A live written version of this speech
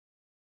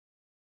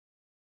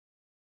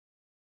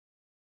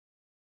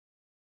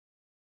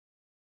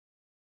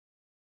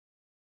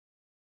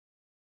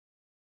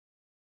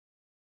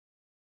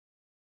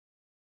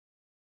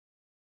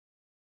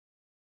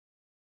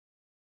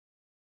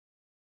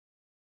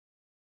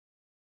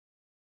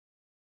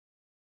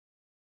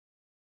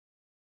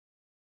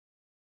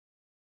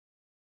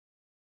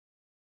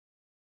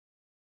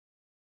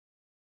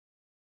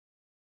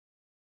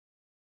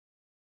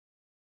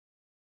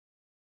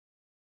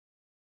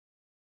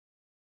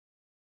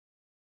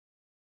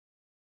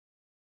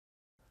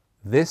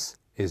This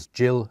is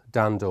Jill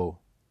Dando,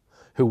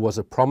 who was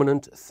a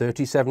prominent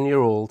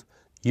 37-year-old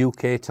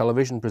UK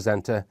television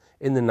presenter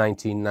in the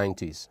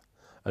 1990s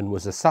and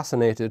was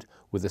assassinated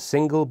with a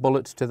single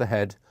bullet to the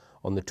head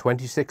on the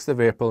 26th of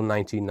April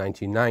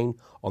 1999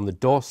 on the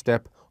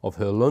doorstep of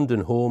her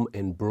London home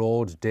in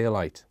broad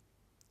daylight.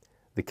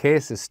 The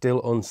case is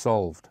still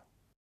unsolved.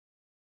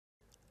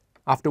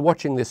 After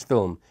watching this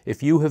film,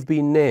 if you have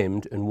been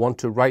named and want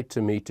to write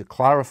to me to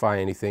clarify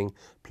anything,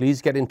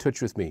 please get in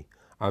touch with me.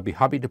 I'll be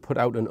happy to put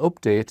out an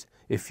update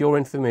if your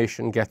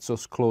information gets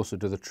us closer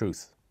to the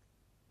truth.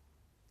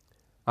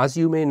 As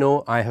you may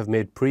know, I have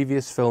made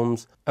previous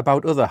films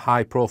about other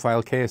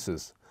high-profile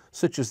cases,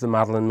 such as the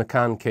Madeleine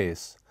McCann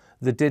case,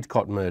 the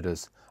Didcot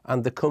murders,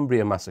 and the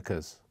Cumbria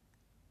massacres.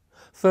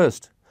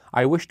 First,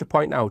 I wish to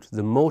point out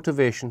the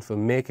motivation for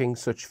making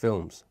such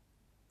films.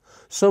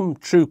 Some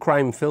true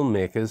crime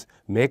filmmakers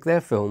make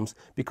their films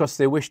because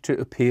they wish to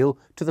appeal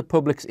to the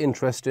public's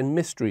interest in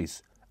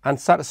mysteries and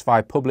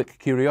satisfy public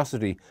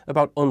curiosity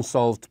about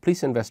unsolved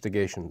police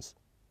investigations.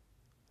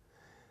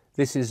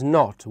 This is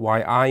not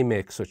why I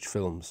make such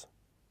films.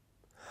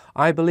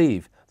 I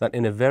believe that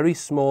in a very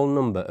small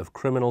number of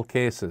criminal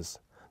cases,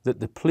 that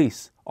the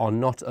police are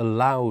not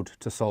allowed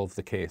to solve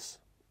the case.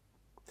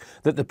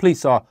 That the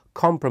police are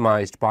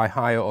compromised by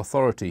higher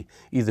authority,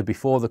 either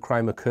before the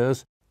crime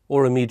occurs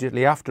or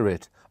immediately after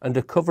it, and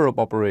a cover-up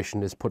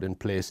operation is put in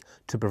place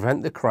to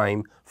prevent the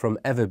crime from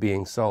ever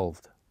being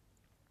solved.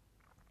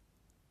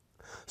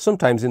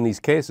 Sometimes in these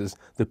cases,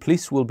 the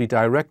police will be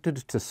directed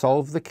to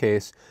solve the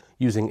case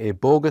using a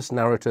bogus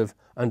narrative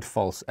and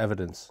false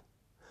evidence.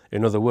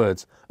 In other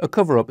words, a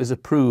cover-up is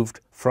approved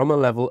from a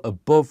level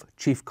above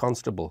Chief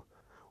Constable,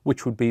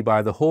 which would be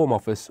by the Home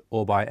Office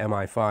or by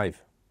MI5.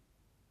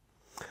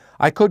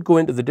 I could go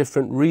into the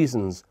different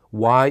reasons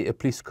why a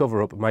police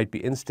cover-up might be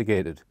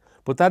instigated,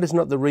 but that is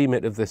not the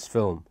remit of this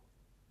film.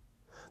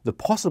 The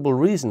possible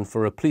reason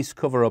for a police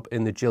cover-up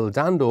in the Jill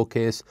Dando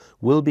case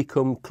will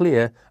become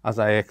clear as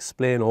I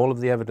explain all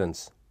of the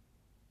evidence.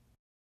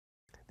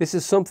 This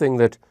is something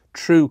that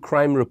true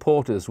crime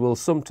reporters will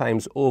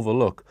sometimes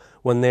overlook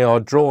when they are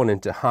drawn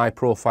into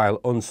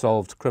high-profile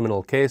unsolved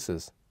criminal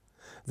cases.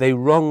 They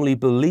wrongly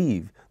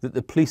believe that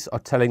the police are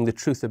telling the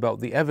truth about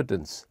the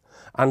evidence,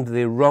 and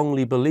they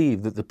wrongly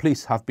believe that the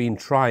police have been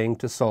trying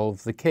to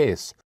solve the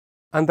case,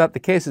 and that the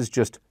case is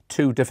just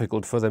too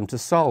difficult for them to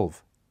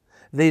solve.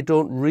 They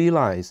don't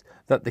realise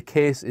that the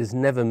case is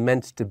never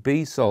meant to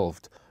be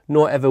solved,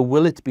 nor ever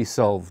will it be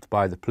solved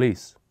by the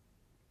police.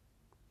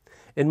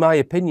 In my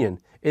opinion,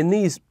 in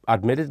these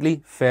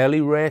admittedly fairly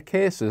rare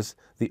cases,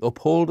 the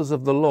upholders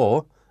of the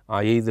law,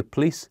 i.e. the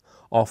police,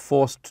 are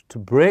forced to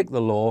break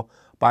the law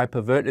by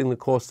perverting the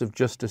course of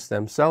justice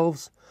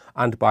themselves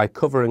and by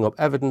covering up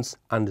evidence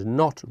and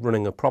not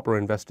running a proper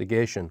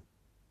investigation.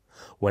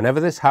 Whenever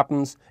this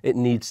happens, it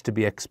needs to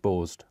be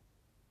exposed.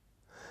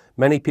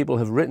 Many people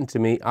have written to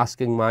me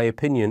asking my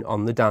opinion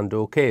on the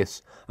Dando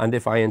case and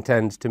if I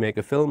intend to make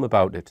a film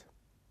about it.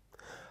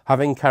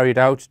 Having carried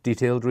out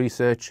detailed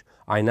research,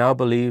 I now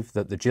believe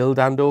that the Jill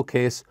Dando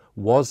case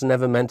was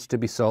never meant to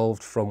be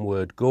solved from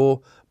word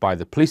go, by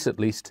the police at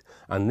least,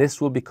 and this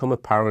will become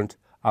apparent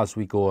as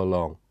we go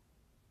along.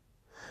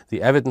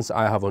 The evidence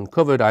I have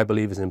uncovered, I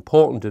believe, is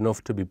important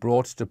enough to be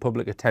brought to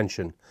public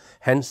attention,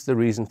 hence the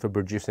reason for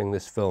producing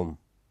this film.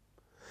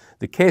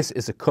 The case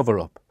is a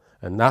cover-up,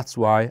 and that's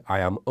why I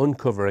am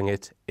uncovering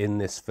it in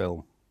this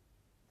film.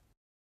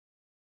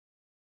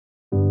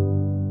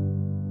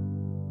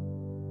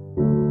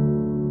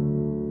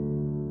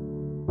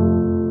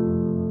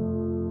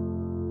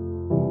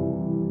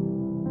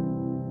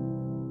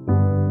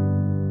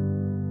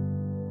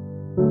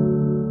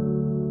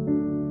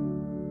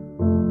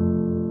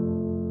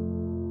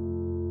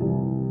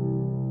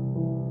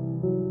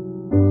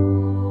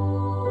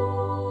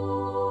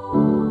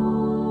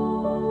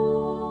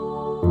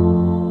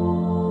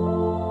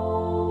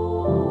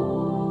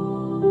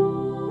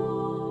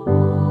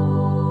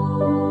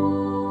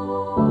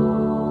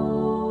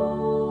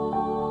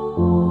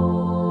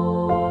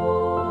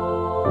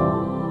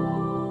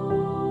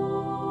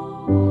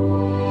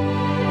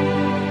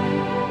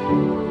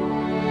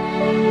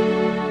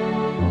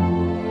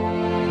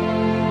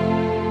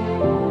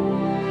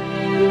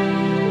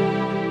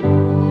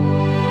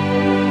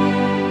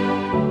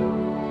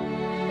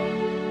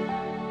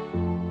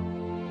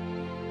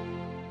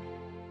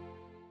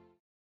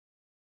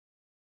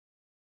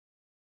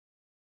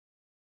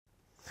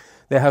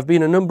 There have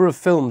been a number of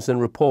films and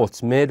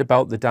reports made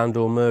about the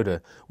Dando murder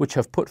which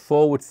have put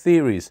forward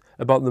theories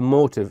about the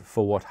motive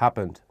for what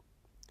happened.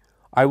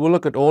 I will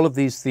look at all of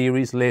these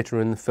theories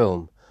later in the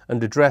film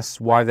and address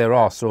why there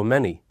are so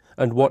many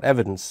and what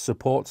evidence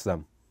supports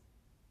them.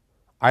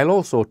 I'll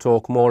also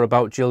talk more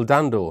about Jill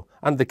Dando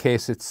and the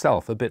case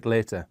itself a bit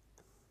later.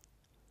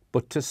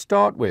 But to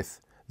start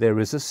with, there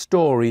is a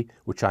story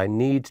which I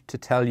need to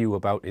tell you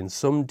about in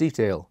some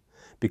detail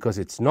because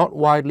it's not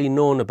widely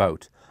known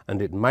about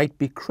and it might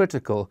be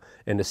critical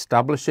in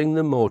establishing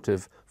the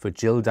motive for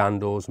Jill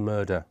Dando's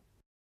murder.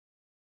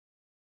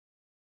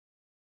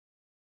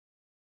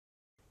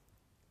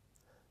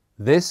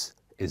 This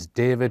is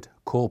David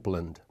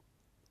Copeland.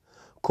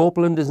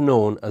 Copeland is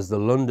known as the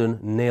London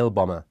nail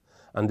bomber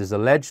and is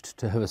alleged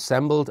to have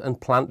assembled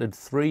and planted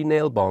 3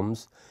 nail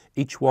bombs,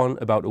 each one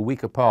about a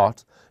week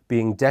apart,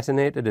 being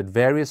detonated at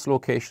various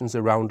locations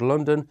around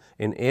London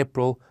in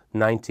April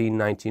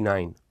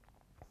 1999.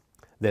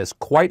 There's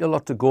quite a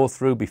lot to go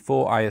through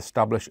before I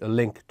establish a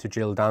link to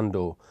Jill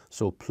Dando,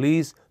 so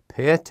please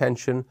pay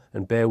attention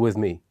and bear with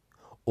me.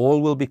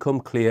 All will become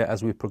clear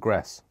as we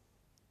progress.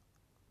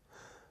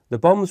 The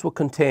bombs were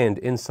contained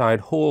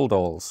inside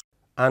holdalls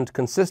and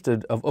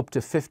consisted of up to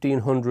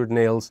 1,500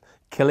 nails,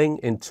 killing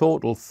in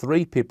total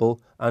 3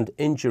 people and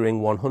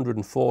injuring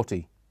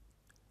 140.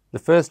 The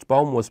first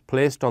bomb was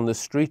placed on the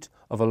street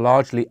of a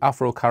largely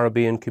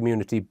Afro-Caribbean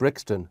community,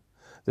 Brixton,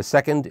 the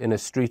second in a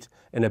street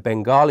in a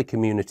Bengali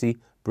community,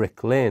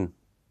 Brick Lane,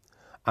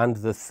 and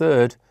the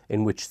third,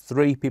 in which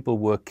 3 people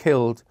were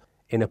killed,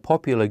 in a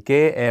popular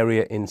gay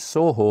area in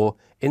Soho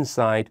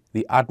inside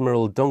the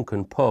Admiral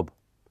Duncan pub.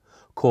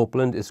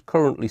 Copeland is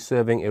currently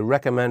serving a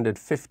recommended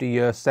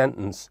 50-year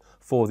sentence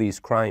for these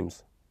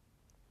crimes.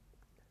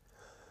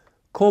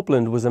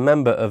 Copeland was a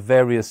member of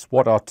various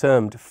what are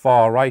termed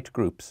far-right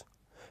groups.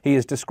 He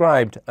is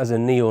described as a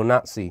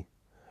neo-Nazi.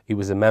 He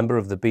was a member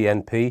of the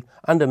BNP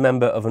and a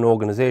member of an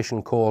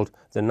organisation called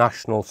the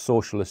National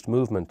Socialist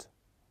Movement.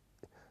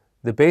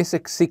 The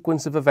basic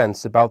sequence of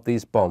events about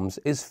these bombs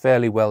is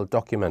fairly well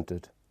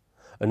documented.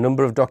 A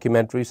number of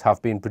documentaries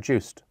have been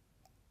produced.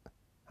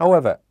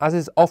 However, as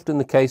is often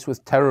the case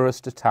with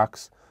terrorist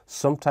attacks,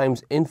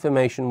 sometimes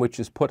information which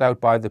is put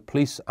out by the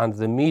police and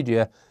the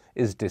media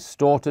is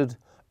distorted,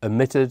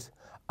 omitted,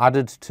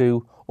 added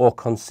to, or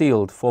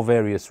concealed for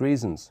various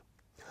reasons.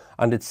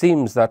 And it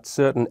seems that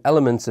certain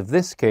elements of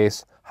this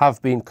case have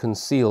been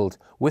concealed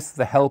with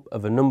the help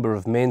of a number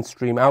of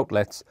mainstream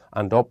outlets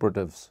and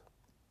operatives.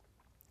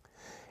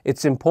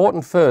 It's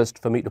important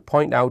first for me to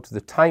point out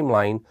the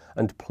timeline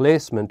and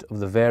placement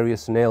of the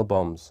various nail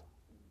bombs.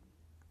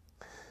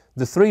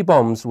 The 3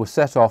 bombs were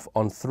set off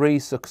on 3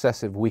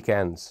 successive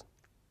weekends.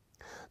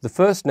 The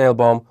first nail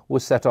bomb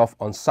was set off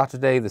on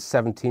Saturday the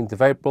 17th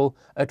of April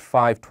at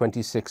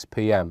 5:26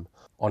 p.m.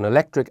 on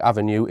Electric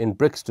Avenue in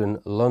Brixton,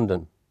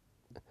 London.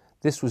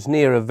 This was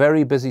near a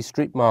very busy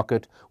street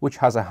market which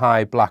has a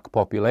high black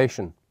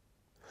population.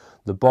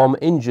 The bomb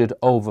injured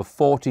over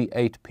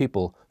 48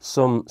 people,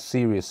 some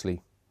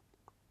seriously.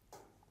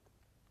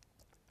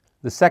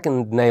 The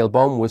second nail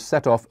bomb was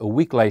set off a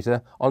week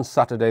later on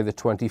Saturday the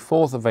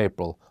 24th of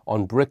April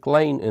on Brick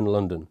Lane in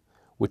London,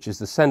 which is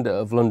the centre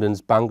of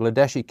London's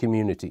Bangladeshi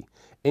community,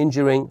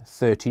 injuring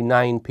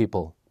 39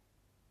 people.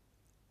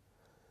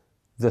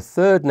 The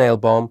third nail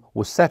bomb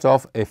was set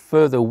off a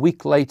further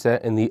week later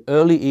in the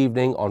early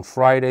evening on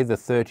Friday the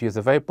 30th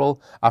of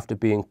April after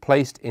being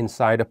placed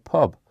inside a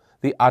pub,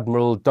 the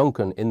Admiral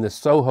Duncan in the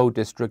Soho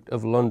district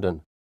of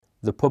London.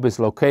 The pub is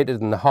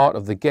located in the heart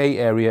of the gay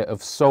area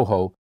of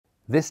Soho.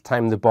 This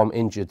time the bomb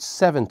injured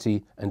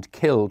 70 and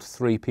killed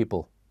 3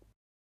 people.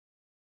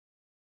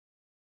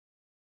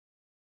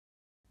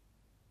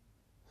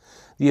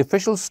 The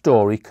official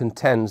story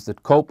contends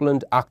that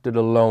Copeland acted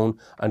alone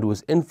and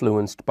was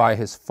influenced by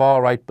his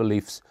far-right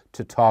beliefs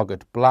to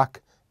target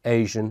black,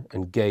 Asian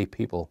and gay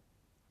people.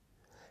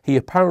 He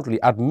apparently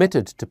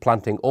admitted to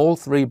planting all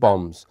 3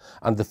 bombs,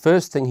 and the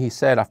first thing he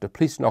said after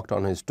police knocked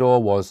on his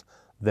door was,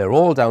 "They're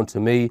all down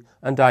to me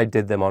and I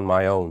did them on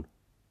my own."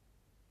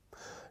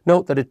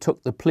 Note that it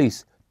took the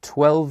police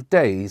 12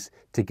 days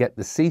to get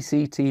the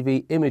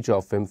CCTV image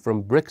of him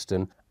from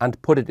Brixton and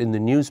put it in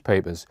the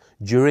newspapers,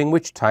 during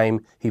which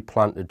time he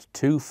planted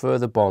 2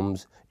 further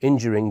bombs,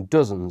 injuring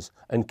dozens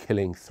and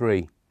killing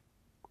 3.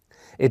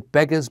 It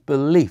beggars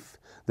belief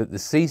that the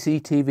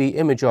CCTV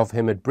image of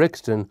him at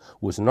Brixton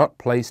was not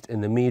placed in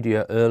the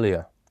media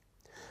earlier.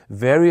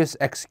 Various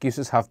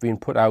excuses have been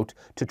put out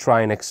to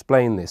try and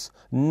explain this.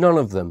 None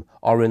of them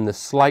are in the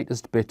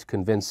slightest bit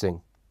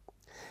convincing.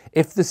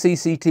 If the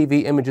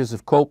CCTV images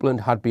of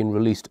Copeland had been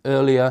released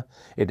earlier,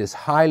 it is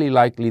highly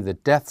likely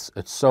that deaths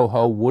at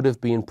Soho would have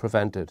been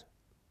prevented.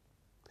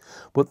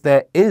 But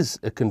there is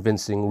a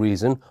convincing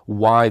reason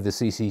why the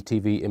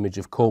CCTV image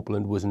of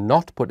Copeland was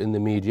not put in the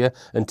media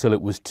until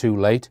it was too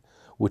late,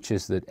 which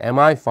is that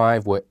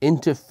MI5 were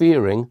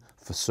interfering,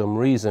 for some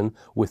reason,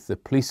 with the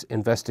police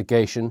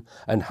investigation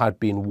and had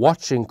been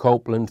watching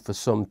Copeland for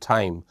some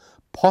time,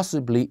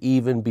 possibly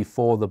even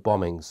before the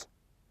bombings.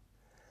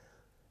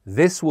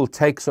 This will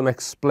take some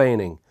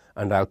explaining,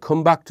 and I'll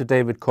come back to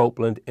David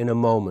Copeland in a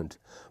moment,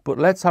 but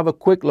let's have a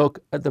quick look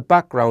at the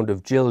background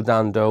of Jill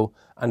Dando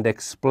and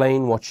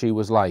explain what she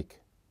was like.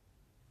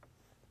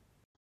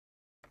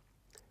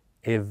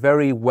 A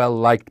very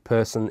well-liked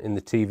person in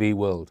the TV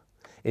world.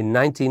 In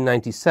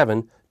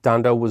 1997,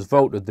 Dando was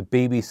voted the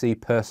BBC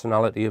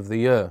Personality of the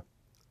Year.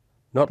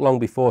 Not long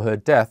before her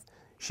death,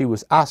 she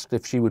was asked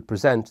if she would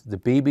present the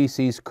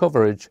BBC's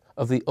coverage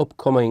of the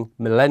upcoming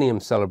Millennium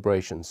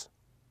celebrations.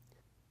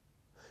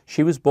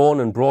 She was born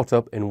and brought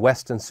up in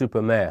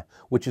Weston-super-Mare,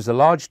 which is a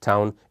large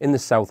town in the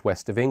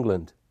southwest of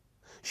England.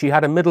 She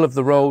had a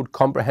middle-of-the-road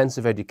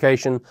comprehensive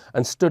education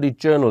and studied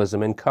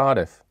journalism in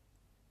Cardiff.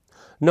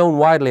 Known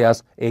widely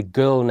as a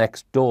girl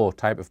next door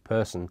type of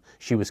person,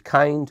 she was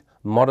kind,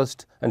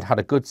 modest, and had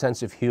a good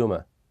sense of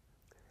humour.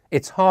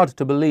 It's hard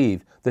to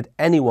believe that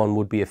anyone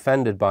would be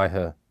offended by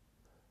her.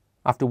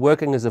 After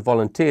working as a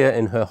volunteer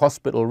in her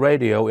hospital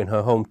radio in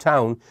her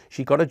hometown,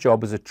 she got a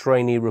job as a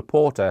trainee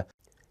reporter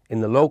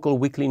in the local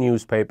weekly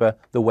newspaper,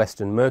 the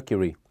Western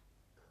Mercury.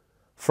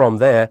 From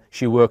there,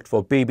 she worked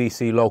for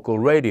BBC Local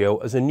Radio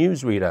as a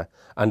newsreader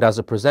and as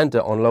a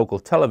presenter on local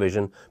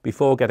television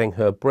before getting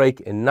her break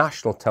in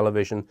national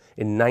television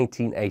in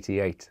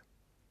 1988.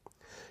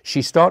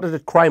 She started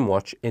at Crime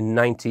Watch in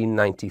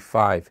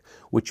 1995,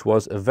 which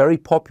was a very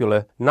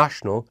popular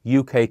national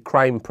UK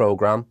crime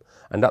programme,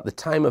 and at the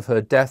time of her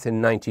death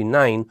in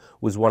 1999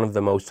 was one of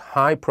the most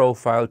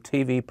high-profile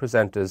TV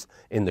presenters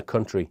in the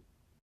country.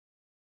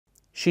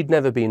 She'd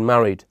never been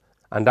married,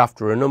 and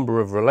after a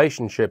number of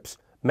relationships,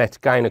 met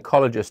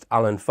gynaecologist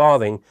Alan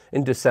Farthing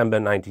in December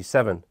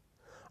 1997,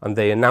 and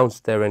they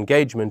announced their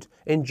engagement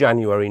in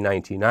January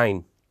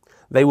 1999.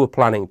 They were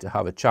planning to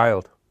have a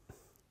child.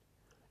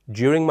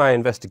 During my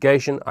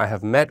investigation, I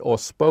have met or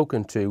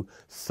spoken to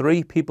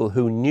 3 people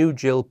who knew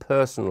Jill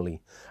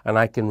personally, and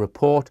I can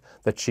report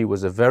that she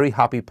was a very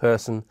happy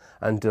person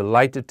and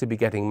delighted to be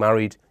getting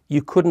married.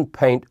 You couldn't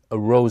paint a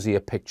rosier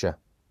picture.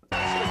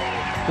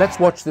 Let's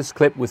watch this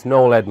clip with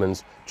Noel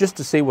Edmonds, just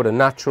to see what a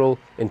natural,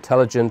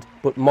 intelligent,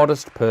 but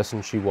modest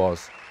person she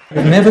was.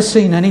 I've never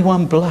seen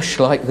anyone blush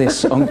like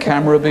this on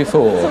camera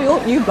before.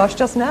 So you blushed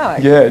just now,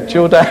 actually. Yeah,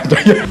 Jill Dando.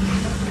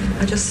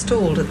 I just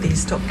stalled at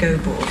these stop-go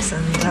boards,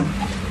 and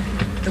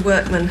the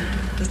workman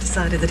has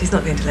decided that he's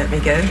not going to let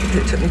me go because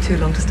it took me too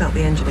long to start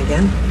the engine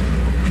again.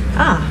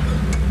 Ah,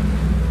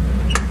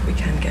 we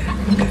can go.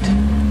 Good.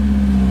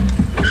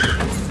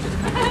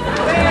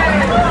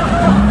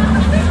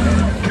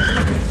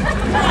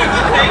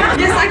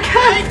 Yes, I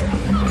can.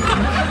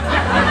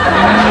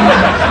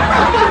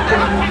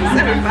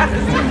 So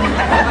embarrassing.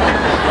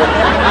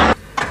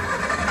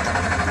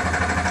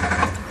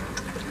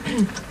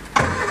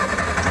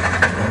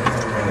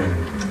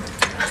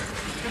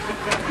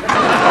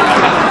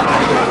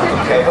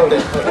 Okay, hold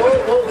it.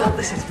 Oh,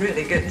 this is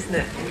really good, isn't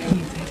it?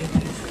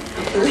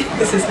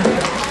 This is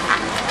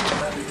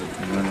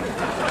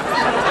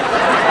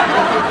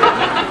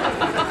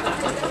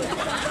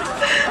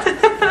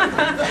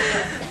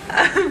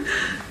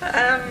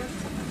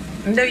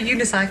no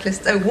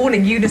unicyclist. Oh,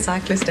 warning,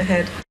 unicyclist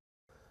ahead.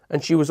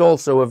 And she was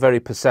also a very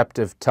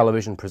perceptive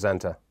television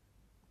presenter.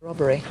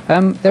 Robbery.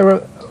 There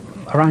were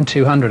around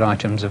 200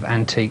 items of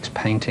antiques,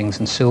 paintings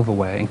and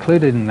silverware.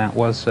 Included in that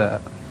was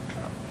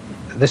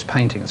this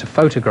painting. It's a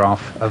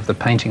photograph of the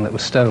painting that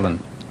was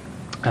stolen.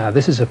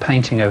 This is a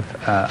painting of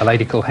a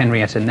lady called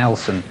Henrietta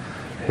Nelson,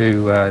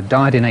 who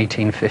died in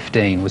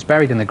 1815, was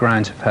buried in the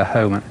grounds of her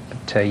home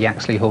at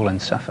Yaxley Hall in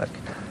Suffolk.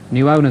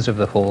 New owners of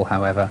the hall,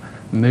 however,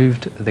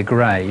 moved the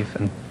grave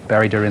and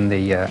buried her in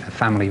the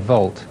family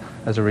vault.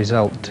 As a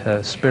result,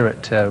 her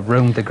spirit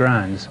roamed the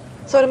grounds.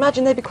 So I'd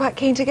imagine they'd be quite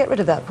keen to get rid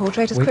of that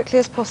portrait as quickly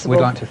as possible.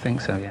 We'd like to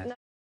think so, yes.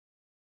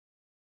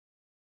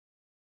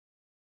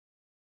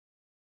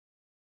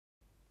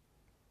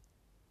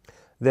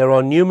 There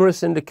are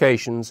numerous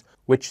indications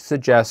which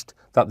suggest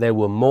that there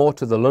were more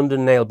to the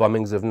London nail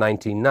bombings of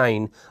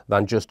 1999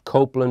 than just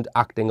Copeland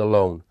acting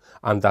alone,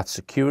 and that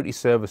security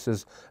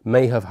services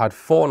may have had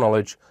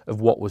foreknowledge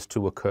of what was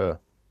to occur.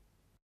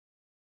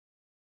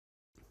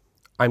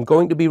 I'm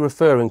going to be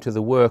referring to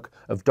the work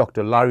of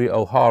Dr. Larry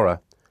O'Hara,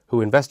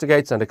 who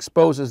investigates and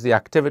exposes the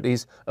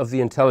activities of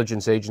the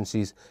intelligence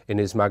agencies in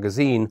his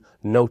magazine,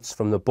 Notes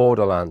from the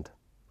Borderland.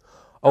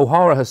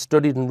 O'Hara has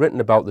studied and written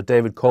about the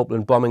David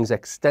Copeland bombings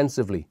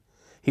extensively.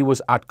 He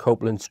was at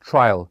Copeland's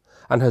trial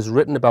and has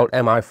written about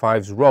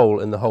MI5's role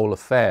in the whole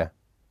affair.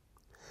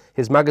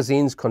 His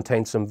magazines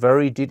contain some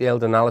very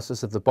detailed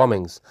analysis of the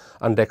bombings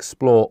and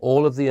explore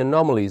all of the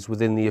anomalies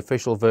within the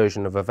official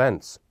version of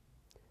events.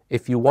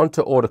 If you want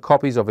to order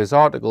copies of his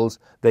articles,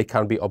 they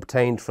can be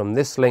obtained from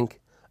this link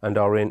and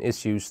are in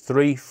issues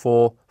 3,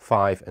 4,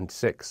 5 and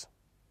 6.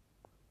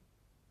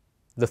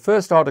 The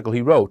first article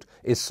he wrote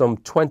is some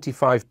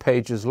 25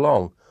 pages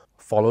long,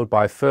 followed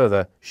by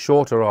further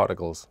shorter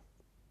articles.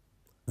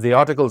 The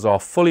articles are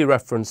fully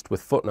referenced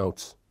with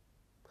footnotes.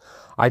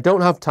 I don't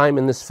have time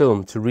in this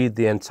film to read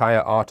the entire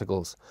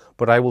articles,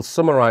 but I will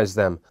summarize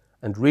them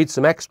and read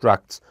some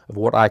extracts of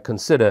what I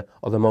consider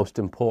are the most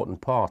important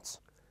parts.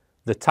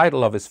 The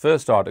title of his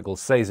first article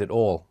says it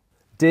all.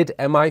 Did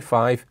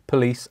MI5,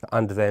 police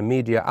and their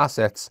media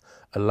assets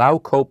allow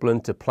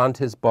Copeland to plant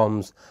his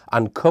bombs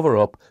and cover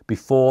up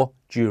before,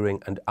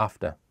 during and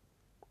after?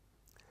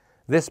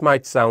 This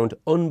might sound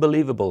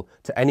unbelievable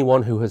to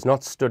anyone who has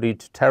not studied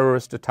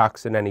terrorist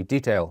attacks in any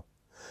detail,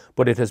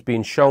 but it has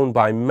been shown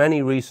by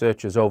many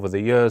researchers over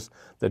the years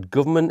that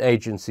government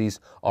agencies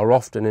are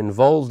often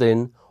involved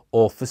in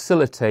or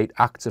facilitate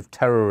acts of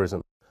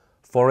terrorism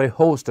for a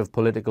host of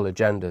political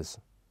agendas.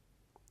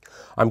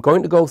 I'm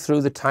going to go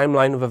through the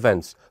timeline of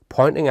events,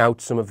 pointing out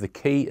some of the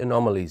key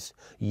anomalies,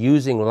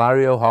 using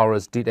Larry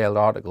O'Hara's detailed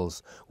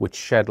articles, which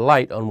shed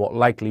light on what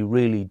likely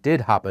really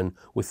did happen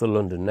with the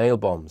London nail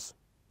bombs.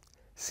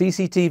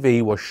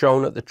 CCTV was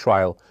shown at the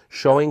trial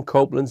showing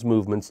Copeland's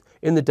movements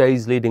in the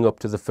days leading up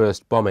to the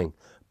first bombing,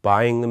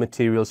 buying the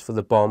materials for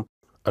the bomb,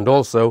 and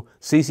also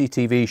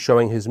CCTV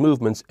showing his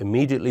movements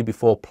immediately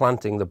before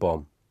planting the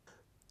bomb.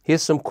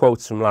 Here's some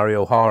quotes from Larry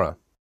O'Hara.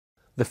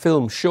 The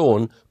film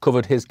shown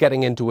covered his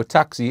getting into a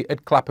taxi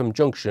at Clapham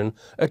Junction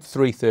at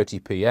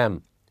 3:30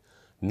 p.m.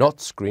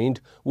 Not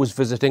screened was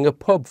visiting a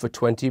pub for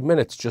 20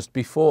 minutes just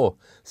before.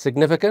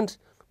 Significant?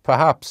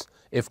 Perhaps.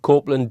 If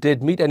Copeland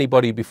did meet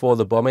anybody before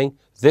the bombing,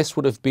 this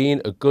would have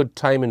been a good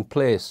time and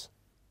place.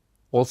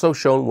 Also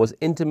shown was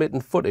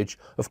intermittent footage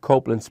of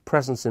Copeland's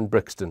presence in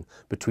Brixton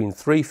between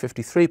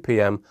 3:53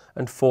 p.m.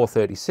 and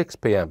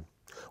 4:36 p.m.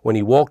 when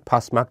he walked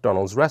past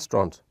McDonald's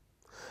restaurant.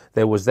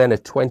 There was then a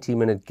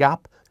 20-minute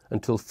gap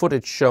until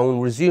footage shown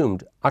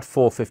resumed at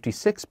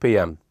 4:56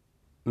 p.m.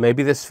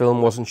 Maybe this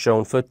film wasn't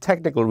shown for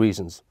technical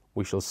reasons.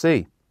 We shall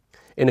see.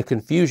 In a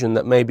confusion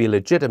that may be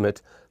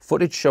legitimate,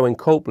 footage showing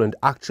Copeland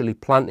actually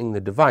planting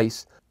the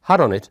device had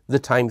on it the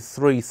time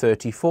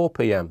 3:34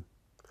 p.m.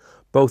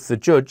 Both the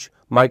judge,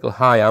 Michael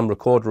Hyam,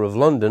 Recorder of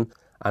London,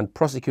 and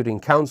prosecuting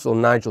counsel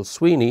Nigel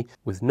Sweeney,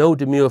 with no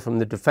demur from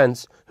the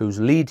defence,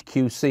 whose lead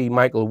QC,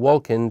 Michael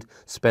Walkind,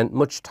 spent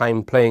much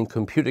time playing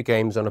computer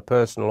games on a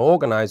personal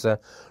organiser,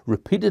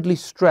 repeatedly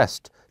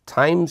stressed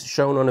times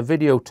shown on a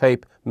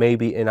videotape may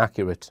be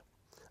inaccurate.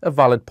 A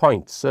valid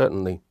point,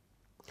 certainly.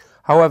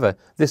 However,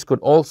 this could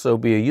also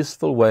be a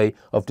useful way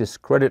of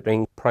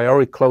discrediting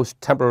priori close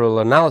temporal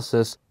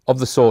analysis of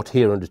the sort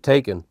here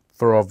undertaken,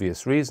 for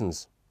obvious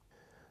reasons.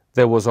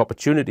 There was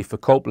opportunity for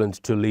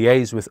Copeland to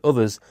liaise with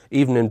others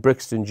even in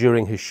Brixton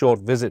during his short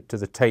visit to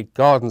the Tate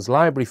Gardens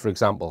Library, for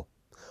example.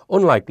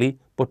 Unlikely,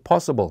 but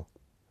possible.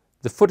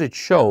 The footage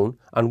shown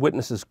and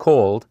witnesses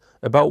called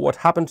about what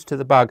happened to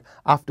the bag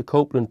after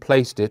Copeland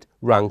placed it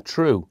rang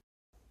true.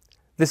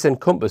 This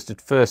encompassed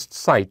at first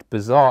sight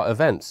bizarre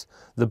events,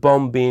 the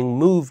bomb being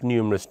moved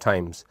numerous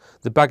times,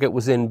 the bag it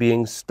was in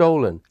being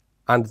stolen,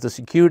 and the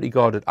security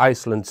guard at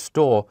Iceland's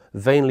store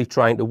vainly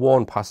trying to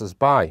warn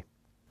passers-by.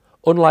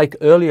 Unlike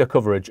earlier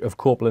coverage of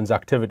Copeland's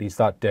activities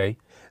that day,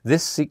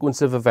 this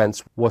sequence of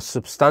events was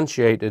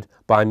substantiated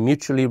by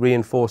mutually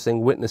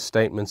reinforcing witness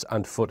statements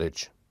and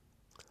footage.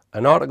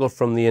 An article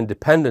from The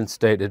Independent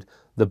stated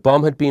the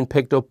bomb had been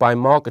picked up by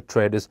market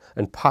traders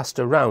and passed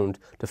around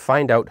to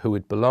find out who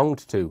it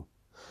belonged to.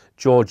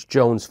 George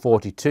Jones,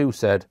 42,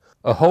 said,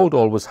 "A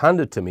holdall was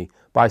handed to me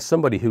by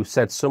somebody who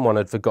said someone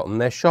had forgotten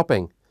their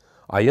shopping.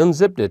 I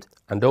unzipped it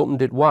and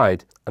opened it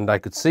wide, and I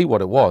could see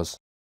what it was.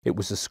 It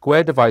was a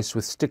square device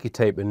with sticky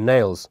tape and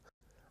nails.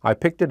 I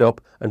picked it up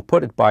and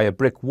put it by a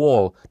brick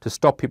wall to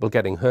stop people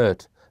getting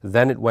hurt.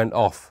 Then it went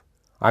off.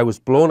 I was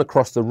blown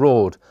across the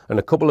road and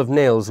a couple of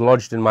nails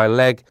lodged in my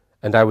leg,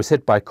 and I was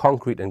hit by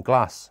concrete and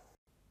glass."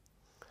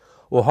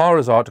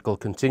 O'Hara's article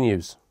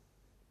continues.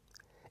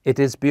 "It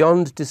is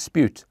beyond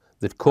dispute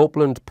that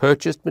Copeland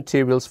purchased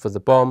materials for the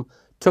bomb,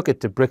 took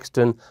it to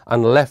Brixton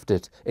and left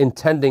it,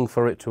 intending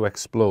for it to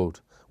explode,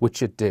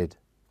 which it did."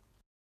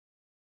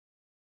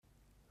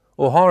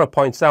 O'Hara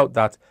points out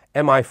that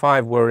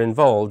MI5 were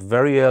involved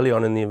very early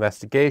on in the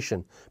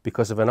investigation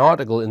because of an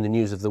article in the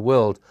News of the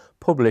World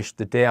published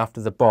the day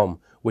after the bomb,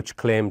 which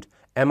claimed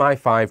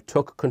MI5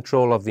 took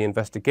control of the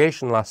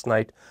investigation last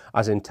night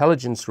as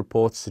intelligence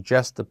reports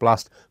suggest the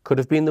blast could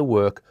have been the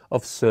work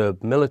of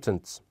Serb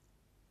militants.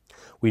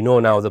 We know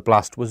now the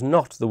blast was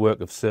not the work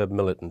of Serb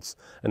militants,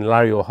 and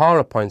Larry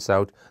O'Hara points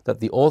out that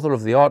the author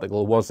of the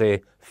article was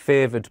a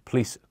favoured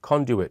police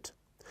conduit.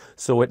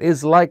 So it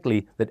is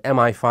likely that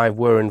MI5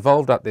 were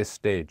involved at this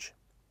stage.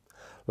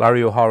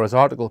 Larry O'Hara's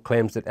article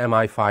claims that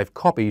MI5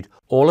 copied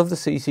all of the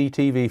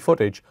CCTV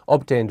footage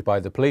obtained by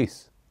the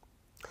police.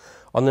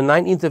 On the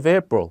 19th of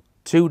April,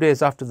 2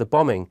 days after the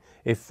bombing,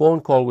 a phone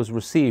call was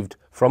received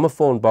from a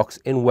phone box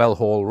in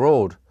Wellhall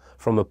Road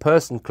from a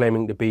person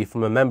claiming to be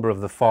from a member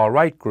of the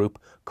far-right group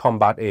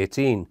Combat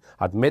 18,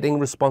 admitting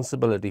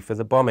responsibility for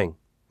the bombing.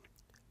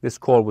 This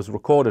call was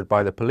recorded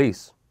by the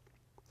police.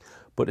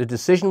 But a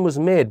decision was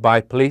made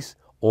by police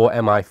or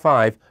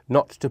MI5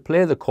 not to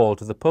play the call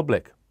to the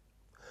public.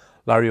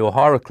 Larry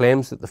O'Hara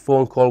claims that the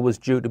phone call was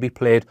due to be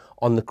played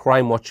on the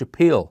Crime Watch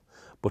appeal,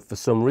 but for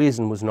some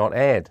reason was not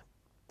aired.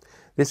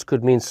 This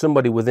could mean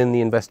somebody within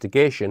the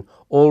investigation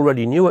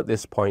already knew at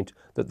this point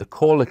that the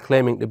caller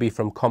claiming to be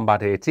from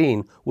Combat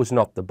 18 was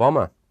not the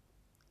bomber.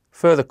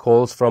 Further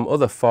calls from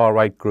other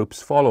far-right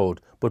groups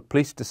followed, but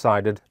police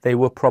decided they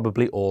were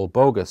probably all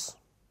bogus.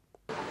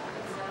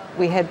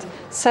 We had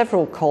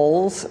several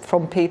calls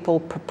from people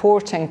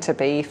purporting to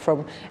be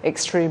from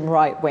extreme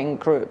right-wing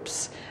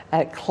groups,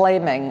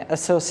 claiming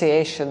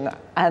association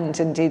and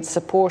indeed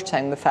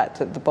supporting the fact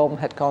that the bomb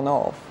had gone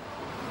off.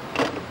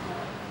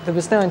 There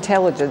was no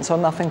intelligence or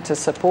nothing to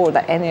support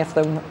that any of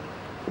them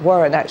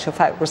were in actual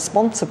fact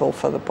responsible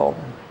for the bomb.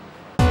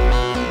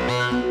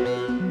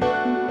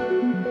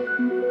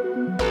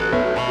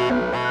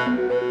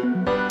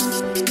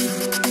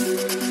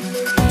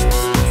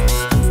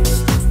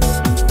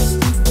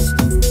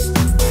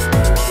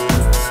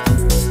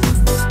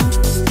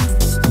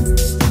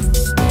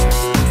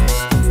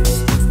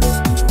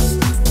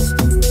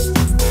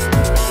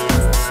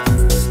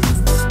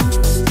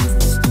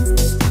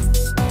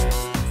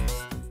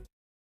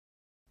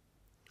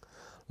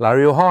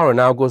 Larry O'Hara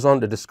now goes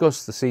on to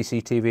discuss the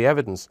CCTV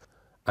evidence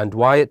and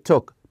why it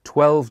took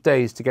 12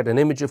 days to get an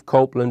image of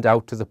Copeland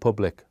out to the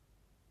public.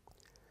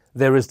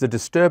 There is the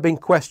disturbing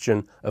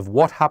question of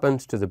what happened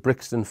to the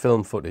Brixton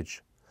film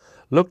footage.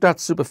 Looked at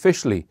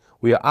superficially,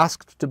 we are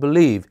asked to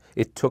believe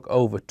it took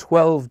over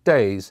 12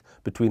 days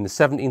between the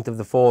 17th of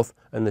the 4th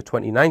and the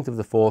 29th of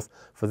the 4th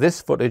for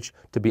this footage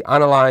to be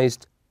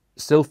analysed,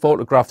 still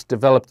photographs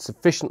developed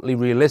sufficiently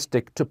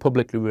realistic to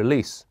publicly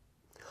release.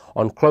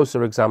 On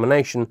closer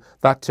examination,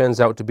 that turns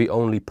out to be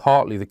only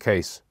partly the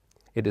case.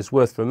 It is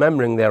worth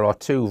remembering there are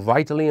two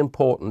vitally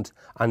important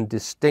and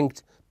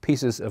distinct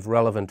pieces of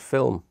relevant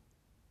film.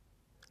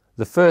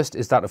 The first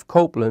is that of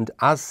Copeland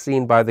as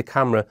seen by the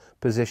camera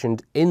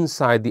positioned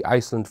inside the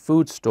Iceland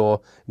food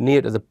store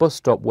near to the bus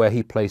stop where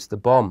he placed the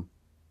bomb.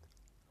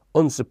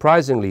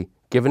 Unsurprisingly,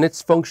 given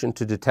its function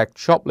to detect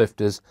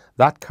shoplifters,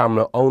 that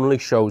camera only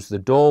shows the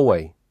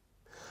doorway.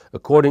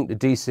 According to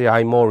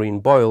DCI Maureen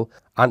Boyle,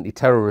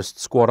 anti-terrorist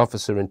squad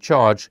officer in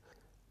charge,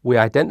 we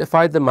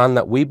identified the man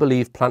that we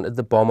believe planted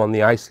the bomb on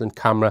the Iceland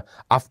camera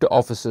after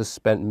officers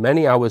spent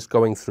many hours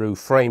going through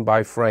frame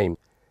by frame.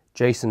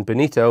 Jason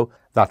Benito,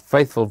 that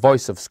faithful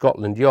voice of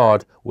Scotland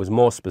Yard, was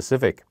more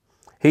specific.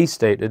 He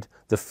stated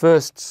the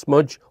first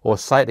smudge or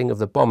sighting of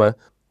the bomber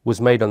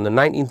was made on the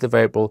 19th of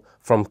April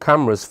from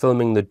cameras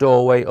filming the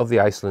doorway of the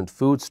Iceland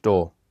food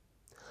store.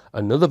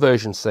 Another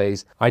version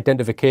says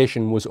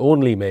identification was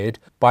only made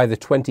by the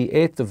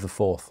 28th of the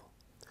 4th.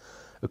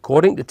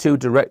 According to two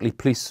directly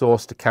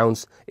police-sourced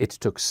accounts, it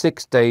took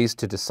 6 days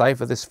to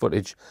decipher this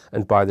footage,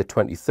 and by the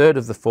 23rd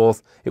of the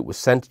 4th it was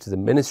sent to the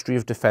Ministry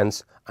of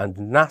Defence and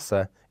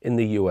NASA in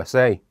the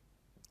USA.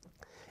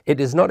 It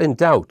is not in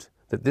doubt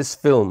that this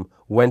film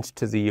went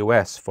to the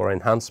US for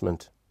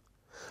enhancement.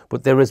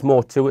 But there is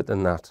more to it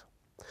than that.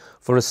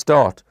 For a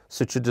start,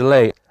 such a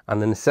delay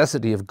and the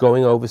necessity of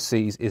going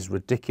overseas is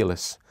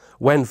ridiculous.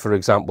 When, for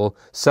example,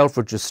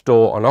 Selfridge's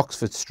store on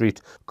Oxford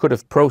Street could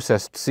have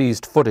processed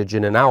seized footage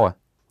in an hour.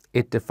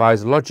 It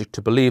defies logic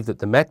to believe that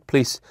the Met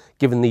Police,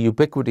 given the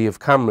ubiquity of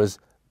cameras,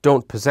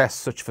 don't possess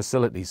such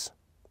facilities.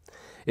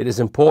 It is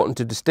important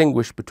to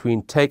distinguish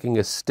between taking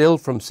a still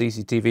from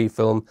CCTV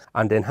film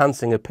and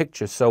enhancing a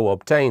picture so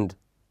obtained.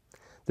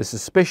 The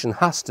suspicion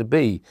has to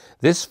be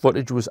this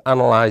footage was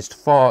analysed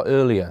far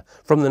earlier,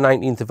 from the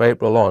 19th of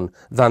April on,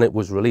 than it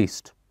was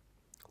released.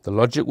 The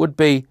logic would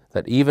be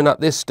that even at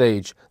this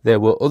stage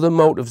there were other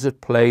motives at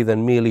play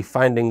than merely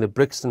finding the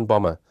Brixton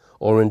bomber,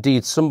 or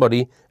indeed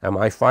somebody,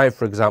 MI5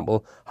 for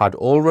example, had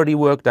already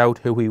worked out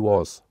who he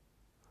was.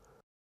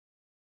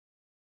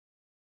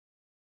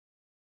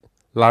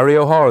 Larry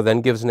O'Hara then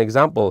gives an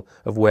example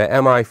of where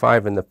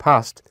MI5 in the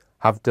past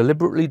have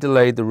deliberately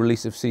delayed the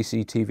release of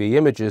CCTV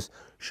images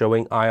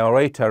showing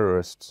IRA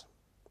terrorists.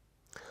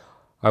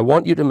 I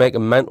want you to make a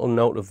mental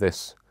note of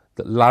this,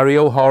 that Larry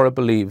O'Hara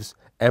believes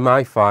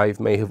MI5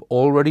 may have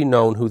already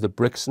known who the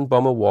Brixton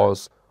bomber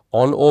was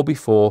on or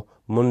before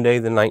Monday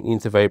the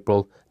 19th of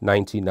April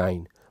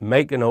 1999.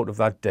 Make a note of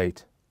that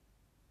date.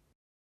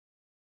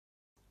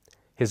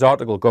 His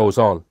article goes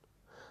on.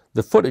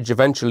 The footage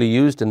eventually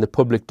used in the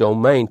public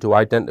domain to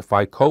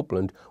identify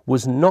Copeland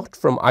was not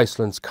from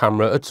Iceland's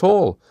camera at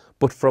all,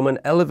 but from an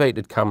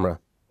elevated camera.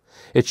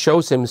 It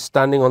shows him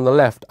standing on the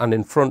left and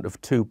in front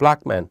of two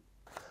black men,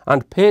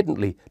 and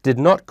patently did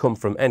not come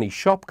from any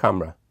shop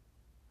camera.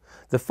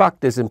 The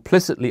fact is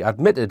implicitly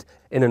admitted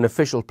in an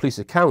official police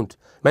account,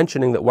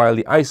 mentioning that while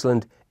the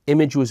Iceland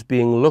image was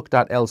being looked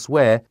at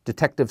elsewhere,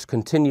 detectives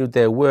continued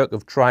their work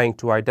of trying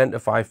to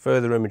identify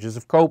further images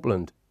of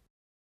Copeland.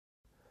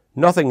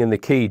 Nothing in the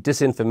key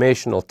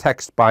disinformational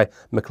text by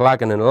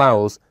McLagan and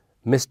Lowell's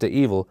Mr.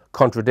 Evil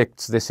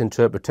contradicts this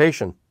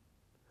interpretation.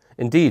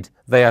 Indeed,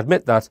 they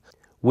admit that,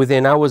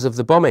 within hours of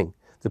the bombing,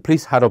 the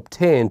police had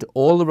obtained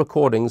all the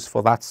recordings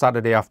for that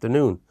Saturday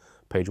afternoon,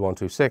 page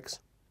 126.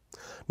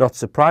 Not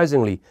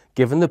surprisingly,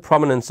 given the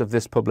prominence of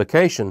this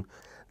publication,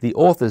 the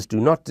authors do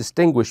not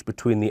distinguish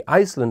between the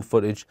Iceland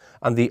footage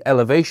and the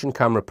elevation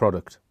camera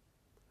product.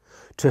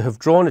 To have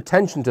drawn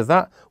attention to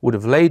that would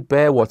have laid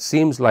bare what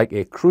seems like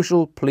a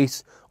crucial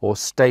police or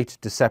state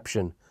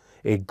deception.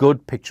 A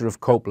good picture of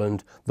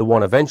Copeland, the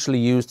one eventually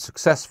used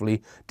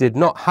successfully, did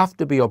not have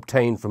to be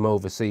obtained from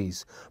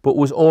overseas, but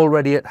was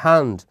already at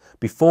hand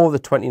before the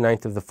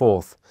 29th of the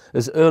 4th,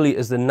 as early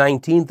as the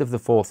 19th of the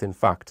 4th in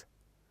fact.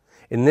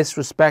 In this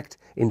respect,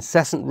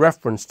 incessant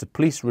reference to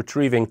police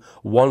retrieving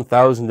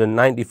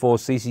 1,094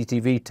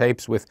 CCTV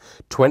tapes with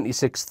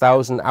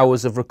 26,000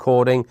 hours of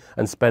recording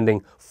and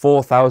spending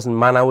 4,000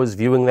 man-hours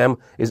viewing them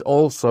is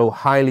also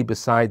highly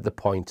beside the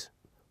point.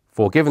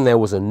 For given there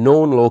was a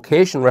known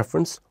location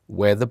reference,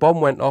 where the bomb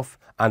went off,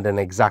 and an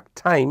exact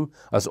time,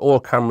 as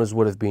all cameras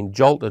would have been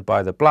jolted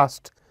by the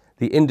blast,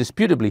 the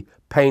indisputably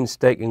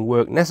painstaking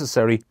work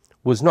necessary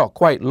was not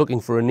quite looking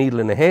for a needle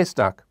in a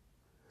haystack.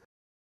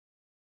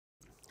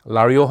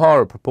 Larry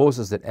O'Hara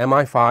proposes that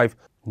MI5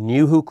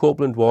 knew who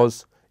Copeland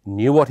was,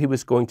 knew what he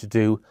was going to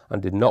do,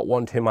 and did not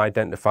want him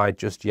identified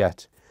just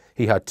yet.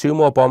 He had 2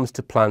 more bombs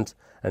to plant,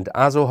 and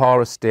as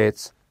O'Hara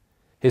states,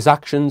 his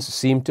actions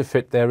seemed to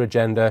fit their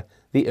agenda.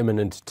 the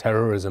Imminent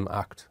Terrorism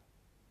Act.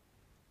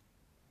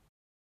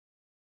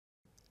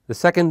 The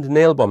second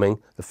nail bombing,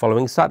 the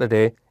following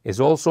Saturday, is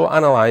also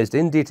analysed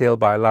in detail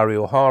by Larry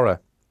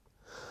O'Hara.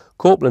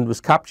 Copeland was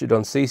captured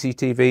on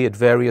CCTV at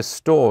various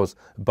stores,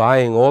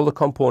 buying all the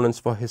components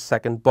for his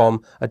second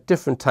bomb at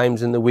different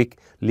times in the week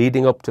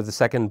leading up to the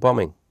second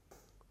bombing.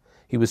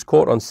 He was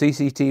caught on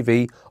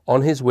CCTV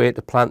on his way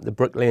to plant the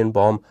Brick Lane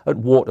bomb at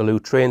Waterloo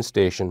train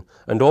station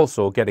and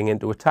also getting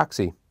into a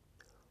taxi.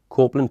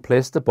 Copeland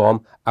placed the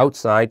bomb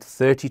outside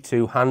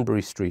 32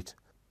 Hanbury Street,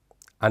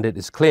 and it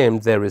is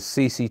claimed there is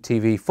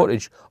CCTV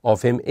footage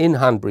of him in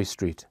Hanbury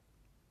Street.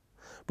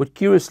 But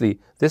curiously,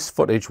 this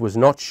footage was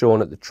not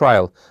shown at the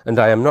trial, and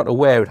I am not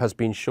aware it has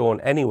been shown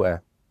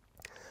anywhere.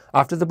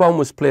 After the bomb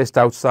was placed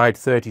outside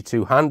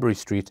 32 Hanbury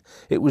Street,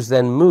 it was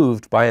then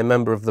moved by a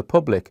member of the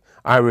public,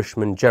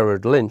 Irishman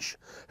Gerard Lynch,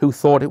 who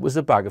thought it was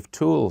a bag of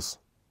tools.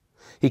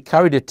 He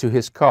carried it to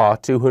his car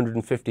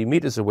 250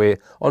 metres away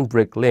on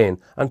Brick Lane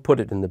and put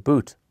it in the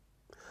boot.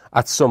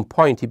 At some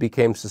point he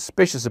became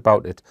suspicious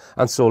about it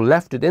and so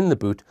left it in the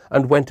boot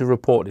and went to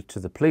report it to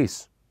the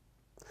police.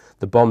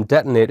 The bomb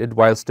detonated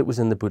whilst it was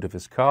in the boot of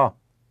his car.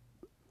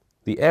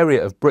 The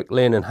area of Brick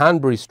Lane and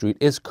Hanbury Street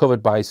is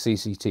covered by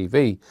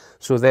CCTV,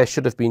 so there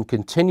should have been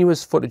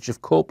continuous footage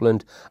of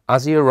Copeland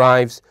as he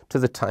arrives to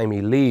the time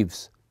he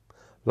leaves.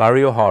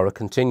 Larry O'Hara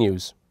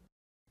continues.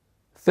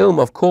 Film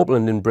of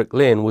Copeland in Brick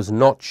Lane was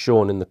not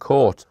shown in the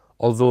court,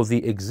 although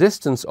the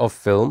existence of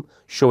film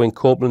showing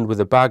Copeland with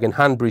a bag in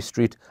Hanbury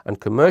Street and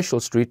Commercial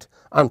Street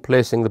and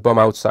placing the bomb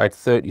outside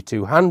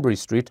 32 Hanbury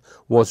Street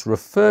was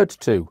referred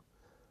to,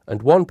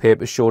 and one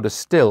paper showed a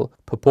still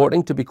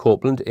purporting to be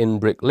Copeland in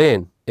Brick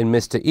Lane. In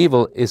Mr.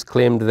 Evil is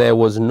claimed there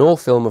was no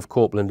film of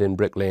Copeland in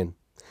Brick Lane,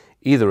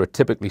 either a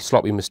typically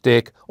sloppy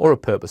mistake or a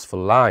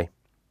purposeful lie.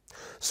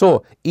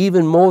 So,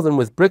 even more than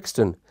with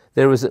Brixton,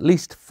 there is at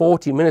least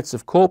 40 minutes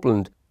of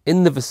Copeland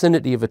in the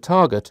vicinity of a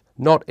target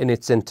not in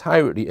its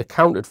entirety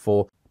accounted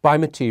for by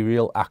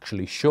material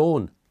actually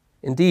shown.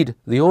 Indeed,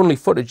 the only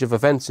footage of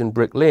events in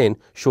Brick Lane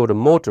showed a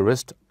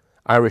motorist,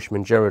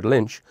 Irishman Gerard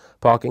Lynch,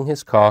 parking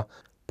his car,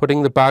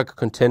 putting the bag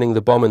containing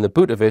the bomb in the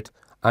boot of it,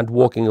 and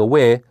walking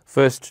away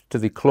first to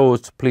the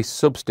closed police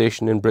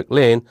substation in Brick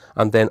Lane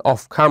and then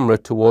off camera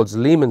towards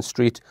Lehman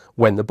Street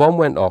when the bomb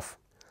went off.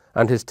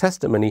 And his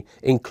testimony,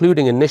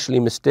 including initially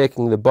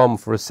mistaking the bomb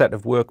for a set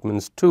of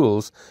workman's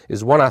tools,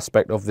 is one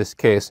aspect of this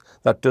case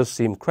that does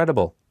seem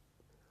credible.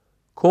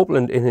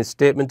 Copeland, in his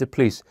statement to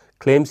police,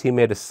 claims he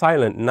made a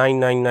silent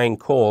 999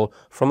 call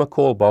from a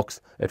call box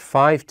at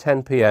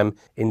 5:10 p.m.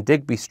 in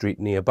Digby Street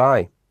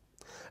nearby.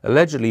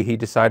 Allegedly, he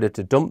decided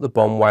to dump the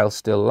bomb while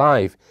still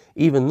live,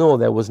 even though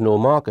there was no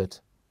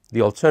market.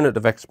 The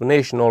alternative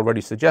explanation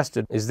already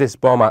suggested is this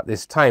bomb at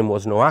this time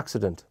was no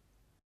accident.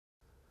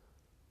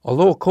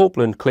 Although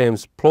Copeland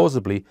claims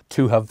plausibly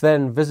to have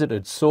then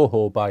visited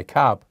Soho by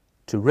cab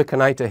to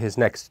reconnoitre his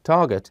next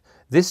target,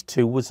 this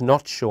too was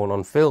not shown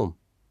on film.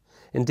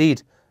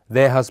 Indeed,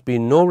 there has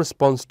been no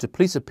response to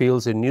police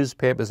appeals in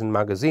newspapers and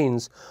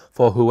magazines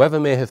for whoever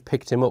may have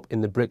picked him up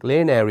in the Brick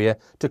Lane area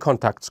to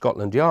contact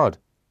Scotland Yard.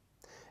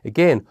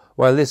 Again,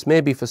 while this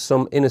may be for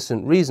some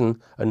innocent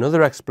reason,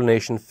 another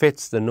explanation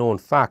fits the known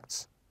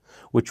facts,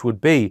 which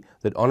would be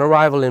that on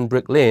arrival in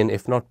Brick Lane,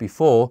 if not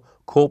before,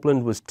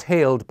 Copeland was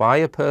tailed by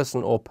a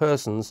person or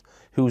persons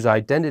whose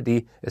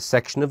identity a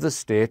section of the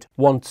state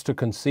wants to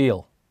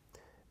conceal.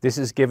 This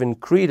is given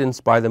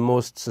credence by the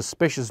most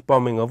suspicious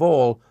bombing of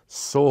all,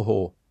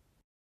 Soho.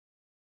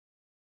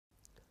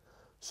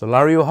 So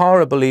Larry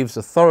O'Hara believes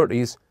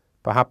authorities,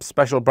 perhaps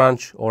Special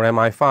Branch or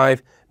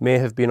MI5, may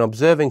have been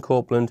observing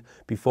Copeland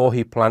before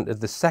he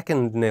planted the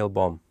second nail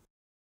bomb.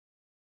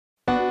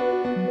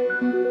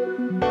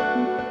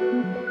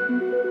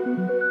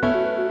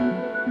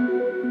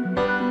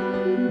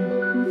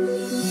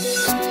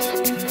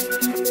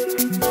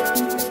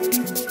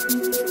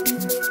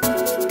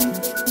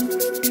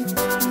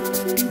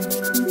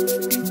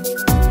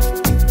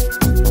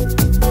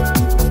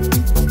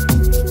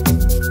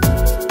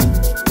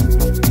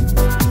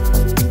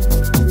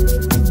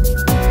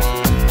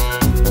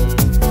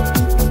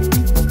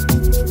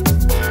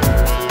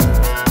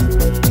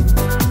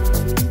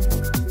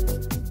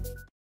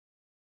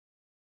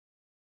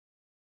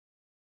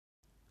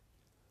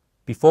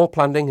 Before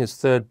planting his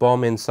third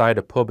bomb inside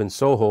a pub in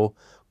Soho,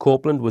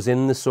 Copeland was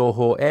in the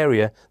Soho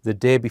area the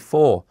day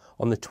before,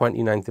 on the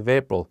 29th of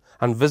April,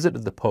 and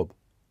visited the pub.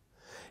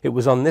 It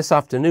was on this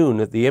afternoon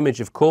that the image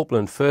of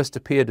Copeland first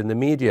appeared in the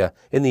media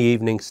in the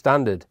Evening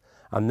Standard,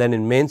 and then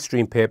in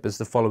mainstream papers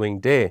the following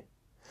day.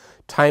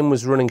 Time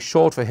was running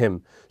short for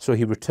him, so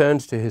he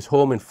returned to his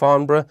home in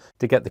Farnborough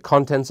to get the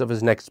contents of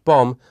his next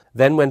bomb,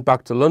 then went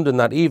back to London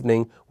that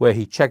evening, where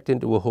he checked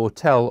into a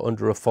hotel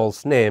under a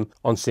false name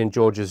on St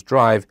George's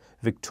Drive,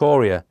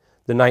 Victoria,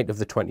 the night of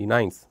the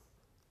 29th.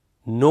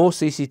 No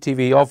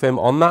CCTV of him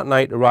on that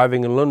night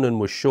arriving in London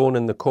was shown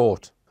in the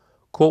court.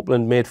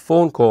 Copeland made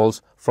phone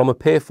calls from a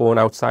payphone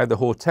outside the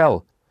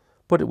hotel,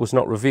 but it was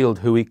not revealed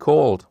who he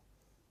called.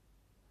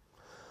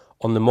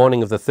 On the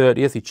morning of the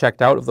 30th, he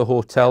checked out of the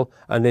hotel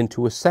and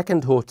into a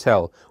second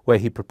hotel where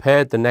he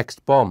prepared the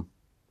next bomb.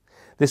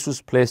 This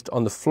was placed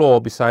on the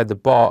floor beside the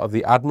bar of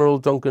the Admiral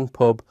Duncan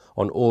pub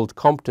on Old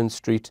Compton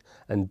Street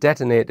and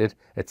detonated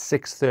at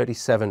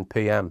 6:37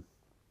 p.m.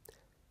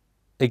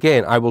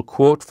 Again, I will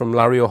quote from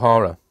Larry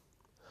O'Hara.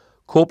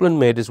 Copeland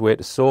made his way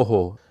to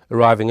Soho.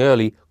 Arriving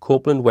early,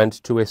 Copeland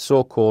went to a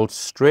so-called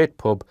straight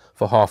pub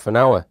for half an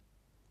hour.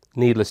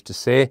 Needless to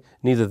say,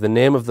 neither the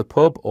name of the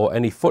pub or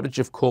any footage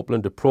of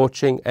Copeland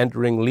approaching,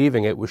 entering,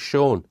 leaving it was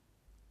shown.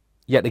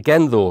 Yet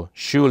again though,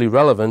 surely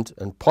relevant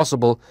and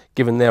possible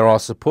given there are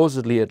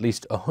supposedly at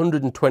least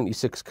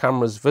 126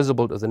 cameras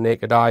visible to the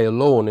naked eye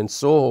alone in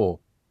Soho.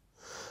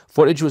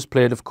 Footage was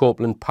played of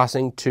Copeland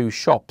passing two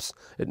shops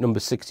at number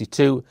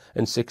 62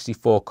 and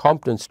 64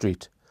 Compton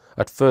Street,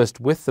 at first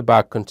with the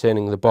bag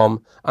containing the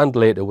bomb and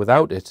later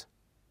without it.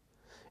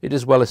 It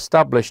is well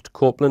established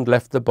Copeland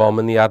left the bomb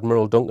in the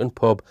Admiral Duncan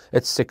pub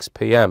at 6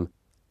 p.m.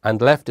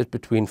 and left it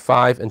between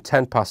 5 and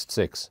 10 past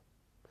 6.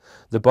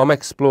 The bomb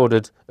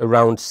exploded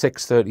around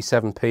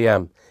 6:37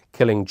 p.m,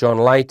 killing John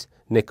Light,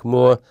 Nick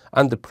Moore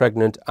and the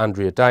pregnant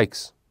Andrea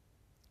Dykes.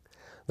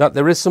 That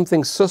there is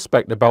something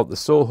suspect about the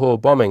Soho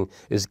bombing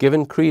is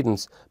given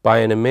credence by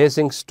an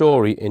amazing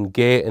story in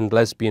Gay and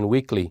Lesbian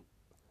Weekly,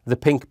 The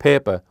Pink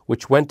Paper,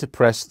 which went to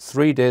press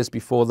 3 days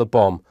before the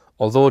bomb,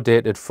 although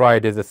dated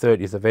Friday the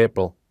 30th of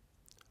April.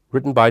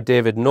 Written by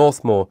David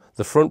Northmore,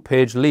 the front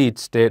page lead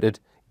stated,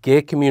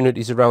 "Gay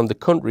communities around the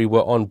country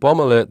were on bomb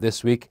alert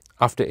this week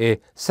after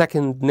a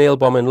second nail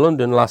bomb in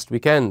London last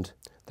weekend."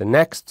 The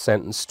next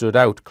sentence stood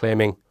out,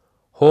 claiming,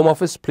 "Home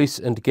Office, police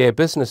and gay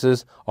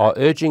businesses are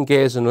urging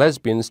gays and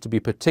lesbians to be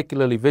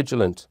particularly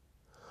vigilant."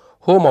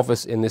 Home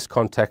Office in this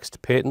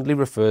context patently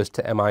refers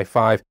to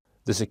MI5,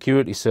 the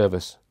security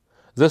service.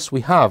 Thus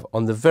we have,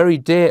 on the very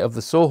day of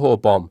the Soho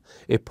bomb,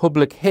 a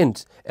public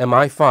hint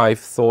MI5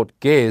 thought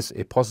gays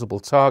a possible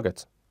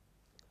target.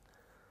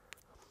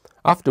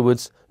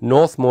 Afterwards,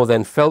 Northmore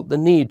then felt the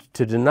need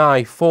to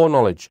deny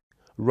foreknowledge.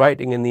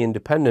 Writing in The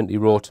Independent, he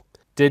wrote,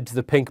 "Did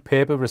the Pink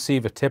Paper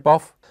receive a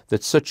tip-off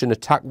that such an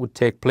attack would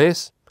take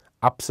place?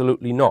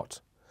 Absolutely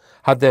not.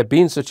 Had there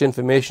been such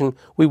information,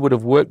 we would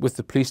have worked with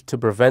the police to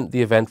prevent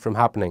the event from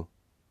happening."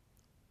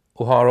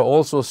 O'Hara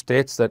also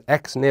states that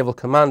ex-Naval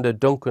Commander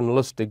Duncan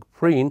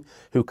Lustig-Preen,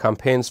 who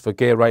campaigns for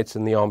gay rights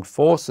in the armed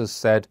forces,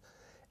 said,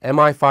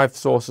 "MI5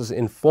 sources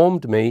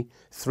informed me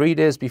 3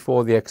 days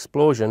before the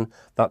explosion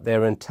that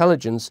their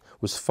intelligence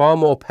was far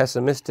more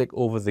pessimistic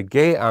over the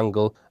gay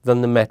angle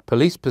than the Met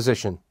Police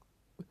position."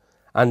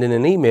 And in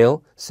an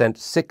email sent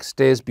 6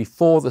 days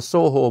before the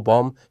Soho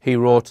bomb, he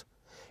wrote,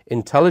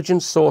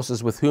 "Intelligence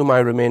sources with whom I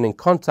remain in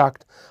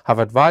contact have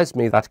advised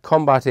me that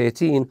Combat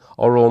 18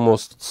 are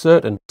almost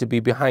certain to be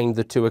behind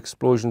the 2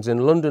 explosions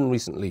in London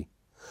recently.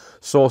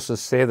 Sources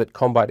say that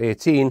Combat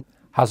 18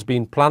 has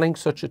been planning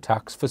such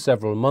attacks for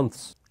several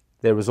months.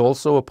 There is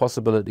also a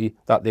possibility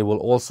that they will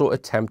also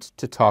attempt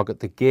to target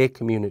the gay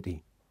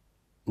community."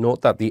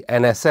 Note that the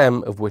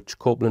NSM, of which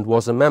Copeland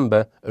was a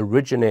member,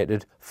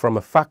 originated from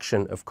a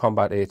faction of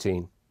Combat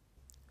 18.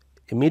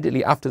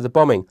 Immediately after the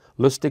bombing,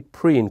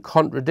 Lustig-Preen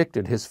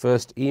contradicted his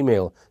first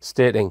email,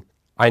 stating,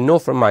 "I know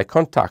from my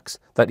contacts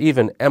that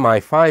even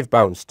MI5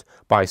 bounced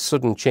by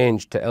sudden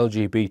change to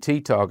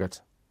LGBT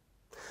target."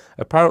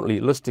 Apparently,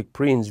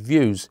 Lustig-Preen's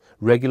views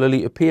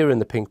regularly appear in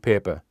the Pink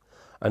Paper,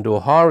 and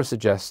O'Hara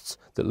suggests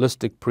that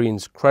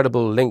Lustig-Preen's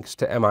credible links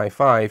to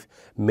MI5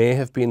 may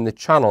have been the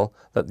channel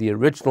that the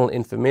original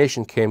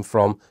information came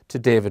from to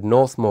David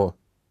Northmore.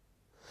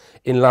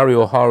 In Larry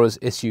O'Hara's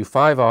Issue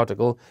 5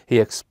 article, he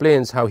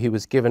explains how he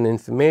was given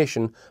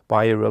information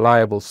by a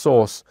reliable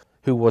source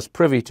who was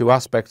privy to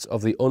aspects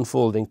of the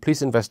unfolding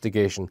police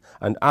investigation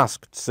and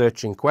asked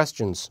searching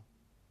questions.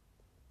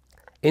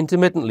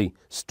 Intermittently,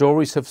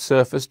 stories have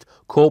surfaced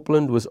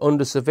Copeland was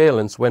under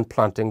surveillance when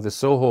planting the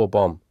Soho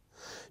bomb.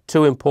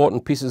 2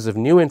 important pieces of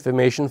new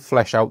information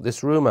flesh out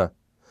this rumour.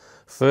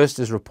 First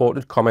is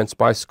reported comments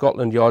by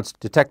Scotland Yard's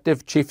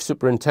Detective Chief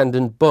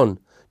Superintendent Bunn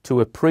to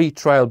a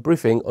pre-trial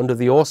briefing under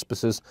the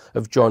auspices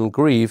of John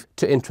Grieve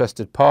to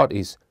interested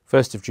parties,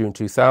 1st of June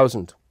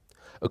 2000.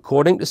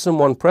 According to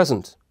someone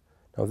present,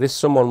 now this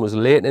someone was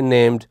later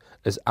named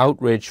as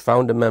Outrage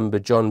founder member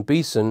John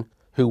Beeson,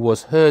 who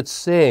was heard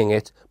saying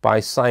it by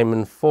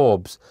Simon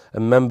Forbes,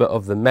 a member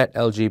of the Met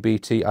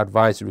LGBT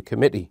Advisory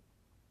Committee.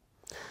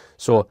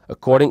 So,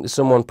 according to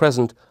someone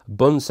present,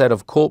 Bunn said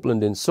of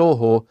Copeland in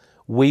Soho,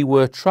 "We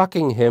were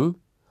tracking him.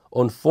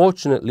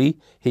 Unfortunately,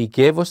 he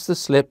gave us the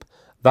slip.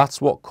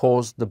 That's what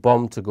caused the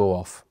bomb to go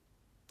off."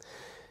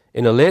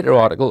 In a later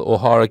article,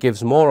 O'Hara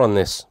gives more on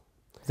this.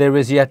 "There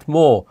is yet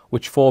more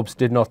which Forbes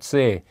did not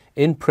say,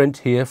 in print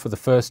here for the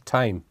first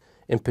time.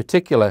 In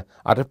particular,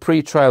 at a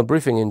pre-trial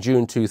briefing in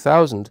June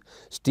 2000,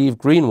 Steve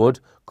Greenwood,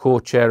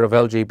 co-chair of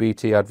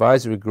LGBT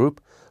Advisory Group,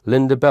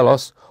 Linda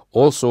Bellos,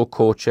 also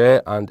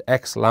co-chair and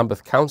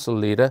ex-Lambeth Council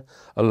leader,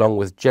 along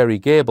with Jerry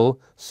Gable,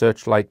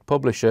 Searchlight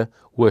publisher,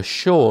 were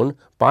shown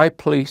by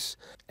police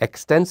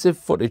extensive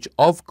footage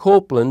of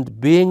Copeland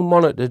being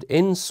monitored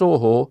in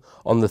Soho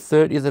on the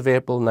 30th of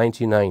April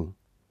 1999.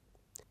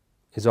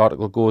 His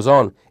article goes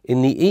on,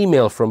 in the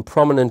email from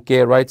prominent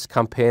gay rights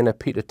campaigner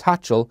Peter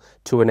Tatchell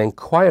to an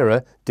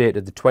Enquirer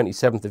dated the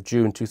 27th of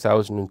June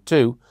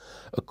 2002,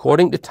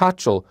 according to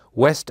Tatchell,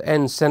 West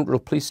End Central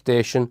Police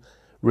Station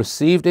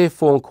received a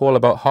phone call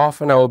about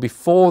half an hour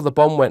before the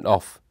bomb went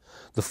off.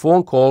 The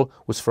phone call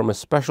was from a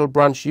special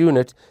branch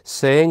unit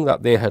saying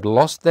that they had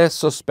lost their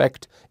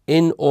suspect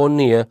in or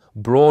near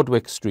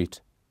Broadwick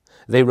Street.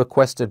 They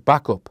requested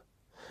backup.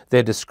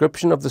 Their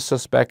description of the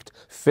suspect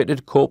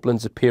fitted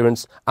Copeland's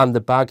appearance and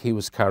the bag he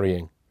was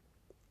carrying.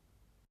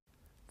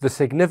 The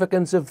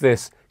significance of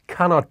this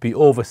cannot be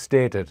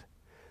overstated.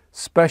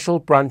 Special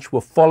Branch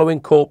were following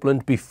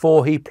Copeland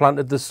before he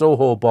planted the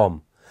Soho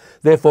bomb,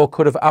 therefore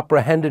could have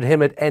apprehended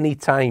him at any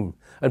time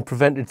and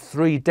prevented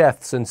 3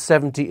 deaths and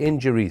 70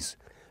 injuries,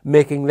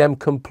 making them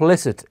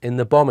complicit in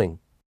the bombing.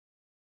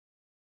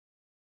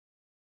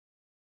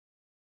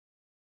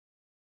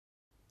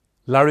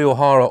 Larry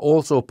O'Hara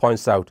also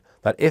points out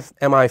that if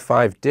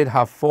MI5 did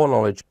have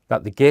foreknowledge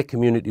that the gay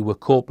community were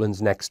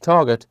Copeland's next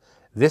target,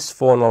 this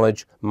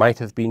foreknowledge might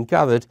have been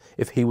gathered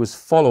if he was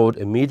followed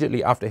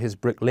immediately after his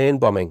Brick Lane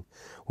bombing,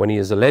 when he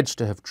is alleged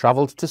to have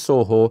travelled to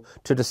Soho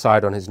to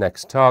decide on his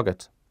next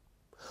target.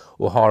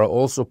 O'Hara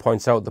also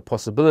points out the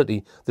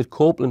possibility that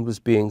Copeland was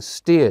being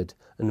steered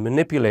and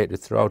manipulated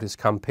throughout his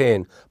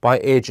campaign by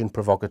agent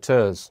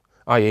provocateurs,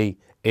 i.e.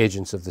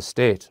 agents of the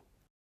state.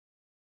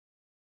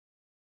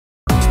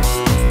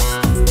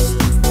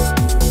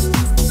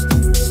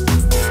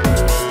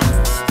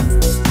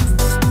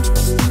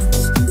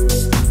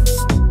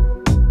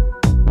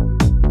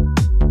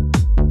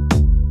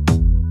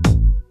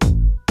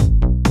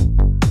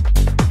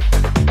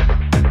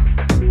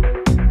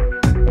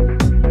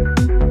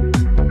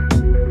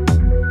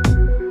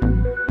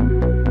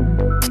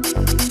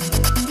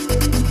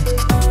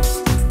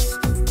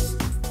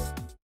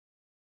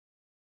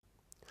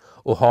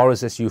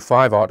 O'Hara's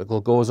SU5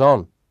 article goes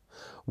on.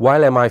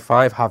 While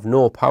MI5 have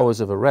no powers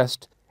of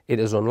arrest, it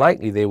is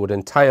unlikely they would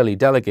entirely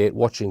delegate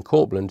watching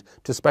Copeland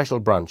to Special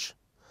Branch.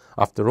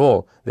 After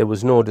all, there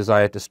was no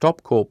desire to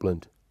stop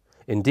Copeland.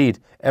 Indeed,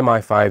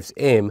 MI5's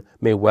aim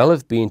may well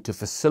have been to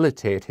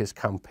facilitate his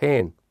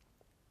campaign.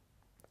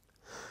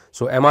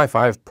 So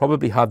MI5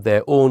 probably had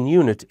their own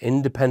unit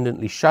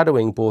independently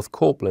shadowing both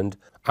Copeland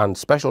and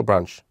Special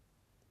Branch.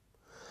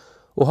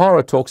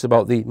 O'Hara talks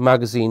about the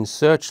magazine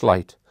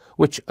Searchlight,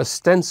 which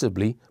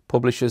ostensibly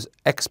publishes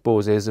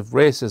exposés of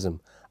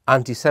racism,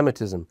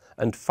 anti-Semitism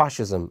and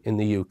fascism in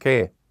the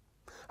UK.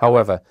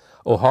 However,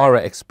 O'Hara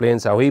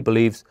explains how he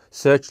believes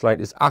Searchlight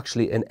is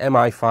actually an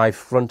MI5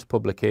 front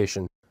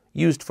publication,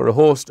 used for a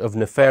host of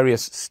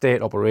nefarious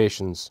state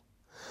operations.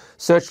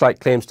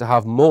 Searchlight claims to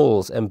have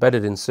moles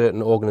embedded in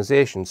certain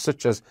organisations,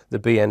 such as the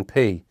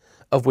BNP,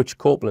 of which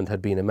Copeland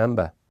had been a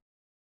member.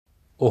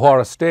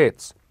 O'Hara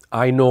states,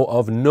 I know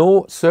of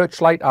no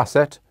Searchlight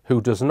asset who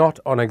does not,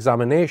 on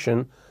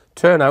examination,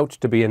 turn out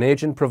to be an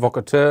agent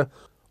provocateur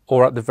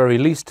or at the very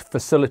least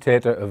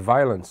facilitator of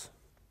violence.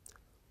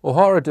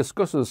 O'Hara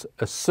discusses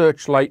a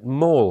Searchlight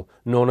mole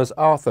known as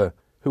Arthur,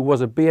 who was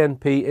a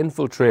BNP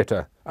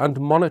infiltrator and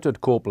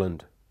monitored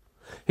Copeland.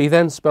 He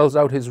then spells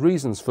out his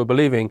reasons for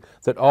believing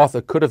that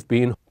Arthur could have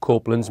been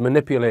Copeland's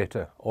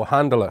manipulator or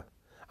handler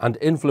and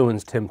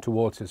influenced him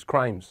towards his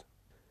crimes.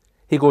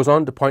 He goes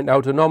on to point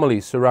out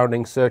anomalies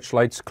surrounding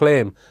Searchlight's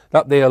claim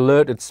that they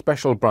alerted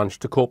Special Branch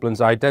to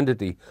Copeland's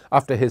identity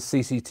after his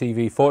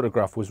CCTV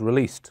photograph was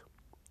released.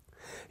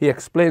 He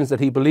explains that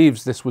he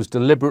believes this was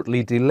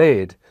deliberately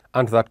delayed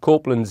and that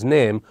Copeland's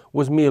name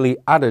was merely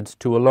added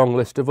to a long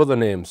list of other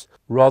names,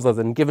 rather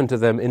than given to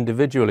them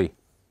individually.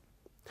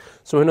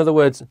 So in other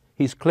words,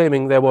 he's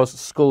claiming there was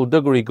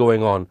skullduggery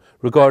going on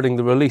regarding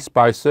the release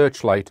by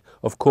Searchlight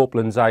of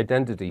Copeland's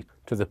identity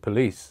to the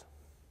police.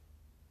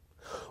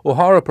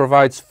 O'Hara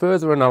provides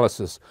further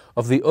analysis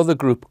of the other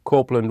group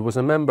Copeland was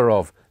a member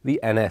of, the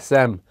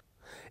NSM,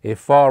 a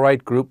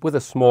far-right group with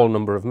a small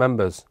number of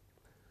members.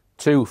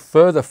 2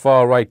 further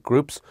far-right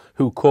groups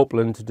who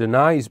Copeland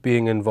denies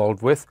being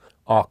involved with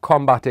are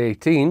Combat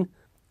 18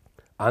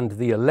 and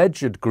the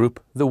alleged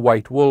group the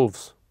White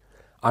Wolves.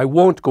 I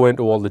won't go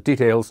into all the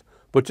details,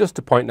 but just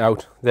to point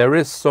out there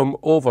is some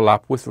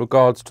overlap with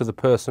regards to the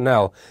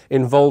personnel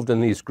involved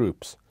in these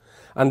groups,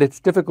 and it's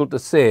difficult to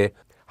say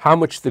how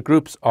much the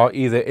groups are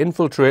either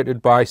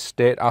infiltrated by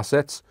state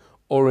assets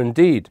or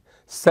indeed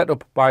set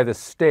up by the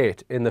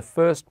state in the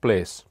first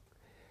place.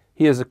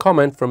 Here's a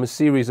comment from a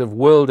series of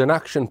World in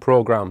Action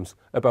programs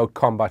about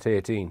Combat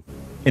 18.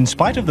 In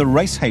spite of the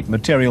race-hate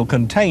material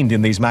contained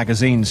in these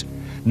magazines,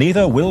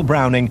 neither Will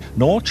Browning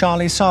nor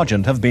Charlie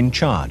Sargent have been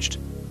charged.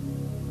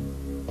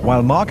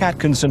 While Mark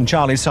Atkinson,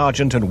 Charlie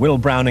Sargent and Will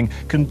Browning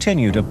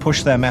continue to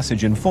push their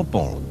message in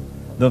football,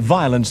 the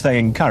violence they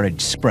encourage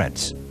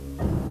spreads.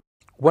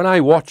 When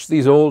I watch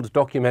these old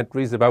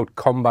documentaries about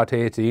Combat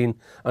 18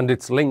 and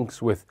its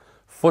links with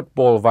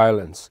football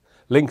violence,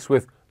 links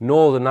with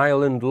Northern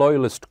Ireland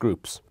loyalist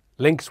groups,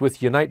 links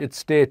with United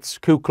States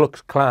Ku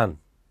Klux Klan,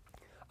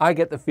 I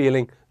get the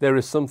feeling there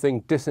is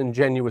something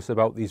disingenuous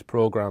about these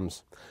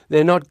programs.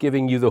 They're not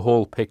giving you the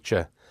whole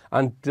picture,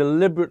 and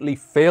deliberately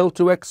failed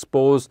to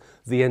expose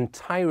the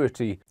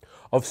entirety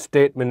of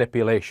state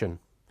manipulation,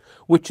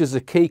 which is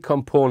a key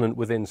component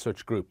within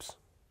such groups.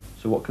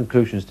 So what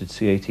conclusions did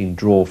C18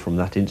 draw from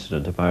that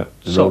incident about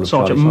the role of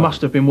Charlie Sergeant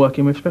must have been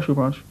working with Special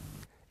Branch.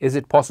 Is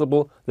it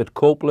possible that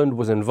Copeland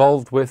was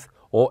involved with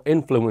or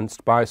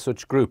influenced by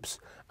such groups,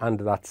 and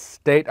that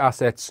state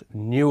assets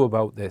knew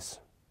about this?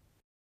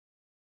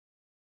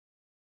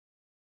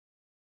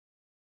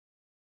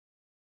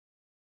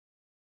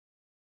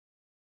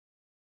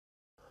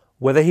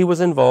 Whether he was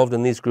involved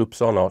in these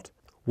groups or not,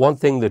 one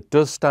thing that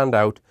does stand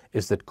out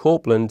is that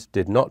Copeland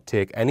did not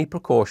take any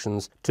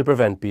precautions to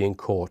prevent being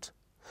caught.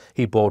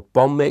 He bought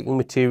bomb-making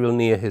material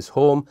near his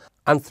home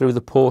and through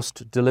the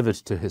post delivered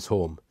to his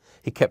home.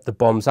 He kept the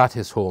bombs at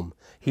his home.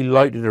 He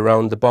loitered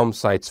around the bomb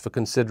sites for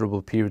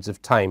considerable periods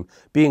of time,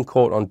 being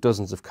caught on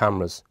dozens of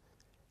cameras.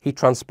 He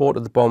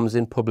transported the bombs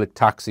in public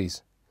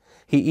taxis.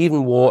 He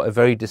even wore a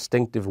very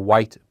distinctive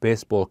white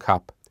baseball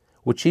cap,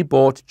 which he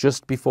bought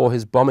just before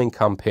his bombing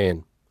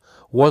campaign.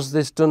 Was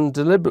this done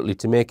deliberately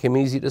to make him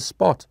easy to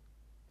spot?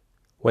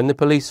 When the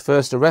police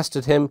first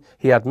arrested him,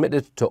 he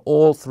admitted to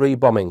all 3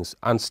 bombings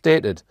and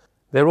stated,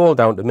 "They're all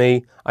down to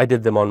me, I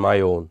did them on my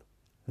own."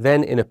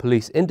 Then in a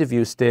police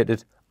interview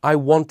stated, "I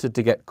wanted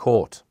to get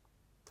caught."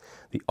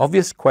 The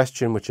obvious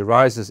question which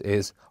arises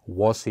is,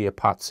 was he a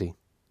patsy?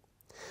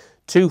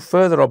 2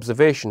 further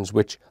observations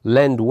which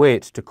lend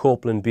weight to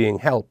Copeland being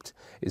helped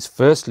is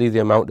firstly the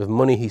amount of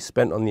money he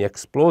spent on the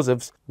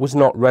explosives was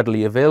not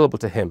readily available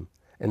to him,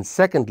 and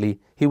secondly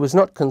he was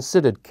not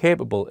considered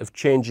capable of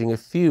changing a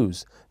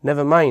fuse,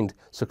 never mind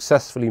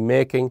successfully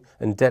making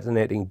and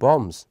detonating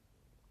bombs.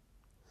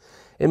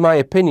 In my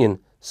opinion,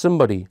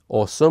 somebody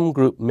or some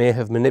group may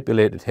have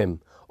manipulated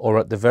him, or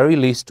at the very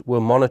least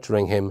were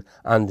monitoring him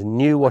and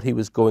knew what he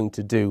was going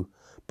to do,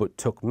 but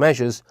took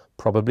measures,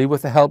 probably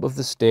with the help of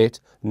the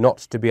state, not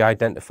to be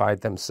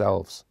identified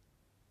themselves.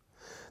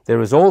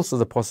 There is also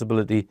the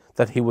possibility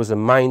that he was a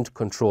mind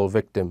control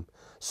victim,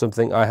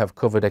 something I have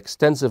covered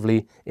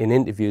extensively in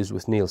interviews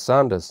with Neil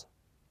Sanders.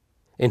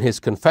 In his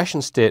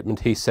confession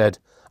statement he said,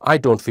 "I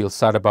don't feel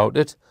sad about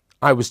it,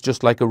 I was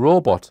just like a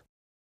robot.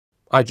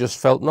 I just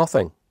felt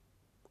nothing."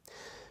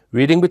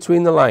 Reading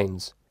between the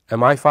lines,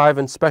 MI5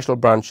 and Special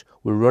Branch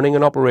were running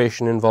an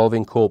operation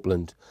involving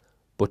Copeland,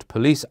 but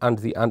police and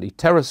the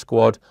anti-terror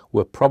squad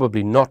were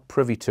probably not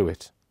privy to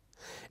it.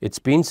 It's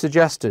been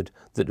suggested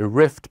that a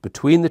rift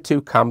between the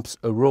 2 camps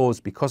arose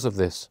because of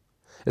this,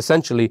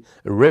 essentially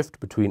a rift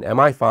between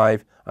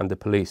MI5 and the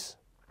police.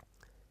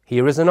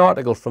 Here is an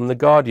article from The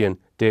Guardian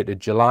dated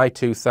July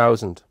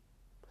 2000.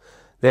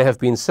 There have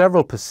been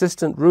several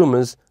persistent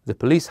rumours the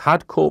police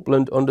had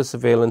Copeland under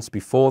surveillance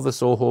before the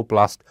Soho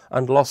blast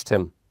and lost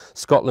him.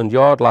 Scotland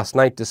Yard last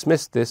night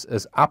dismissed this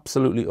as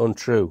absolutely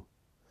untrue.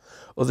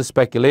 Other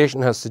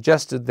speculation has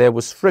suggested there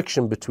was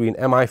friction between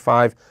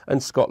MI5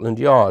 and Scotland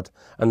Yard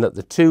and that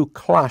the 2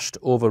 clashed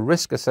over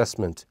risk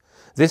assessment.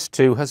 This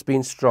too has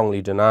been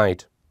strongly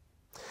denied.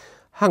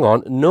 Hang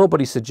on,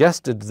 nobody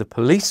suggested the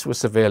police were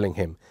surveilling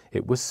him.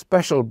 It was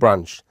Special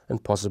Branch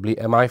and possibly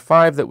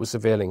MI5 that was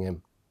surveilling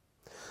him.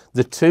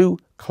 The 2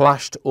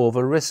 clashed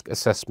over risk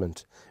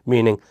assessment,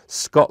 meaning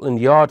Scotland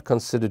Yard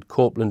considered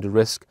Copeland a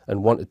risk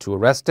and wanted to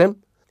arrest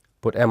him,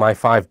 but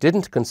MI5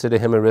 didn't consider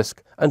him a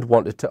risk and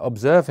wanted to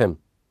observe him.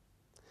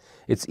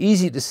 It's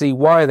easy to see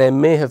why there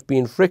may have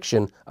been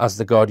friction, as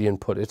The Guardian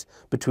put it,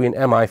 between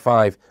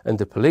MI5 and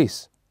the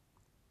police.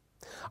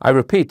 I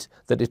repeat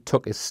that it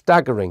took a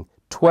staggering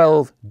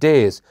 12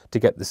 days to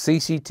get the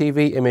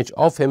CCTV image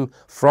of him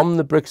from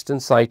the Brixton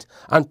site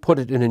and put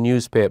it in a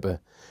newspaper,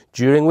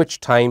 during which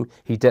time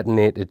he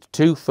detonated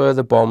 2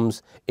 further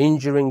bombs,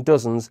 injuring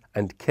dozens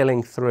and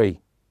killing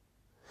 3.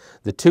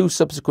 The 2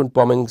 subsequent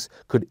bombings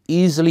could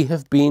easily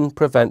have been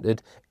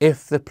prevented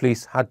if the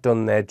police had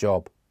done their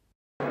job.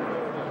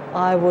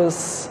 I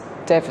was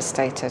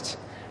devastated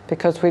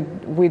because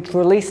we'd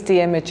released the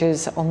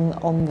images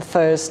on the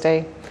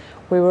Thursday.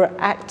 We were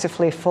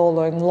actively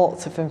following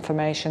lots of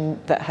information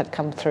that had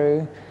come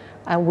through,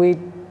 and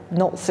we'd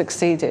not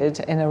succeeded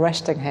in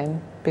arresting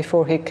him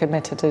before he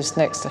committed his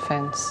next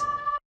offence.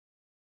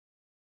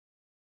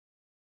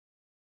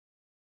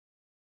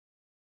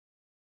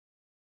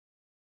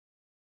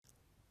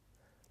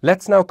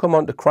 Let's now come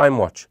on to Crime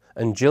Watch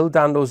and Jill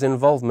Dando's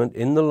involvement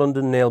in the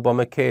London nail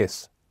bomber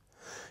case.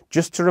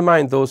 Just to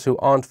remind those who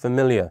aren't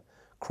familiar,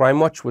 Crime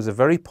Watch was a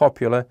very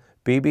popular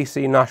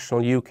BBC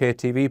National UK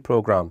TV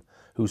programme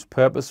whose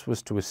purpose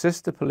was to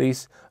assist the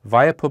police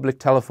via public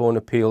telephone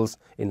appeals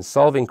in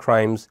solving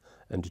crimes,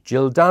 and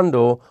Jill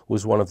Dando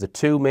was one of the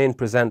 2 main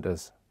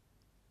presenters.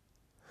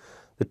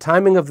 The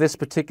timing of this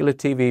particular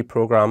TV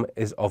programme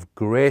is of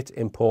great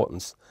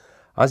importance.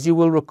 As you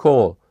will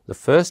recall, the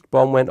first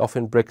bomb went off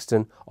in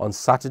Brixton on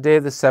Saturday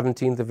the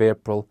 17th of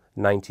April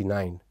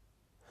 1999.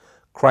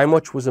 Crime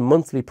Watch was a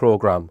monthly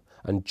programme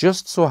and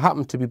just so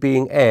happened to be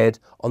being aired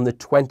on the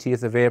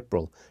 20th of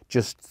April,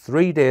 just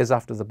 3 days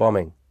after the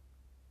bombing.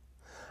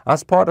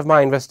 As part of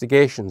my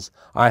investigations,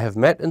 I have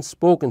met and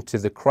spoken to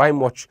the Crime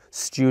Watch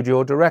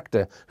studio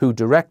director who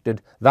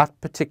directed that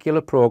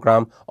particular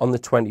programme on the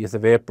 20th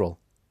of April.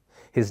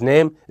 His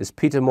name is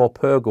Peter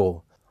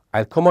Morpurgo.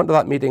 I'll come on to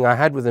that meeting I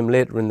had with him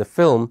later in the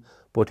film,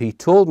 but he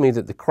told me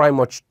that the Crime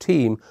Watch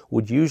team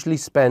would usually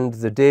spend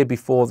the day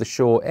before the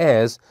show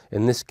airs,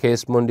 in this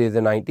case Monday the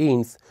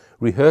 19th,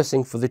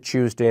 rehearsing for the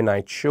Tuesday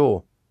night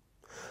show.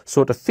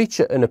 So to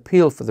feature an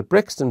appeal for the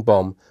Brixton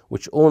bomb,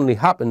 which only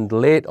happened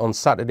late on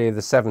Saturday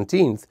the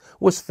 17th,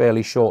 was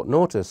fairly short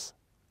notice.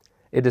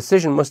 A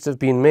decision must have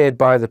been made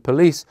by the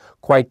police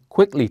quite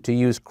quickly to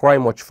use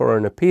Crime Watch for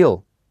an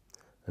appeal.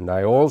 And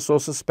I also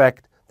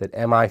suspect that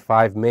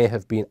MI5 may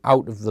have been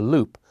out of the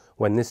loop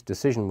when this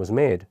decision was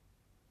made.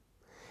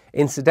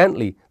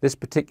 Incidentally, this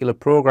particular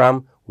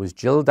programme was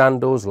Jill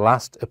Dando's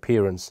last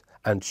appearance,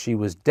 and she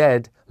was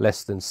dead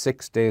less than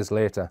 6 days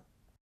later.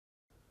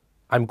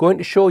 I'm going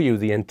to show you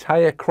the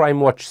entire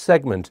Crime Watch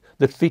segment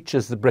that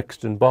features the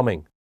Brixton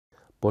bombing.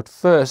 But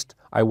first,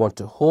 I want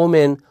to home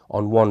in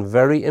on one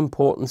very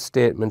important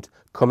statement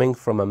coming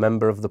from a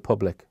member of the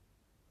public.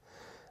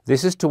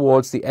 This is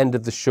towards the end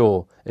of the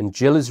show, and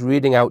Jill is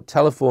reading out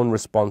telephone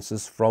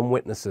responses from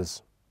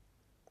witnesses.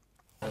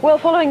 Well,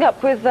 following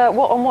up with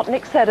what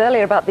Nick said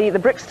earlier about the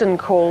Brixton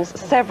calls,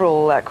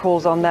 several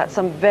calls on that,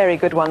 some very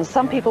good ones.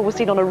 Some people were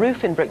seen on a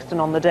roof in Brixton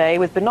on the day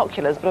with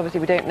binoculars, but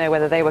obviously we don't know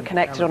whether they were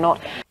connected or not.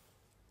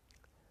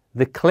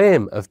 The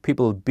claim of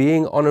people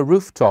being on a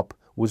rooftop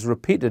was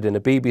repeated in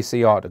a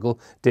BBC article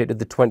dated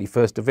the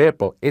 21st of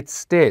April. It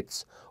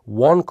states,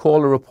 one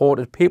caller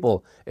reported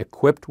people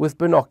equipped with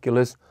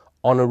binoculars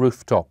on a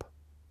rooftop.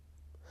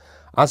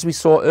 As we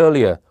saw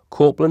earlier,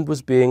 Copeland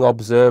was being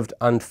observed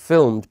and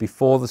filmed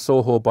before the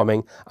Soho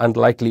bombing and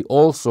likely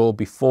also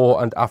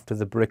before and after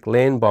the Brick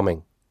Lane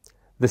bombing.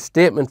 The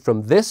statement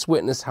from this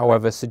witness,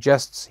 however,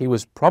 suggests he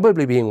was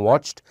probably being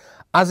watched,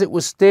 as it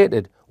was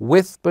stated,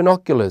 with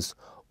binoculars,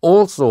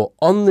 also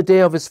on the day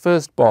of his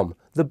first bomb,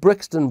 the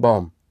Brixton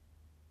bomb.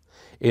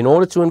 In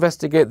order to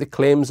investigate the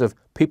claims of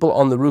people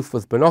on the roof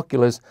with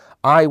binoculars,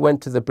 I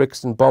went to the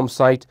Brixton bomb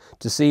site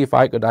to see if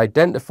I could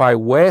identify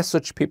where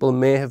such people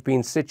may have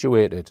been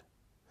situated.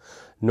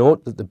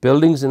 Note that the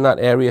buildings in that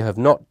area have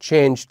not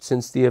changed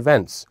since the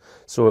events,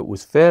 so it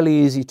was fairly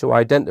easy to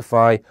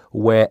identify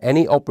where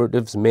any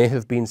operatives may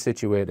have been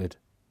situated.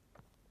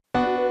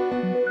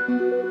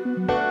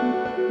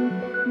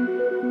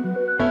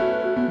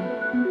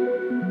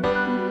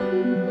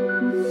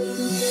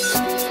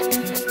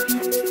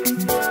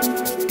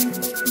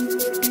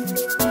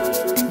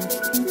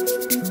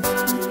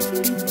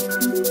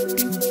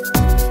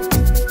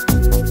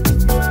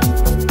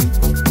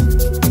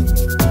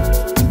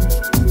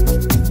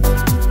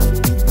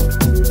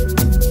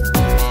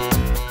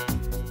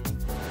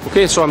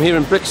 Okay, so I'm here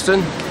in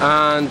Brixton,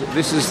 and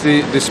this is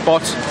the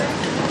spot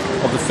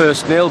of the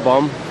first nail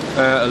bomb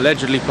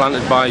allegedly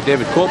planted by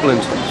David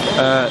Copeland.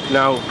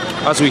 Now,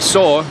 as we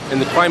saw in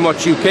the Crime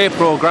Watch UK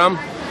programme,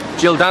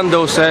 Jill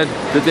Dando said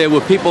that there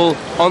were people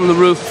on the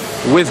roof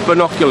with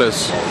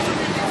binoculars,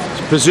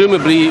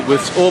 presumably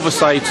with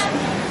oversight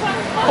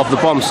of the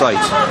bomb site.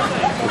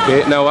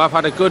 Okay, now I've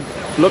had a good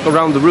look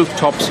around the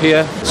rooftops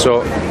here,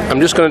 so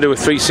I'm just going to do a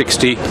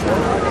 360.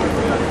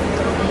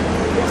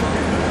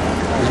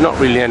 There's not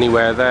really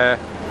anywhere there.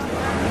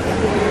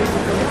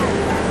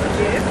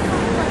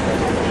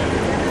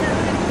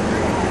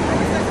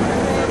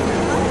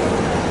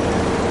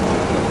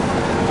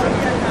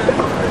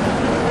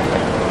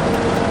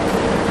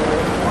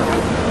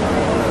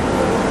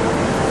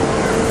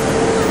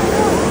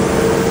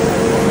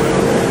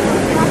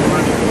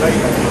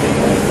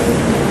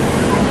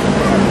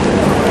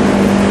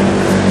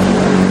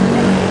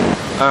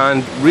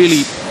 And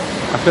really,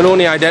 I can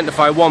only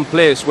identify one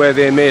place where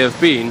they may have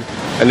been,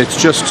 and it's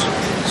just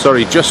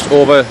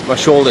over my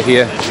shoulder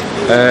here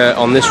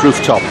on this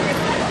rooftop.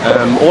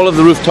 All of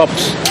the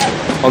rooftops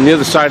on the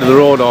other side of the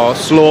road are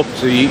sloped,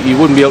 so you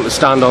wouldn't be able to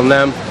stand on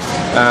them.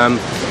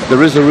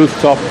 There is a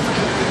rooftop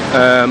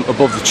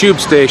above the tube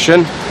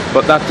station,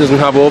 but that doesn't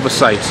have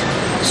oversight.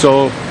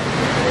 So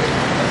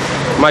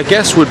my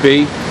guess would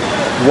be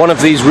one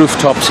of these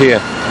rooftops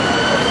here.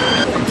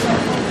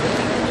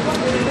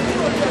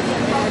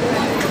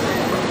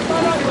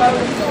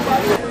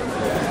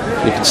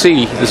 You can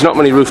see there's not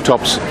many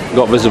rooftops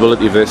got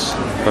visibility of this.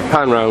 If I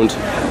pan round.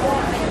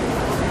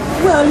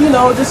 Well, you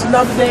know, just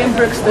another day in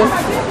Brixton.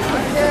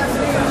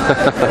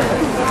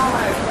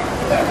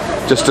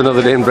 Just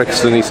another day in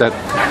Brixton, he said.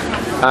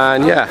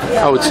 And yeah,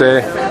 I would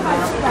say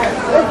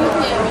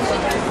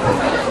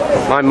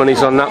my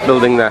money's on that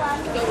building there.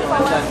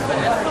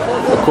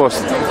 Of course,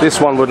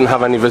 this one wouldn't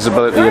have any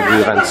visibility of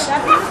the events.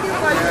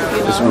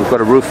 We've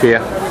got a roof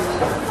here.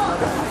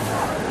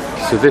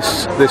 So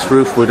this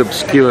roof would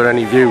obscure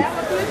any view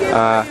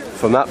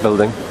from that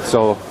building,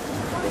 so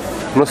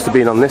it must have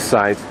been on this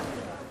side.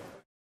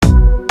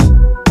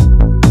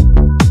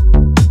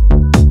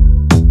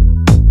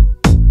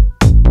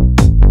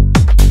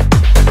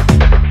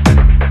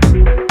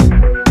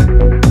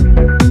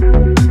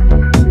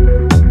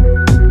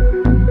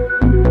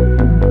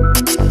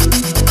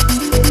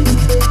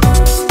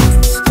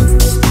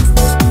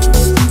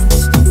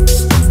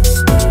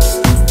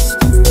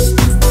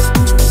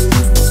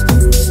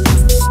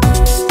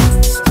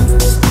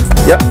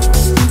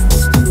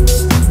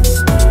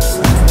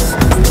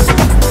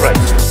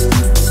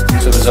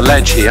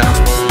 ledge here.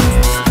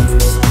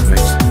 Right.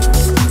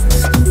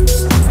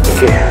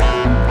 Okay.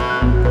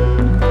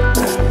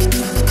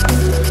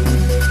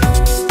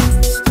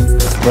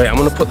 Right, I'm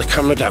going to put the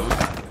camera down.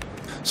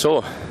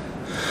 So,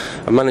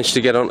 I managed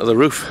to get onto the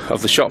roof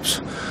of the shops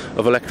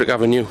of Electric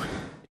Avenue.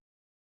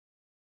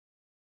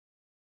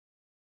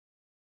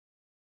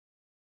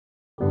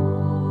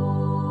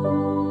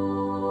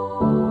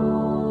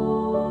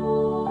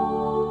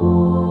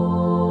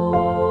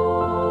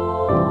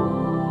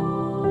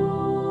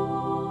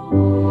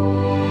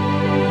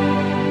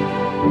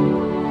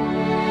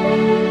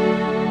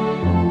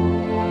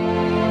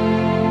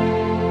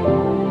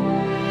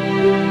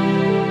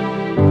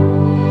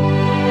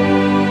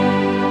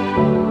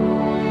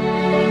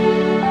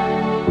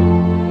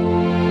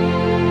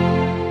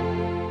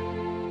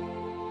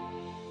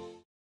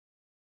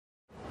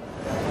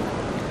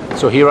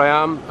 So here I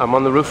am, I'm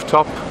on the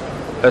rooftop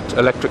at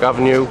Electric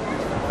Avenue,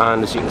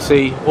 and as you can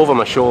see over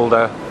my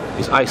shoulder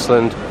is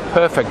Iceland.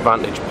 Perfect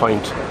vantage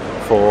point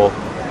for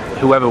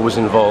whoever was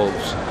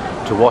involved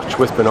to watch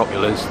with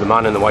binoculars the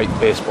man in the white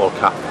baseball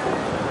cap.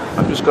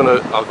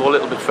 I'll go a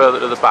little bit further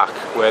to the back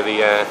where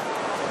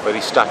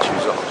these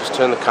statues are. I'll just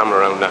turn the camera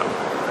around now.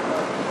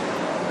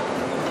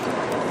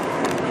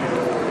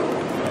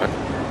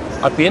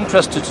 I'd be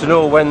interested to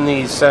know when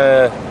these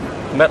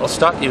metal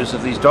statues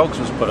of these dogs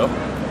was put up.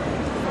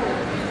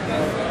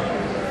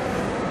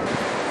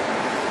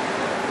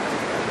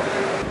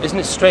 Isn't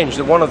it strange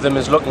that one of them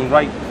is looking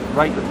right at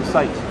the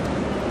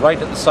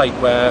site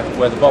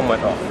where the bomb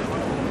went off?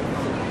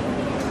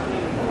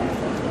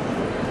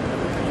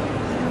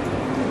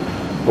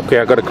 Okay,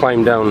 I've got to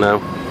climb down now.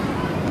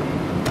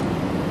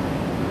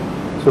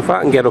 So if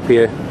I can get up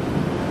here,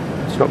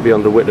 it's not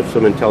beyond the wit of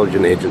some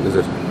intelligent agent, is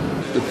it?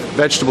 The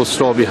vegetable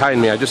stall behind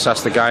me, I just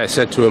asked the guy, I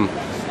said to him,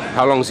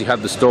 how long has he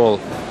had the stall?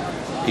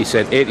 He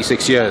said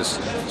 86 years,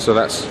 so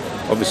that's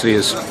obviously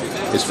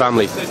his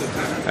family.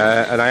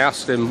 And I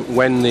asked him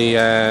when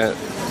the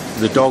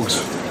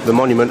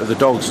monument of the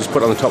dogs was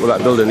put on the top of that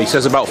building. He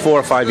says about 4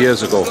 or 5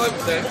 years ago.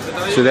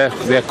 So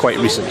they're quite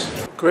recent.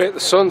 Great, the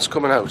sun's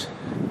coming out.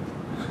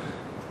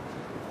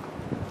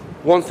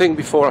 One thing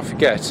before I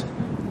forget,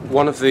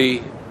 one of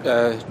the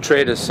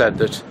traders said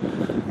that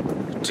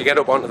to get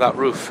up onto that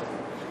roof,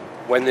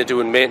 when they're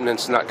doing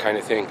maintenance and that kind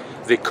of thing,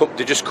 they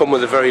just come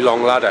with a very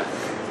long ladder.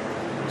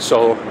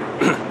 So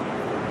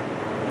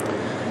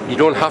you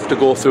don't have to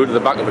go through to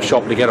the back of a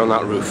shop to get on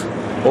that roof.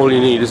 All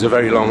you need is a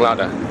very long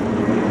ladder.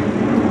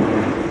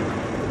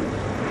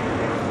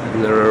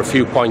 And there are a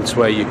few points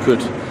where you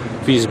could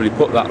feasibly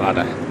put that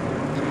ladder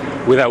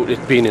without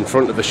it being in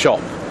front of the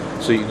shop.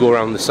 So you go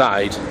around the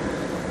side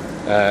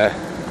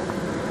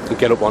and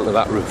get up onto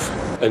that roof.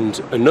 And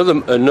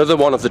another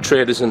one of the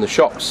traders in the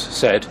shops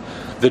said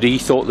that he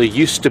thought there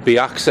used to be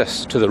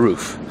access to the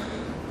roof,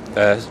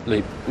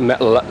 like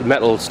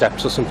metal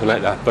steps or something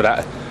like that,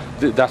 but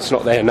that's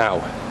not there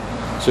now.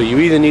 So you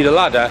either need a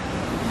ladder,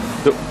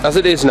 as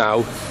it is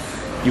now,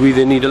 you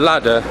either need a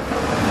ladder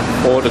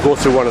or to go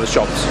through one of the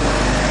shops.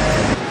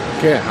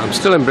 Okay, I'm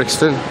still in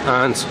Brixton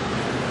and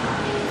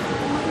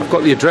I've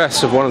got the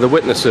address of one of the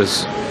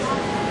witnesses.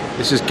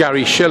 This is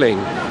Gary Shilling,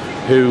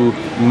 who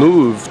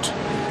moved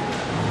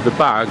the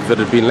bag that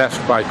had been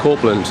left by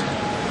Copeland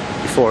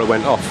before it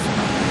went off.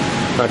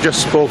 I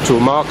just spoke to a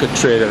market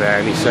trader there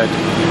and he said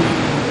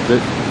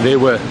that they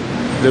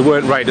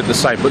weren't right at the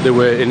site, but they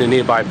were in a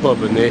nearby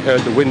pub and they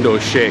heard the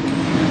windows shake.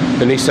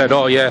 And he said,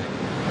 oh yeah,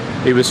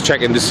 he was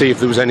checking to see if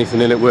there was anything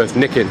in it worth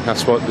nicking.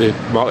 That's what the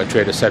market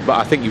trader said, but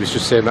I think he was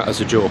just saying that as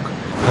a joke.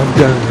 I'm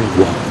gonna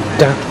walk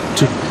down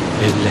to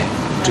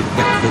Electric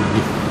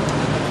Avenue.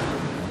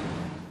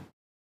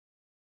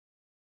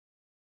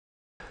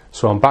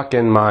 So I'm back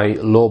in my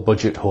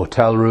low-budget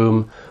hotel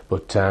room,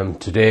 but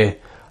today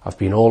I've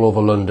been all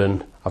over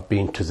London. I've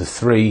been to the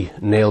 3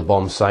 nail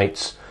bomb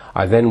sites.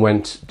 I then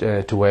went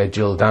to where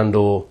Jill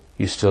Dando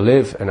used to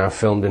live, and I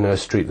filmed in her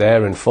street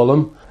there in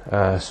Fulham.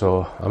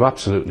 So I'm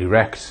absolutely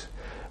wrecked.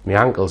 My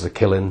ankles are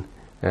killing,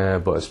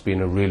 but it's been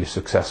a really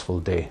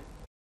successful day.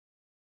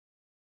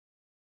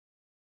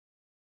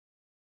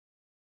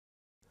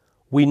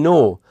 We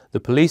know the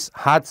police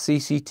had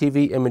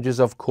CCTV images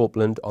of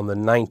Copeland on the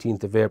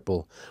 19th of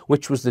April,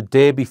 which was the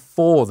day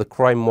before the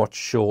Crime Watch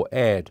show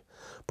aired.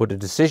 But a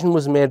decision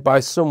was made by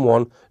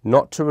someone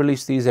not to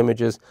release these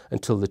images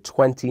until the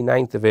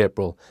 29th of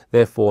April.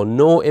 Therefore,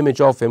 no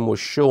image of him was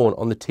shown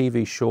on the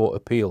TV show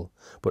Appeal,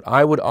 but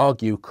I would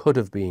argue could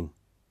have been.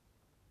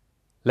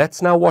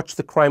 Let's now watch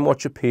the Crime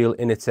Watch appeal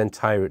in its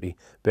entirety,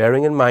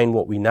 bearing in mind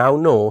what we now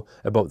know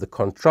about the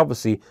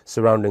controversy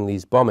surrounding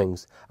these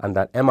bombings, and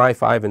that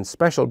MI5 and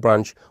Special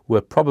Branch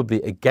were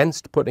probably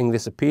against putting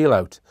this appeal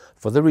out,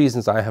 for the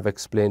reasons I have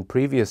explained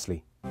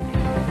previously.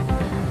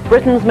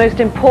 Britain's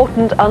most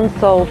important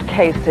unsolved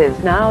cases.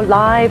 Now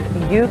live,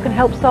 you can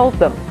help solve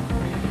them.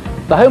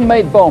 The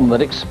homemade bomb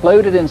that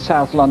exploded in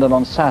South London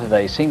on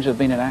Saturday seems to have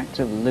been an act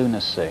of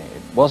lunacy.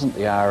 It wasn't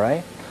the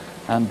IRA.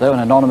 And though an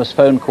anonymous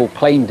phone call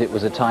claimed it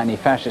was a tiny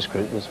fascist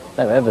group, there was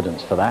no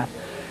evidence for that.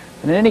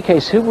 And in any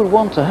case, who would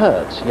want to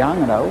hurt,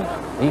 young and old,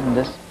 even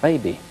this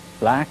baby?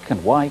 black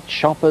and white,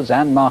 shoppers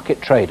and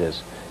market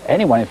traders.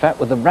 Anyone, in fact,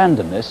 with the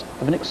randomness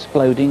of an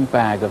exploding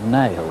bag of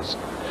nails.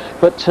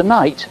 But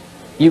tonight,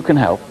 you can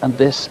help, and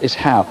this is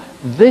how.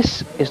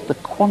 This is the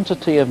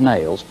quantity of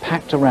nails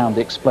packed around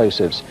the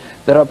explosives.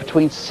 There are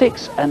between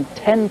 6 and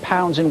 10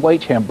 pounds in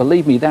weight here, and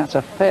believe me, that's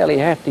a fairly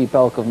hefty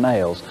bulk of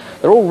nails.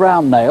 They're all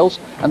round nails,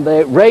 and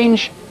they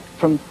range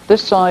from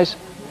this size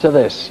to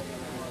this.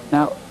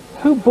 Now,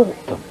 who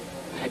bought them?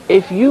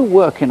 If you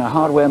work in a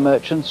hardware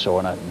merchant's or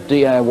in a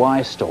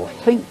DIY store,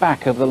 think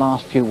back over the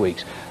last few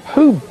weeks.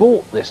 Who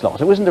bought this lot?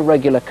 Who isn't a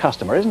regular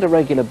customer, isn't a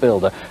regular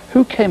builder?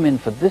 Who came in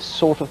for this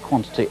sort of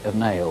quantity of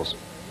nails?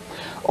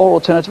 Or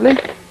alternatively,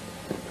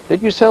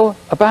 did you sell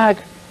a bag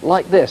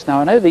like this? Now,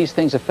 I know these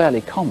things are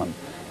fairly common,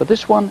 but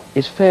this one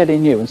is fairly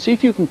new. And see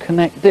if you can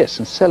connect this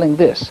and selling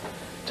this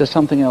to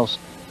something else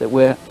that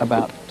we're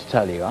about to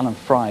tell you. Alan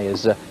Fry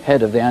is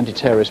head of the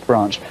anti-terrorist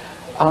branch.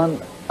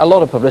 Alan, a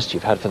lot of publicity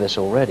you've had for this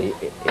already.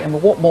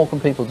 What more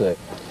can people do?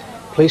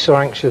 Police are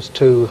anxious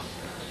to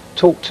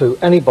talk to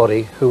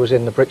anybody who was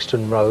in the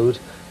Brixton Road,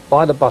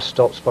 by the bus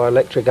stops, by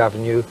Electric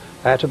Avenue,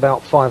 at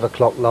about 5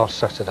 o'clock last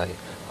Saturday.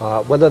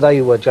 Whether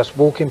they were just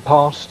walking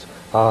past,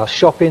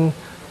 shopping,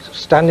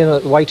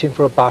 standing waiting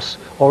for a bus,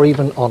 or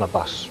even on a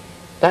bus.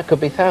 That could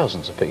be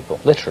thousands of people,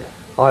 literally.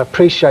 I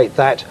appreciate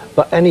that,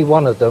 but any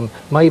one of them,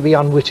 maybe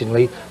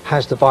unwittingly,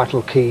 has the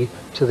vital key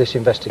to this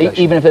investigation.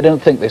 Even if they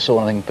don't think they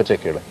saw anything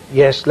particular?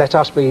 Yes, let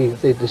us be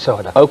the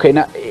decider. OK,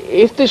 now,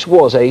 if this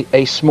was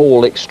a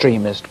small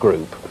extremist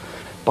group,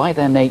 by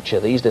their nature,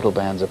 these little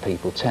bands of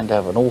people tend to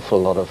have an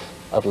awful lot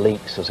of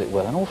leaks, as it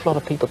were. An awful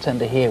lot of people tend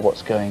to hear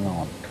what's going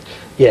on.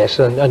 Yes,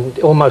 and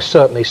almost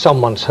certainly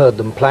someone's heard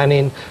them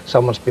planning,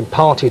 someone's been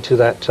party to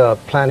that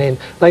planning.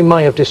 They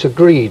may have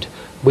disagreed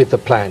with the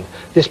plan.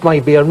 This may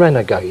be a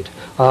renegade.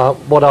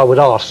 What I would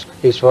ask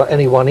is for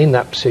anyone in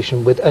that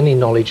position with any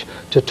knowledge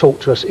to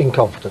talk to us in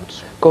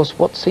confidence. Of course,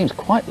 what seems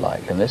quite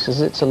likely in this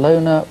is it's a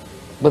loner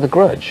with a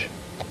grudge.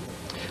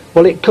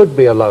 Well, it could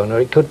be a loner,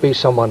 it could be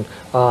someone,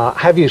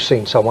 have you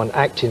seen someone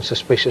acting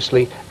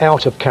suspiciously,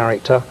 out of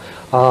character?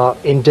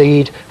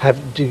 Indeed,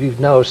 do you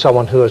know of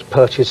someone who has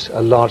purchased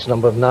a large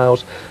number of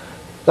nails?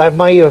 They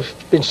may have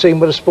been seen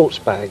with a sports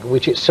bag,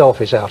 which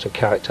itself is out of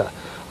character.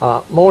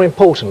 More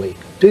importantly,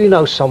 do you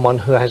know someone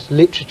who has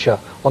literature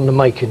on the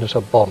making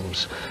of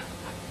bombs?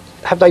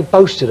 Have they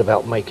boasted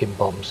about making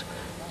bombs?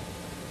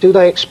 Do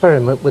they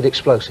experiment with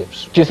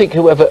explosives? Do you think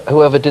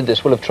whoever did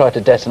this will have tried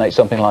to detonate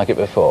something like it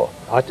before?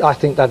 I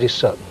think that is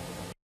certain.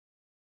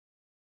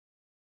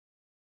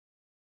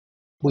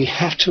 We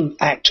have to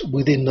act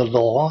within the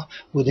law,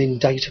 within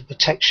data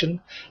protection,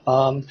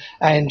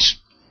 and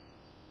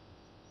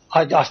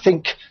I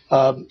think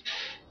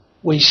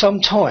we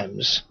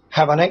sometimes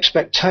have an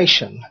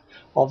expectation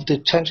of the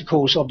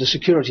tentacles of the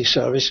security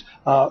service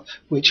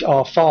which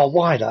are far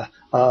wider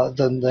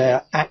than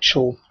their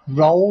actual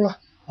role,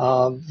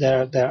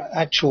 their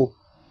actual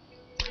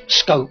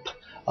scope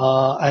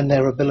and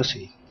their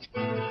ability.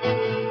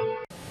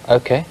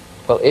 Okay,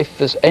 well, if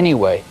there's any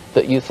way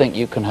that you think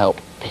you can help,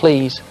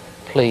 please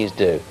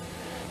do.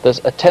 There's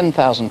a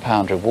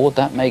 £10,000 reward,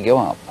 that may go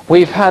up.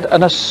 We've had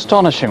an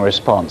astonishing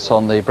response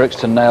on the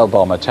Brixton nail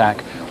bomb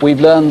attack.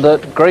 We've learned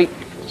that great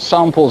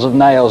samples of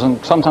nails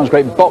and sometimes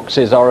great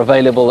boxes are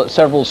available at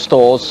several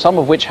stores, some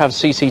of which have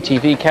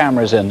CCTV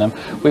cameras in them.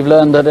 We've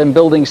learned that in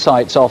building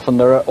sites often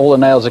all the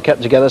nails are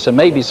kept together, so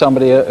maybe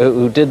somebody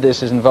who did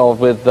this is involved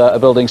with a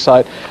building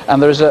site.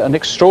 And there's an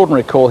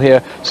extraordinary call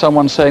here,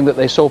 someone saying that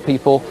they saw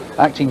people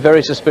acting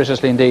very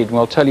suspiciously indeed, and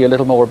we'll tell you a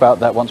little more about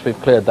that once we've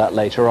cleared that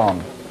later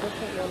on.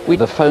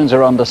 The phones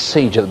are under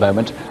siege at the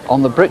moment.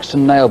 On the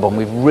Brixton nail bomb,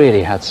 we've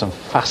really had some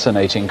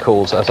fascinating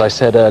calls. As I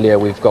said earlier,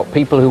 we've got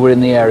people who were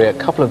in the area, a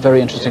couple of very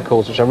interesting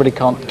calls, which I really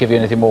can't give you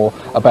anything more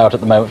about at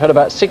the moment. We've had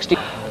about 60...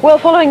 Well,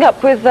 following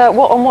up with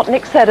what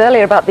Nick said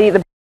earlier about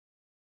the...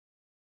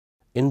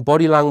 In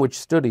body language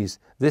studies,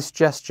 this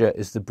gesture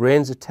is the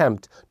brain's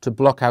attempt to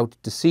block out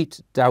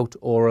deceit, doubt,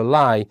 or a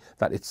lie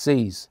that it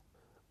sees.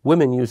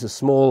 Women use a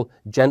small,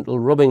 gentle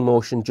rubbing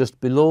motion just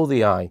below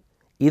the eye,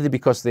 either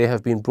because they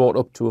have been brought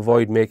up to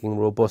avoid making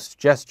robust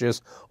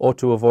gestures or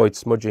to avoid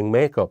smudging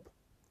makeup.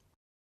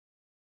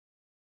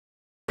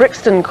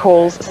 Brixton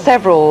calls,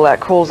 several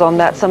calls on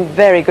that, some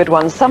very good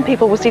ones. Some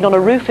people were seen on a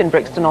roof in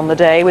Brixton on the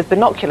day with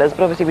binoculars,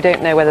 but obviously we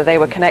don't know whether they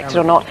were connected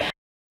or not.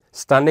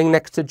 Standing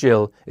next to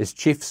Jill is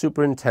Chief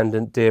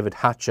Superintendent David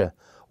Hatcher.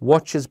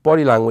 Watch his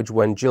body language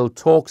when Jill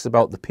talks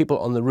about the people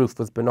on the roof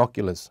with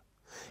binoculars.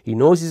 He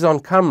knows he's on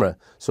camera,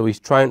 so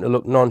he's trying to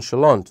look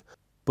nonchalant,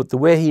 but the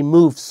way he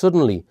moves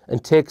suddenly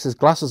and takes his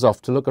glasses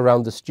off to look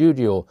around the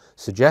studio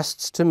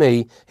suggests to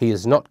me he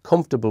is not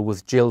comfortable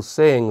with Jill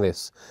saying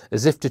this,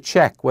 as if to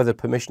check whether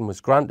permission was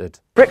granted.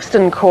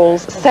 Brixton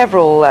calls,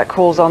 several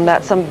calls on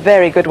that, some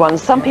very good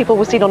ones. Some people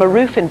were seen on a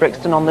roof in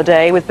Brixton on the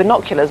day with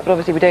binoculars, but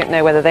obviously we don't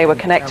know whether they were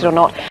connected or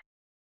not.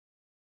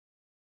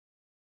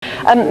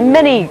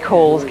 Many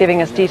calls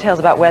giving us details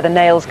about where the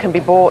nails can be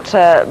bought,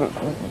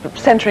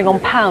 centering on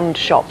pound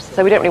shops,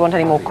 so we don't really want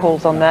any more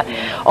calls on that.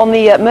 On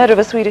the murder of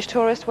a Swedish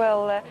tourist,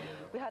 well,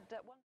 we had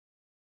one...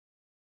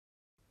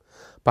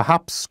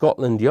 Perhaps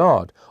Scotland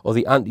Yard or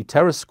the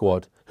anti-terror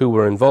squad who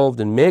were involved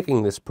in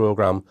making this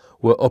programme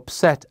were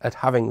upset at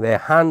having their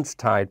hands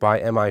tied by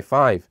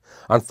MI5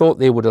 and thought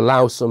they would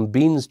allow some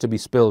beans to be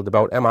spilled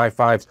about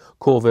MI5's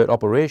covert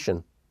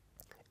operation.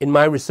 In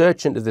my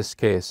research into this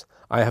case,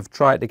 I have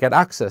tried to get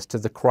access to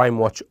the Crime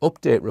Watch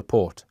Update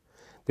report.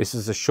 This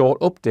is a short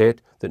update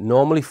that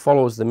normally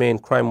follows the main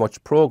Crime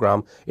Watch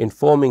programme,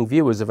 informing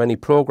viewers of any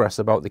progress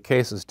about the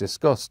cases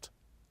discussed.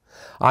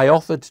 I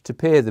offered to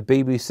pay the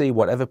BBC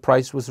whatever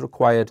price was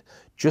required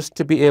just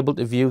to be able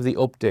to view the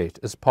update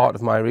as part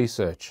of my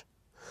research.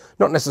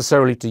 Not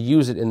necessarily to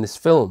use it in this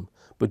film,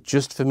 but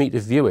just for me to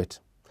view it.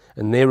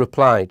 And they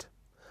replied,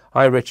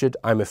 "Hi Richard,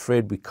 I'm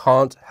afraid we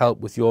can't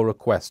help with your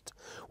request.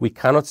 We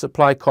cannot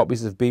supply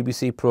copies of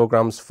BBC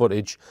programmes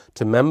footage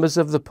to members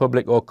of the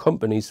public or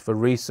companies for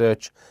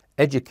research,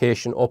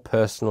 education or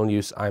personal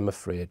use, I'm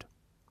afraid."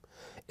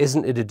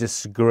 Isn't it a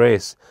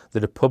disgrace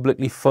that a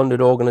publicly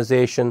funded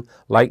organisation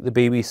like the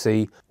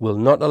BBC will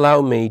not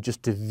allow me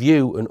just to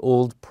view an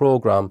old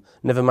programme,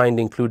 never mind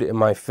include it in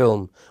my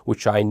film,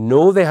 which I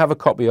know they have a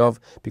copy of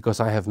because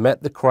I have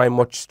met the Crime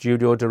Watch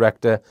studio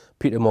director,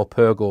 Peter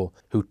Morpurgo,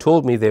 who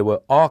told me they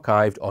were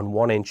archived on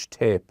 1-inch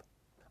tape.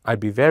 I'd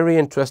be very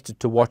interested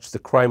to watch the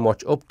Crime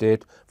Watch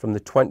update from the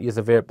 20th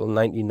of April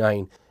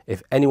 1999.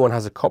 If anyone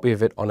has a copy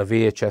of it on a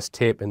VHS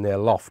tape in their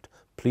loft,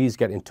 please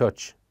get in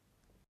touch.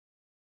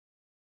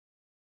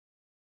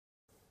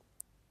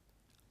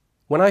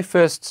 When I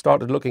first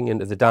started looking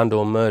into the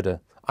Dando murder,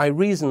 I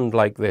reasoned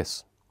like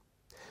this.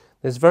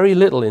 There's very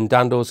little in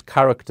Dando's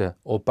character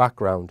or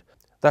background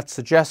that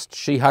suggests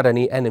she had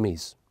any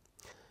enemies.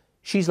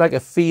 She's like a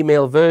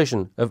female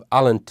version of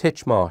Alan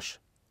Titchmarsh.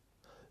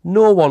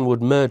 No one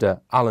would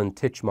murder Alan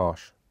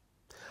Titchmarsh.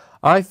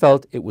 I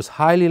felt it was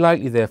highly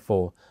likely,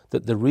 therefore,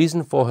 that the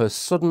reason for her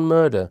sudden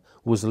murder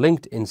was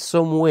linked in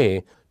some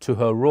way to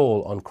her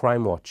role on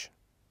Crime Watch.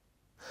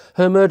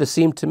 Her murder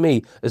seemed to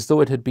me as though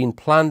it had been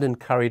planned and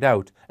carried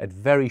out at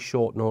very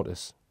short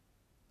notice.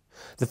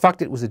 The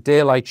fact it was a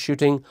daylight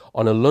shooting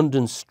on a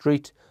London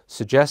street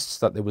suggests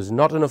that there was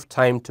not enough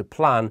time to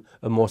plan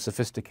a more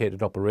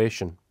sophisticated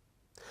operation.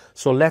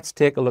 So let's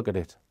take a look at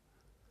it.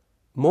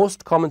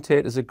 Most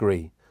commentators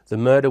agree the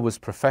murder was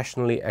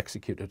professionally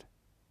executed.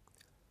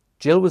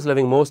 Jill was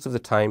living most of the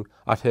time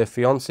at her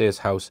fiancé's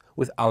house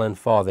with Alan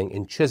Farthing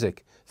in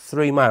Chiswick,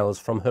 3 miles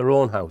from her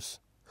own house,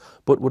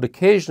 but would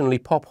occasionally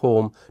pop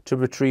home to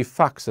retrieve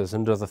faxes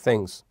and other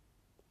things.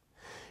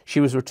 She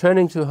was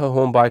returning to her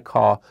home by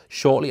car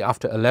shortly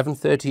after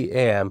 11:30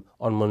 a.m.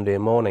 on Monday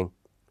morning.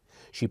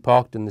 She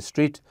parked in the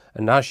street,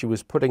 and as she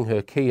was putting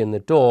her key in the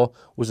door,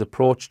 was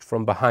approached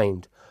from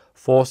behind,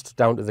 forced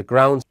down to the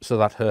ground so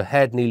that her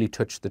head nearly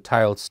touched the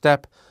tiled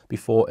step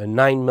before a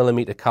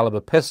 9mm caliber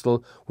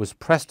pistol was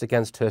pressed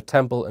against her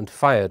temple and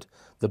fired,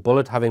 the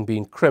bullet having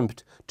been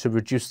crimped to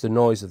reduce the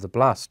noise of the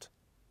blast.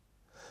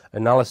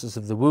 Analysis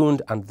of the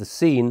wound and the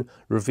scene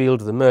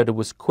revealed the murder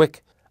was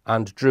quick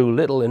and drew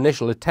little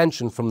initial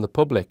attention from the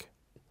public.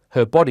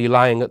 Her body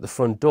lying at the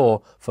front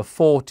door for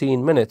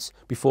 14 minutes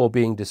before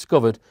being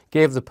discovered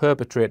gave the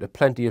perpetrator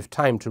plenty of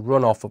time to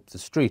run off up the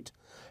street,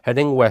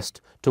 heading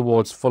west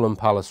towards Fulham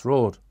Palace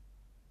Road.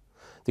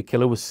 The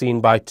killer was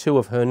seen by 2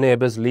 of her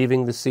neighbours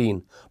leaving the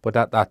scene, but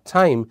at that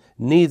time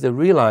neither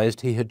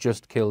realised he had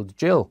just killed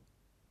Jill.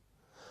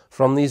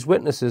 From these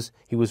witnesses,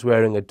 he was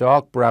wearing a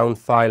dark brown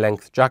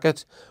thigh-length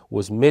jacket,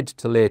 was mid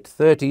to late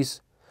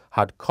 30s,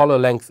 had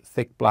collar-length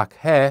thick black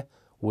hair,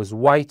 was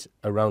white,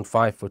 around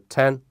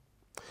 5'10".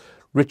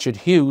 Richard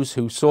Hughes,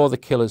 who saw the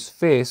killer's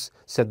face,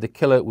 said the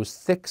killer was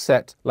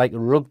thick-set like a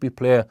rugby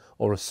player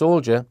or a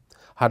soldier,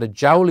 had a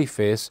jowly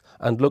face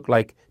and looked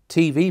like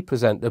TV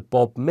presenter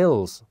Bob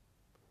Mills.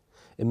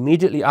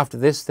 Immediately after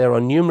this, there are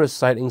numerous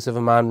sightings of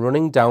a man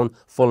running down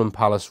Fulham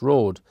Palace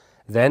Road,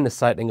 then a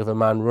sighting of a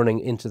man running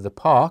into the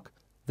park,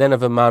 then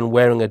of a man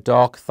wearing a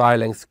dark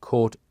thigh-length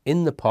coat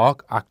in the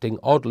park, acting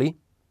oddly.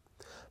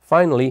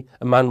 Finally,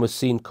 a man was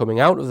seen coming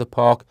out of the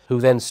park, who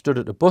then stood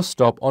at a bus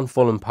stop on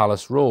Fulham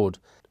Palace Road.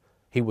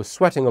 He was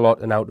sweating a lot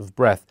and out of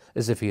breath,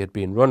 as if he had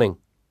been running.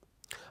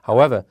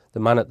 However, the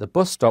man at the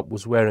bus stop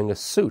was wearing a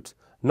suit,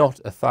 not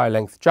a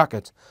thigh-length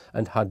jacket,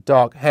 and had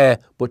dark hair,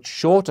 but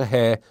shorter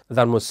hair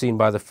than was seen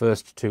by the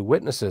first 2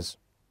 witnesses.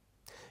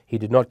 He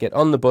did not get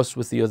on the bus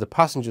with the other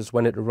passengers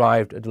when it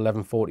arrived at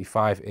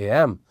 11:45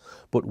 a.m,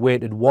 but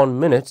waited 1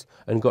 minute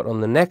and got on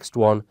the next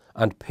one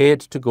and paid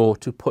to go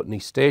to Putney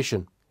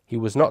Station. He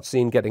was not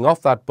seen getting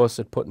off that bus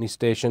at Putney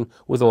Station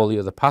with all the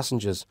other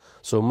passengers,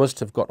 so must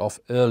have got off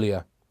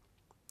earlier.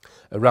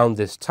 Around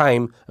this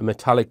time, a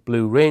metallic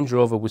blue Range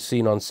Rover was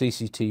seen on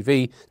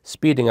CCTV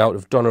speeding out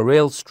of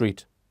Doneraile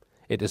Street.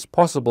 It is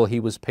possible he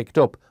was picked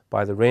up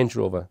by the Range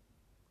Rover.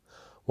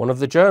 One of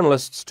the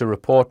journalists to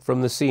report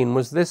from the scene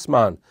was this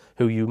man,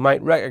 who you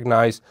might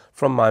recognise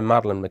from my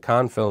Madeleine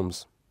McCann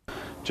films.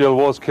 Jill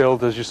was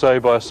killed, as you say,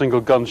 by a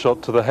single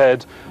gunshot to the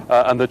head,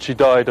 and that she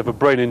died of a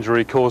brain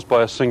injury caused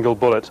by a single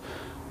bullet.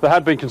 There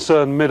had been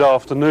concern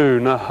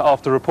mid-afternoon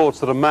after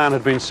reports that a man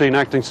had been seen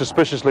acting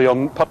suspiciously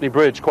on Putney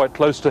Bridge, quite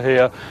close to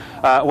here,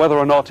 whether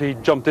or not he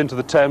jumped into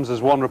the Thames,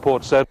 as one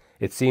report said.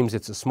 It seems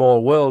it's a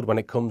small world when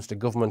it comes to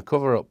government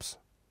cover-ups.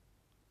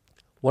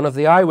 One of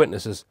the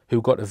eyewitnesses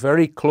who got a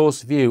very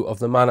close view of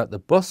the man at the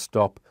bus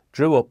stop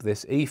drew up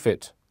this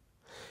e-fit.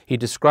 He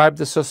described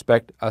the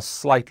suspect as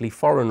slightly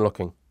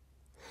foreign-looking.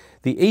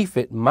 The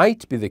e-fit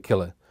might be the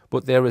killer,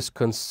 but there is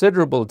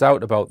considerable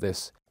doubt about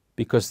this,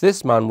 because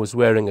this man was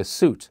wearing a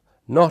suit,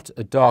 not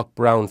a dark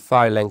brown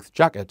thigh-length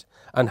jacket,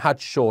 and had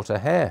shorter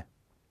hair.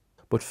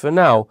 But for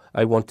now,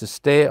 I want to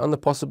stay on the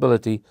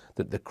possibility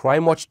that the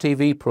Crime Watch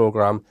TV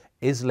programme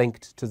is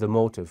linked to the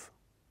motive.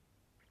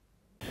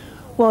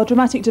 Well,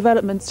 dramatic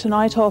developments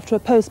tonight after a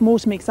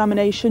post-mortem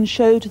examination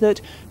showed that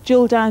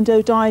Jill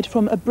Dando died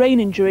from a brain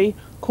injury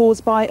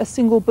caused by a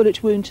single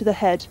bullet wound to the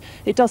head.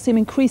 It does seem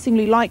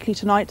increasingly likely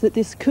tonight that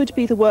this could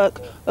be the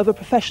work of a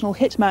professional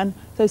hitman,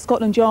 though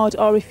Scotland Yard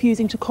are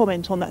refusing to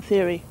comment on that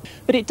theory.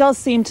 But it does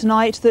seem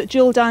tonight that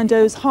Jill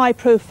Dando's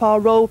high-profile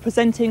role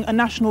presenting a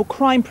national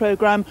crime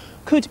programme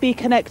could be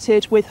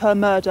connected with her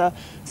murder.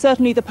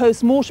 Certainly the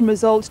post-mortem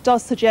result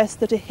does suggest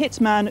that a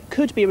hitman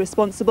could be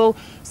responsible.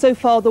 So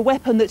far, the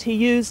weapon that he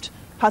used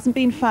hasn't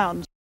been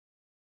found.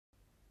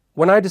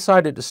 When I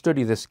decided to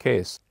study this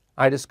case,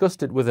 I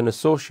discussed it with an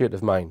associate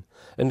of mine,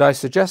 and I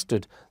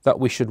suggested that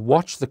we should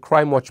watch the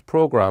Crime Watch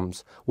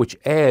programmes which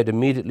aired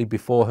immediately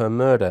before her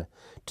murder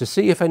to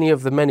see if any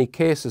of the many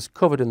cases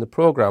covered in the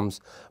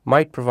programmes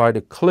might provide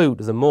a clue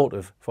to the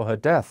motive for her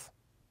death.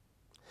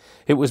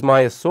 It was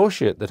my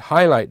associate that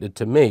highlighted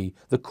to me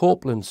the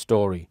Copeland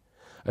story,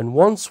 and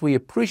once we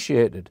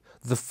appreciated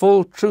the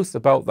full truth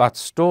about that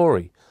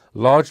story,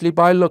 largely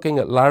by looking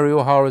at Larry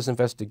O'Hara's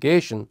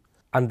investigation,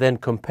 and then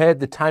compared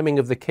the timing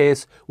of the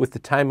case with the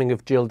timing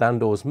of Jill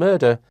Dando's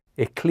murder,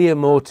 a clear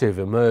motive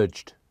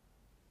emerged.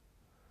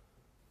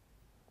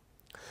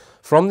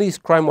 From these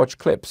Crime Watch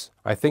clips,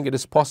 I think it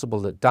is possible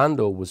that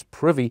Dando was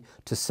privy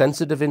to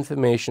sensitive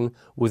information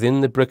within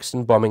the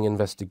Brixton bombing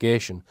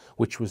investigation,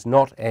 which was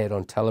not aired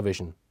on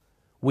television.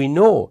 We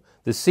know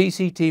the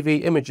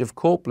CCTV image of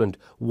Copeland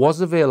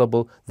was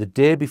available the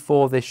day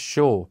before this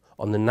show,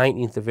 on the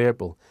 19th of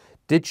April.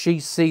 Did she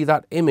see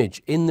that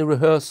image in the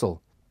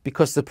rehearsal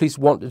because the police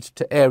wanted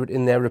to air it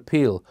in their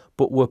appeal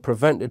but were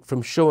prevented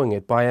from showing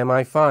it by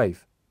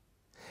MI5?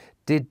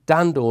 Did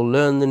Dando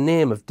learn the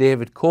name of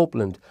David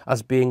Copeland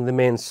as being the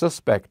main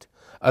suspect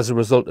as a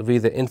result of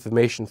either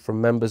information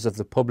from members of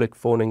the public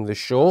phoning the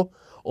show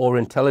or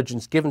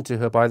intelligence given to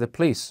her by the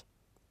police?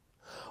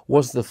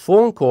 Was the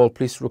phone call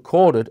police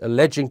recorded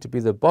alleging to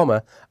be the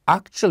bomber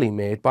actually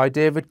made by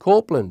David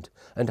Copeland,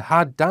 and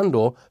had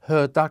Dando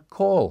heard that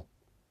call?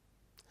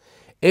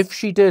 If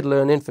she did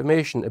learn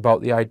information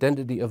about the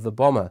identity of the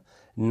bomber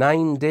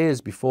 9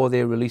 days before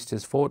they released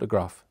his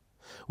photograph,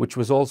 which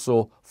was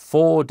also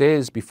 4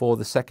 days before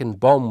the second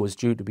bomb was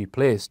due to be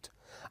placed,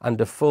 and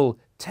a full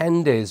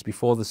 10 days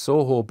before the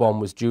Soho bomb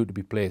was due to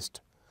be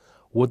placed,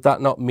 would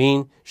that not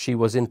mean she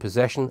was in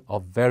possession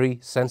of very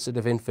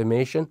sensitive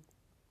information?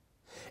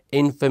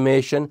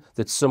 Information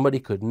that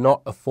somebody could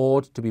not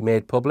afford to be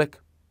made public?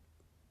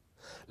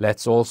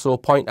 Let's also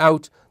point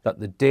out that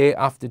the day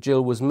after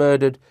Jill was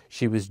murdered,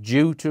 she was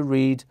due to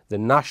read the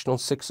national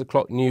 6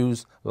 o'clock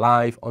news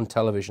live on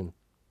television.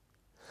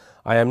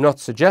 I am not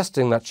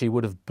suggesting that she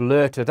would have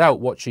blurted out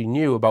what she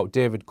knew about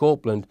David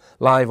Copeland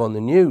live on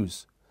the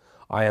news.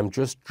 I am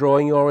just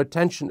drawing your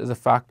attention to the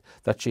fact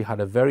that she had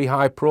a very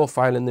high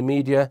profile in the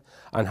media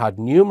and had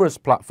numerous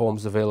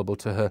platforms available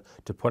to her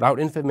to put out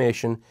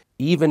information,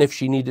 even if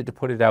she needed to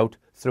put it out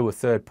through a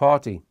third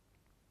party.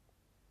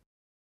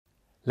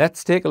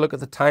 Let's take a look at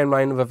the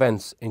timeline of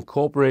events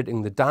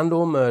incorporating the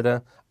Dando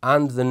murder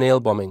and the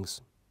nail bombings.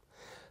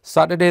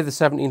 Saturday the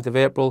 17th of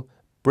April,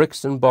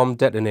 Brixton bomb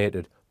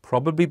detonated,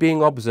 probably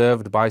being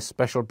observed by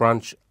Special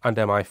Branch and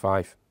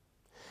MI5.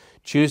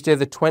 Tuesday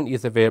the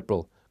 20th of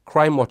April,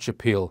 Crime Watch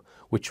appeal,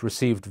 which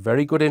received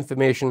very good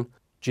information,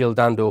 Jill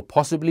Dando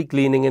possibly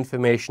gleaning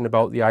information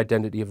about the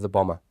identity of the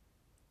bomber.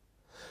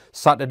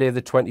 Saturday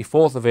the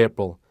 24th of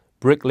April,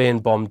 Brick Lane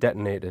bomb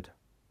detonated.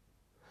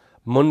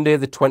 Monday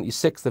the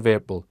 26th of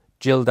April,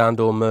 Jill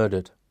Dando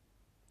murdered.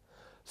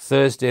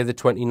 Thursday the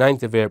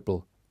 29th of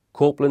April,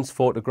 Copeland's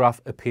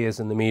photograph appears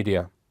in the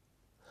media.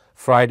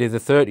 Friday the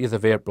 30th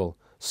of April,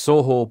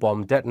 Soho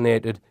bomb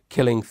detonated,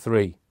 killing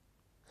 3.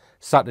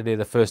 Saturday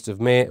the 1st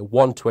of May,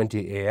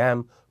 1:20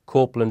 a.m,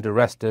 Copeland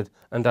arrested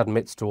and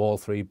admits to all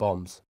 3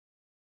 bombs.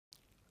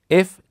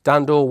 If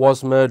Dando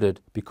was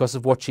murdered because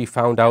of what she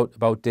found out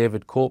about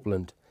David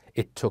Copeland,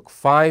 it took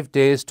 5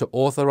 days to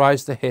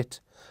authorise the hit,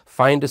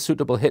 find a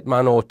suitable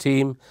hitman or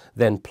team,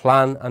 then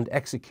plan and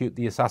execute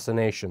the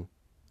assassination.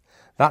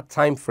 That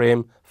time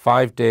frame,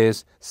 5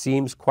 days,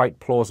 seems quite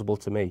plausible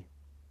to me.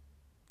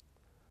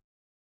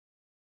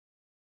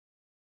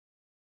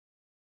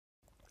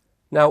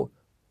 Now,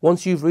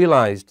 once you've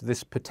realised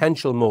this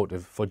potential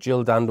motive for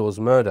Jill Dando's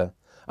murder,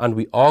 and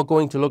we are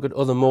going to look at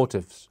other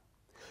motives,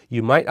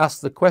 you might ask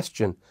the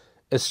question,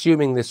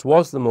 assuming this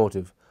was the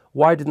motive,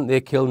 why didn't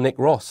they kill Nick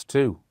Ross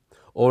too?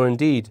 or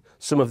indeed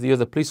some of the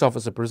other police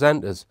officer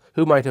presenters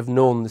who might have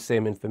known the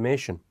same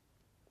information.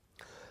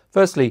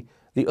 Firstly,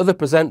 the other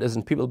presenters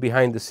and people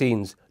behind the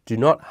scenes do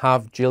not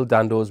have Jill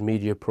Dando's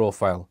media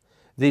profile.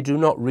 They do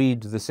not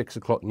read the 6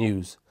 o'clock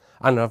news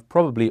and have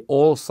probably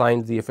all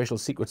signed the Official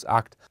Secrets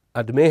Act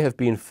and may have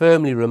been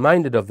firmly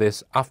reminded of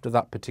this after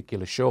that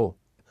particular show.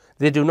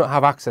 They do not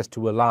have access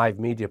to a live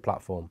media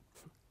platform.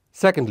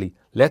 Secondly,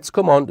 let's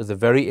come on to the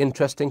very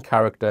interesting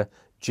character,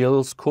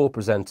 Jill's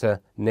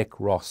co-presenter, Nick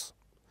Ross.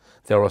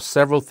 There are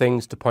several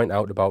things to point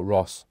out about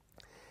Ross.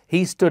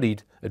 He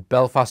studied at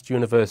Belfast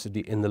University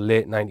in the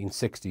late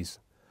 1960s,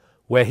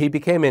 where he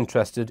became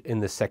interested in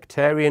the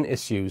sectarian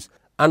issues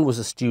and was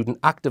a student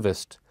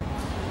activist.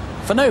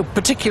 For no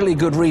particularly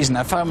good reason,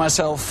 I found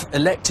myself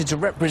elected to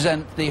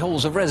represent the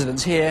halls of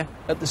residence here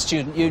at the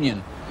Student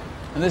Union.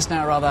 And this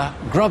now rather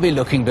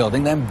grubby-looking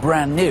building, then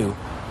brand new,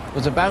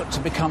 was about to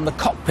become the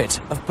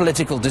cockpit of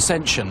political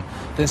dissension.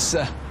 This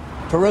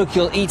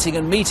parochial eating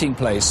and meeting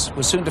place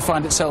was soon to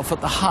find itself at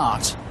the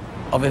heart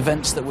of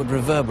events that would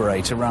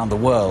reverberate around the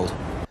world.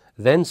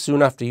 Then,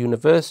 soon after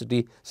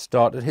university,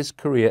 started his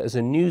career as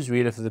a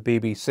newsreader for the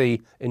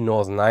BBC in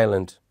Northern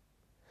Ireland.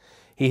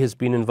 He has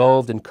been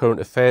involved in current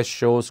affairs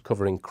shows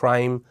covering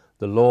crime,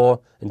 the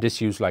law and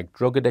issues like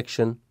drug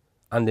addiction,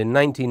 and in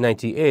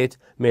 1998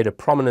 made a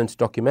prominent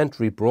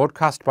documentary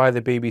broadcast by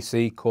the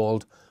BBC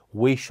called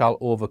We Shall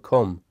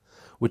Overcome,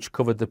 which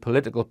covered the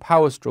political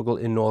power struggle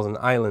in Northern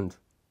Ireland.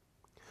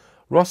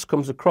 Ross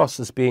comes across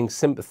as being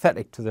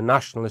sympathetic to the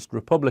nationalist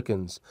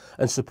Republicans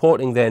and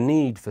supporting their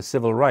need for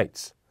civil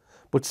rights,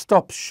 but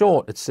stops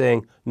short at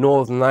saying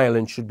Northern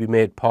Ireland should be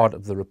made part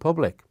of the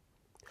Republic.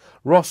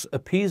 Ross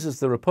appeases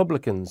the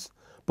Republicans,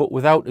 but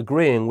without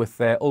agreeing with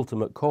their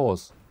ultimate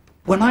cause.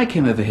 When I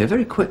came over here,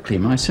 very quickly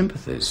my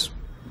sympathies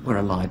were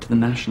allied to the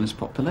nationalist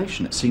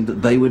population. It seemed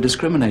that they were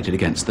discriminated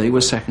against. They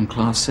were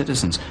second-class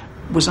citizens.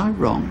 Was I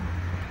wrong?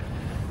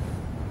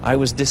 I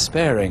was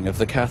despairing of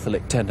the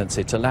Catholic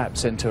tendency to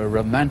lapse into a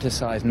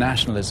romanticised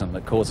nationalism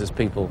that causes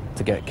people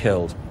to get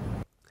killed.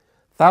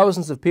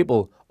 Thousands of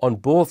people on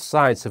both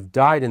sides have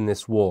died in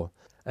this war,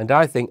 and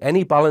I think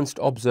any balanced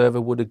observer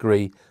would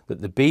agree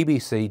that the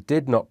BBC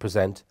did not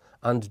present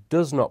and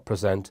does not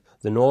present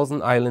the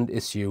Northern Ireland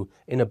issue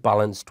in a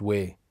balanced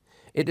way.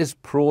 It is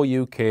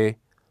pro-UK,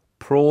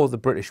 pro the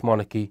British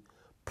monarchy,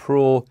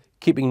 pro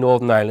keeping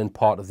Northern Ireland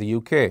part of the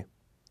UK.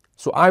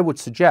 So I would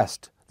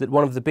suggest that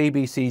one of the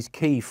BBC's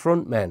key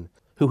frontmen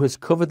who has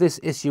covered this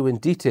issue in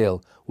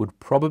detail would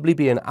probably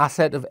be an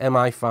asset of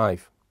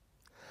MI5.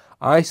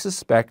 I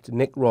suspect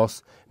Nick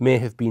Ross may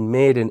have been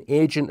made an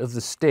agent of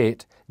the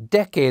state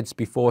decades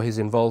before his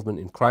involvement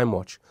in Crime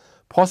Watch,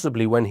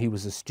 possibly when he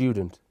was a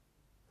student.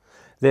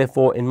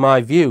 Therefore, in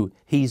my view,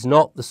 he's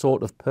not the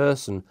sort of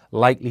person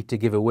likely to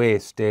give away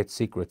state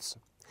secrets.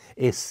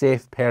 A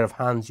safe pair of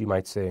hands, you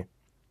might say.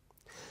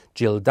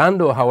 Jill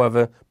Dando,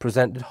 however,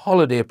 presented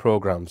holiday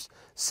programmes,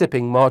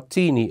 sipping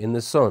martini in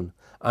the sun,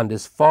 and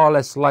is far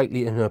less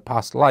likely in her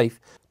past life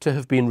to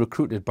have been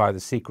recruited by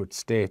the secret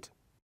state.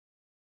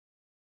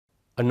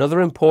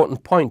 Another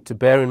important point to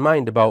bear in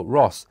mind about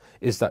Ross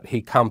is that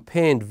he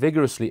campaigned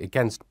vigorously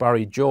against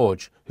Barry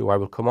George, who I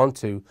will come on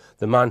to,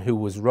 the man who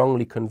was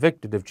wrongly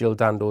convicted of Jill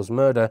Dando's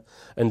murder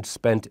and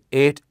spent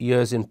 8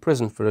 years in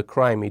prison for a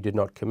crime he did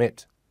not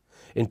commit.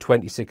 In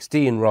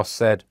 2016, Ross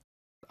said,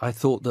 I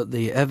thought that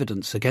the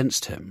evidence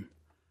against him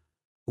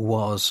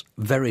was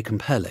very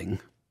compelling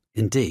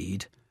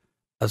indeed,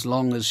 as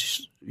long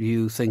as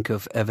you think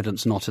of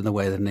evidence not in the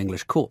way that an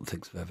English court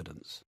thinks of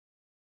evidence.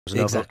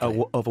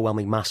 Exactly.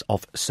 Overwhelming mass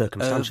of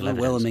circumstantial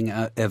overwhelming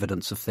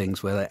evidence of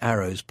things where the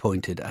arrows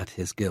pointed at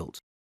his guilt.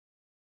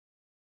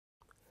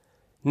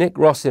 Nick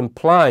Ross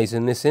implies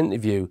in this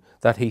interview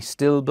that he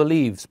still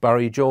believes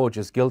Barry George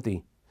is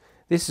guilty.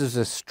 This is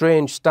a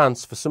strange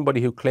stance for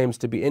somebody who claims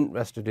to be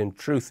interested in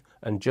truth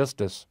and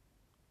justice.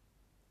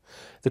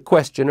 The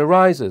question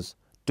arises,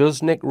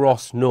 does Nick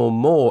Ross know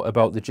more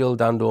about the Jill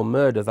Dando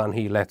murder than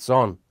he lets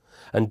on?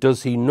 And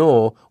does he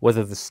know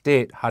whether the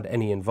state had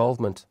any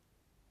involvement?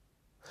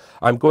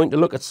 I'm going to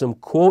look at some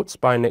quotes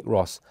by Nick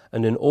Ross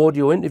and an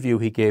audio interview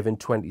he gave in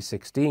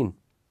 2016.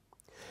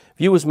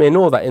 Viewers may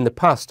know that in the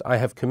past I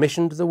have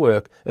commissioned the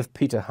work of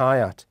Peter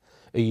Hyatt,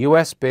 a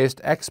US-based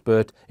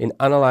expert in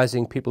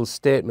analysing people's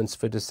statements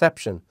for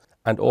deception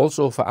and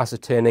also for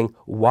ascertaining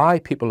why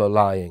people are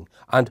lying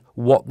and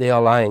what they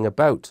are lying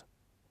about.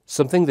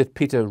 Something that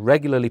Peter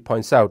regularly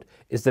points out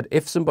is that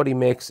if somebody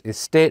makes a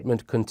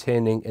statement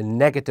containing a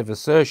negative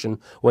assertion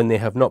when they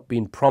have not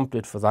been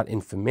prompted for that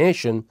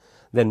information,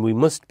 then we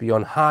must be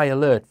on high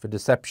alert for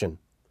deception.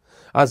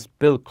 As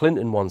Bill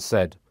Clinton once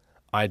said,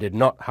 I did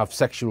not have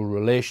sexual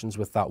relations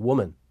with that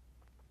woman.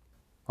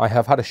 I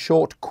have had a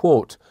short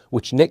quote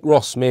which Nick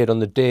Ross made on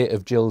the day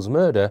of Jill's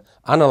murder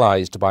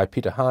analysed by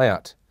Peter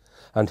Hyatt,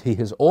 and he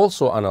has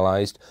also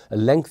analysed a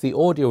lengthy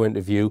audio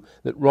interview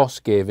that Ross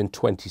gave in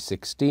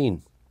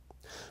 2016.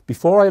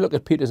 Before I look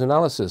at Peter's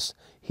analysis,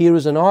 here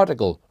is an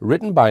article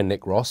written by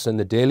Nick Ross in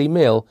the Daily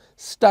Mail,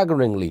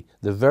 staggeringly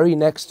the very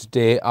next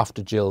day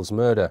after Jill's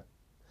murder.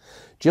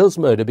 Jill's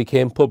murder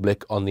became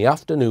public on the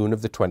afternoon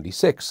of the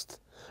 26th,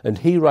 and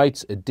he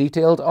writes a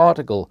detailed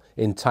article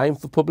in time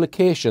for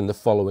publication the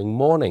following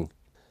morning.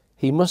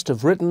 He must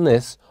have written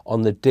this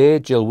on the day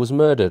Jill was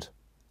murdered.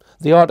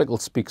 The article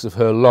speaks of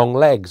her long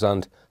legs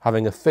and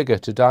having a figure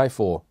to die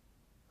for.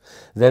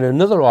 Then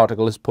another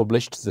article is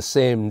published the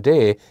same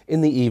day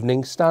in the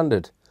Evening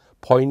Standard,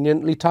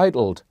 poignantly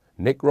titled,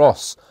 "Nick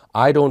Ross,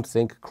 I don't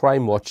think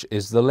Crime Watch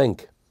is the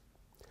link."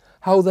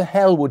 How the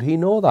hell would he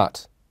know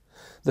that?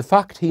 The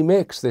fact he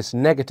makes this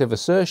negative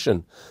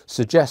assertion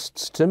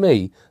suggests to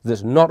me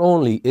that not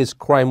only is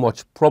Crime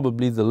Watch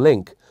probably the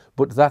link,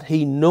 but that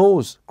he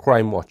knows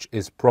Crime Watch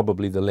is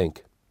probably the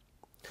link.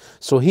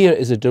 So here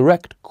is a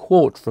direct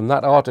quote from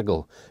that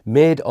article,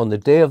 made on the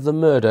day of the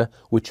murder,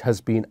 which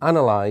has been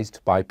analysed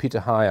by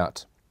Peter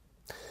Hyatt.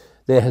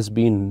 There has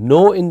been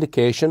no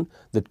indication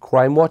that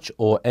Crime Watch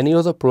or any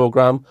other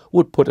programme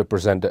would put a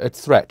presenter at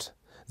threat.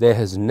 There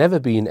has never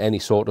been any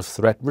sort of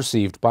threat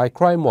received by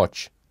Crime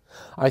Watch.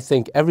 I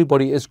think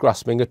everybody is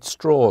grasping at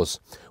straws.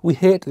 We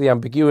hate the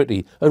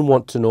ambiguity and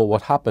want to know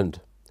what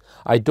happened.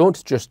 I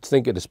don't just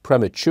think it is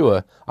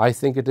premature, I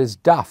think it is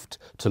daft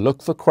to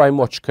look for Crime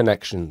Watch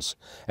connections,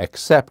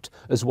 except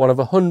as one of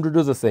 100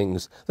 other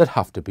things that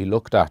have to be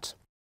looked at.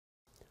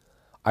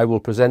 I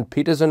will present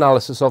Peter's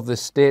analysis of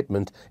this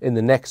statement in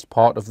the next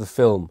part of the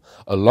film,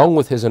 along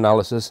with his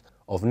analysis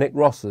of Nick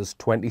Ross's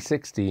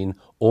 2016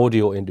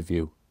 audio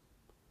interview.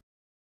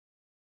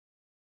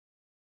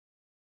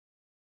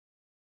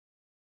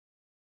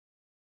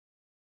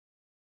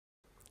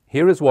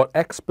 Here is what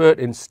expert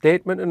in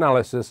statement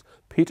analysis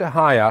Peter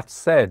Hyatt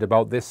said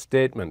about this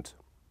statement.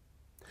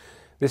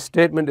 This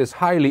statement is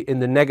highly in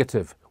the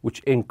negative,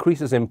 which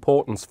increases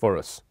importance for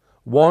us.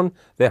 1.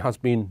 There has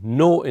been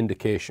no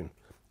indication.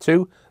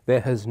 2. There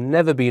has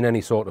never been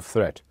any sort of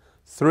threat.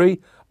 3.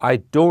 I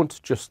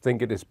don't just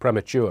think it is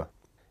premature.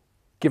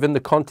 Given the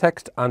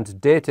context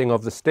and dating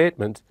of the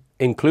statement,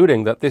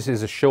 including that this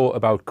is a show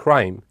about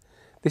crime,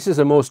 this is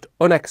a most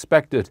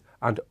unexpected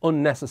and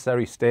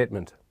unnecessary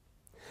statement.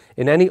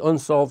 In any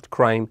unsolved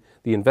crime,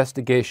 the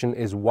investigation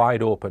is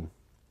wide open.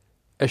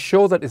 A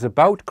show that is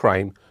about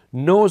crime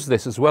knows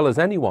this as well as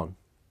anyone.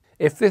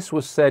 If this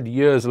was said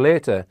years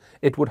later,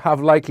 it would have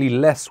likely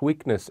less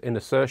weakness in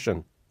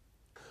assertion.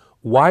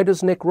 Why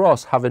does Nick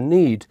Ross have a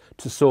need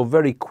to so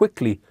very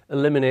quickly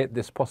eliminate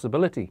this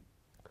possibility?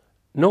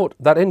 Note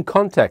that in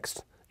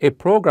context, a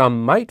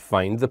programme might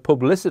find the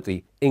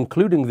publicity,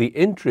 including the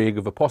intrigue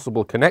of a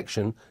possible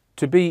connection,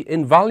 to be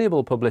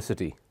invaluable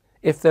publicity.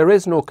 If there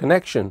is no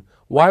connection,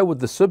 why would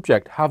the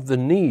subject have the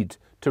need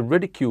to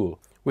ridicule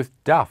with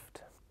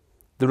daft?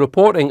 The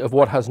reporting of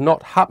what has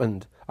not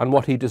happened and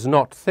what he does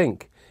not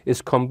think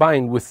is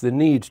combined with the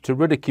need to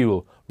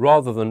ridicule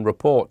rather than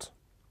report.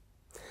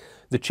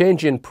 The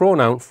change in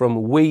pronoun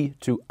from we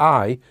to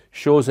I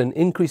shows an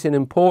increase in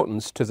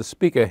importance to the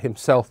speaker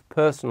himself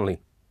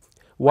personally.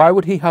 Why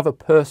would he have a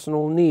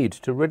personal need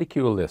to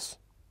ridicule this?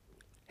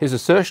 His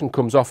assertion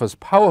comes off as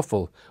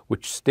powerful,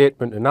 which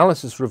statement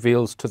analysis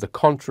reveals to the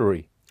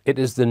contrary. It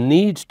is the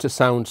need to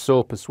sound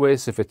so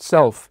persuasive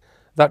itself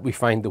that we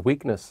find the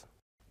weakness.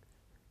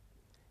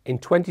 In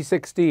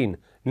 2016,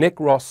 Nick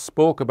Ross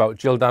spoke about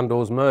Jill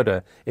Dando's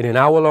murder in an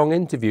hour-long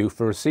interview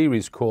for a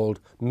series called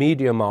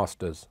Media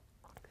Masters.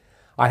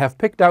 I have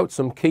picked out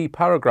some key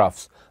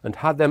paragraphs and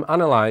had them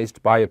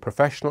analysed by a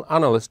professional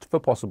analyst for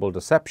possible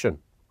deception.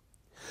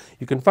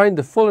 You can find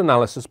the full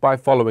analysis by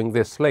following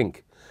this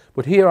link,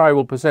 but here I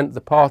will present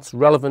the parts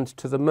relevant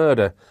to the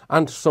murder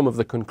and some of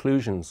the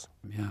conclusions.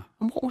 Yeah.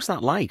 And what was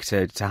that like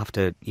to have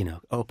to,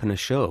 open a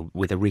show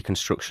with a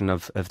reconstruction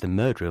of the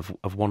murder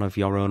of one of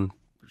your own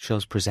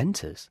show's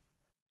presenters?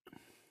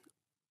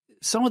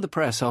 Some of the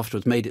press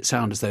afterwards made it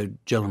sound as though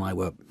Jill and I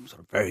were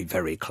sort of very,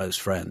 very close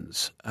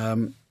friends,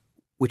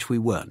 which we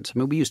weren't. I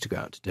mean, we used to go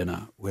out to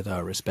dinner with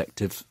our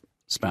respective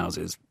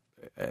spouses,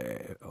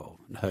 or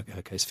in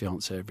her case,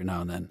 fiancé every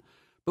now and then.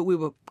 But we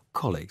were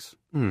colleagues.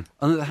 On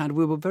the other hand,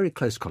 we were very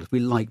close colleagues. We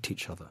liked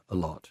each other a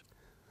lot.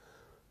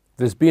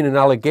 There's been an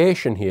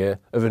allegation here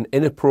of an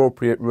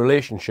inappropriate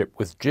relationship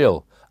with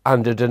Jill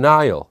and a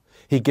denial.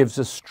 He gives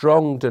a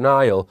strong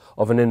denial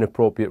of an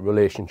inappropriate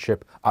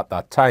relationship at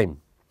that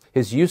time.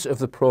 His use of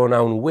the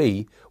pronoun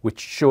we, which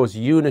shows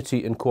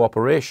unity and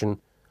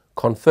cooperation,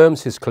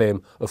 confirms his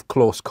claim of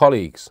close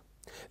colleagues.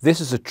 This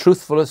is a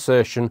truthful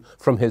assertion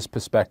from his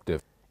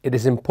perspective. It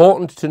is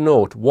important to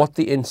note what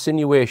the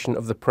insinuation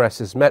of the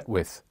press is met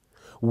with.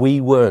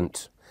 We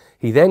weren't.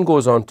 He then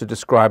goes on to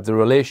describe the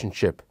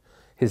relationship.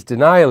 His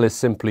denial is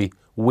simply,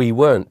 we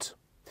weren't.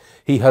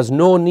 He has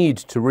no need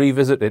to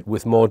revisit it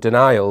with more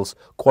denials,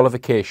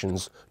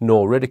 qualifications,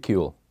 nor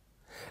ridicule.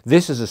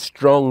 This is a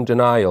strong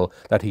denial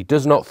that he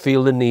does not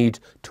feel the need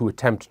to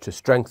attempt to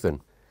strengthen.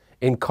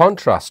 In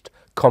contrast,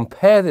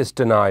 compare this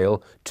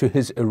denial to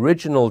his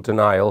original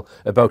denial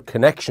about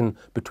connection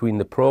between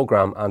the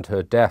programme and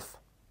her death.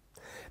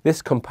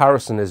 This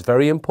comparison is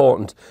very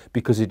important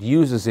because it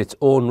uses its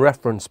own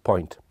reference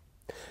point.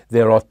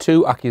 There are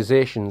two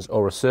accusations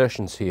or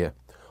assertions here.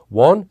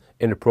 1,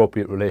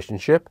 inappropriate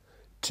relationship.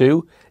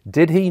 2.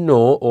 Did he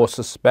know or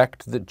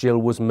suspect that Jill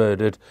was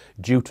murdered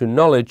due to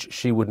knowledge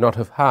she would not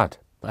have had?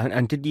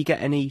 And did you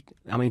get any,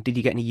 did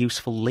you get any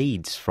useful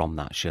leads from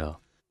that show?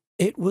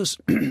 It was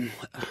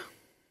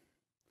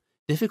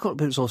difficult,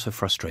 but it was also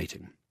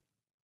frustrating.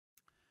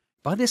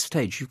 By this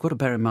stage, you've got to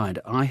bear in mind,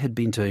 I had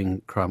been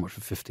doing Crime Watch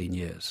for 15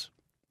 years.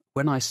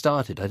 When I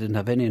started, I didn't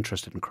have any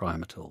interest in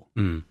crime at all,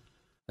 and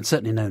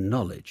certainly no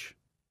knowledge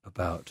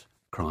about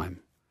crime.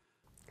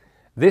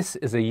 This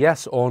is a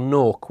yes or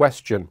no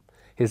question.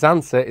 His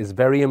answer is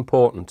very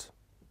important.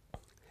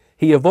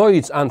 He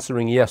avoids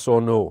answering yes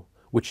or no,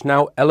 which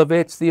now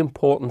elevates the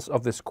importance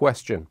of this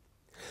question.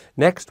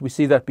 Next, we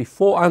see that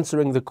before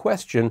answering the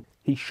question,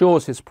 he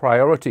shows his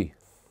priority.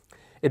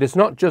 It is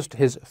not just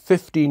his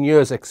 15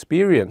 years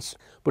experience,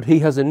 but he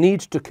has a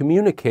need to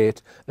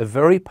communicate a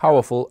very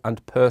powerful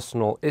and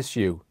personal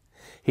issue.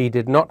 He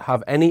did not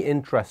have any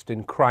interest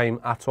in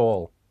crime at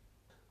all.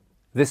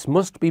 This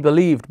must be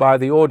believed by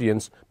the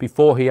audience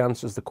before he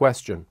answers the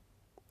question.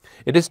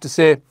 It is to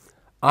say,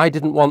 I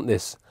didn't want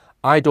this,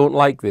 I don't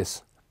like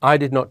this, I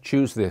did not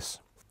choose this.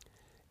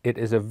 It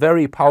is a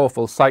very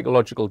powerful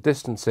psychological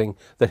distancing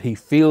that he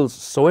feels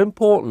so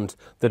important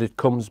that it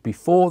comes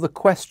before the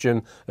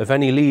question of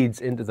any leads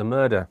into the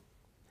murder.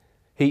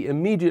 He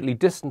immediately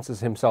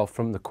distances himself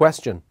from the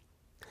question.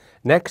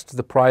 Next,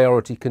 the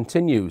priority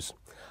continues.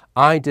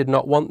 I did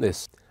not want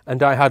this,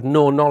 and I had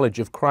no knowledge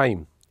of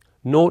crime.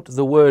 Note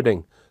the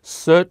wording,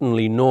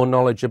 certainly no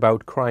knowledge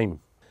about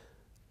crime.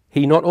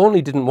 He not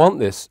only didn't want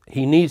this,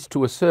 he needs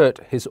to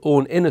assert his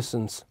own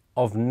innocence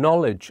of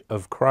knowledge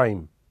of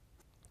crime.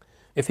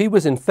 If he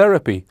was in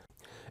therapy,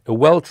 a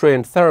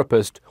well-trained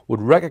therapist would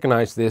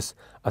recognize this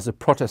as a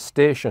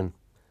protestation.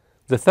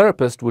 The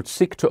therapist would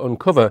seek to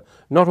uncover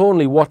not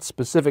only what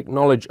specific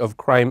knowledge of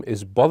crime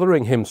is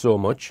bothering him so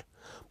much,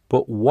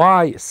 but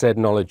why said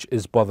knowledge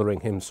is bothering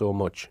him so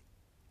much.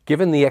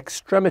 Given the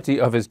extremity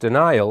of his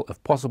denial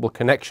of possible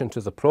connection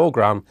to the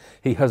program,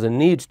 he has a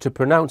need to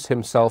pronounce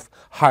himself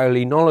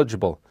highly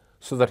knowledgeable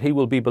so that he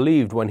will be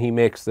believed when he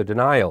makes the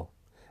denial.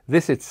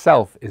 This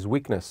itself is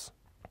weakness.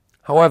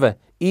 However,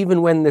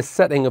 even when this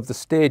setting of the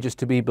stage is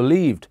to be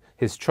believed,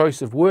 his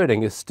choice of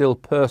wording is still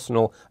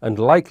personal and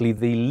likely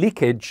the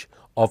leakage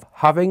of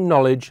having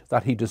knowledge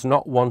that he does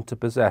not want to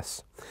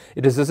possess.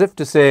 It is as if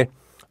to say,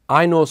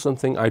 I know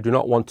something I do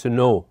not want to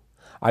know.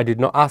 I did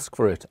not ask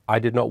for it, I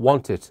did not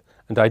want it,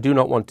 and I do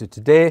not want it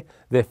today,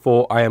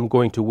 therefore I am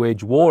going to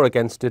wage war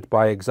against it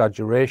by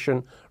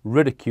exaggeration,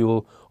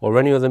 ridicule, or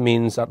any other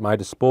means at my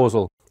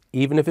disposal,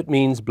 even if it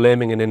means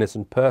blaming an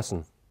innocent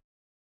person.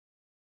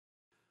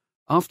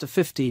 After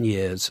 15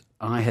 years,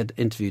 I had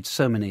interviewed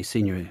so many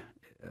senior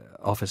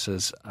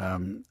officers,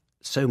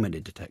 so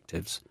many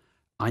detectives.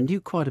 I knew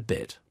quite a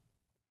bit.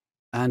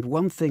 And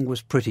one thing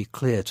was pretty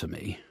clear to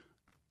me,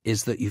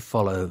 is that you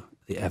follow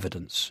the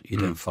evidence, you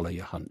don't follow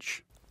your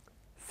hunch.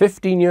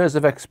 15 years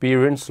of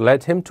experience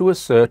led him to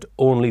assert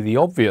only the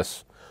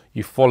obvious.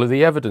 You follow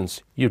the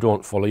evidence, you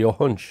don't follow your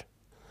hunch.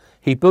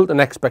 He built an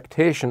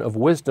expectation of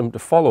wisdom to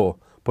follow,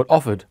 but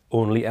offered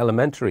only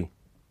elementary.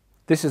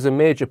 This is a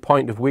major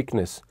point of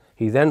weakness.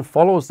 He then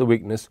follows the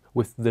weakness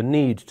with the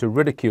need to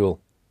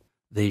ridicule.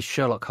 The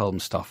Sherlock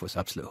Holmes stuff was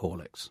absolute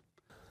Horlicks.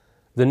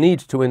 The need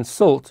to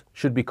insult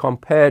should be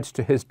compared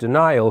to his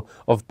denial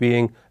of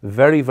being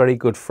very, very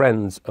good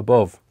friends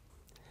above.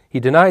 He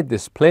denied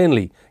this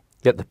plainly,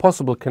 yet the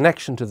possible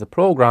connection to the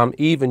program,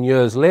 even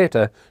years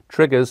later,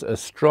 triggers a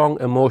strong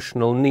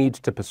emotional need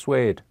to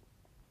persuade.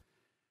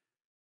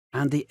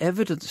 And the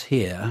evidence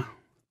here,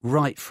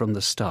 right from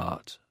the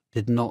start,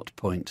 did not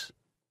point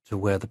to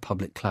where the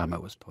public clamour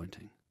was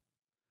pointing.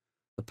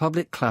 The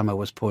public clamour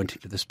was pointing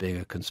to this being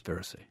a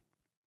conspiracy.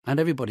 And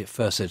everybody at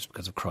first said it's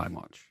because of Crime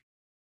Watch.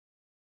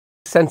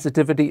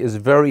 Sensitivity is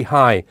very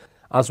high,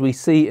 as we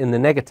see in the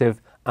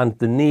negative and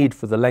the need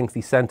for the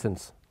lengthy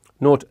sentence.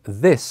 Note,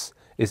 this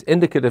is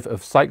indicative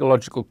of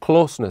psychological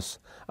closeness,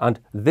 and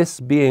this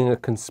being a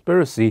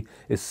conspiracy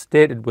is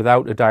stated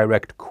without a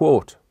direct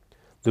quote.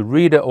 The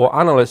reader or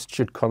analyst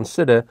should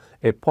consider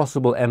a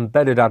possible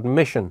embedded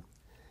admission.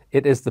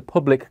 It is the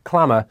public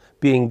clamour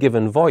being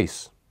given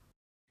voice.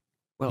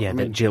 Well,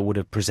 that Jill would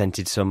have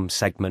presented some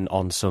segment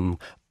on some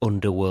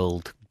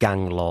underworld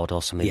gang lord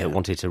or something that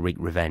wanted to wreak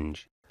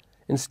revenge.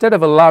 Instead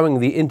of allowing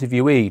the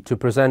interviewee to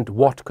present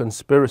what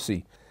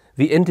conspiracy,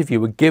 the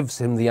interviewer gives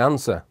him the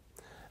answer.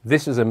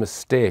 This is a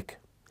mistake.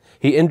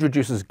 He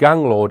introduces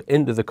gang lord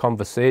into the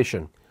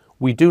conversation.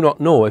 We do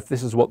not know if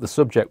this is what the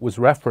subject was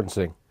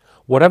referencing.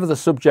 Whatever the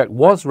subject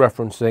was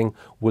referencing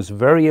was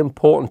very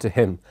important to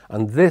him,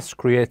 and this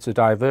creates a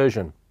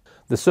diversion.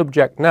 The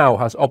subject now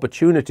has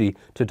opportunity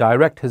to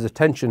direct his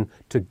attention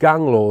to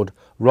gang lord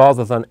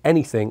rather than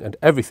anything and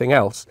everything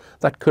else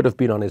that could have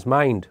been on his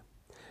mind.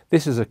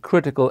 This is a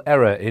critical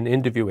error in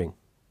interviewing.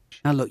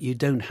 Now look, you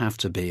don't have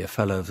to be a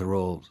fellow of the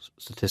Royal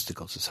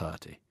Statistical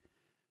Society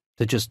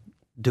to just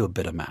do a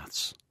bit of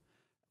maths.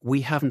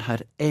 We haven't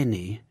had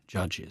any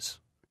judges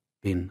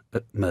been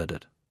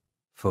murdered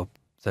for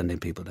sending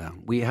people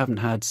down. We haven't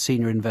had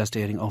senior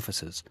investigating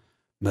officers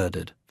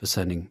murdered for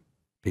sending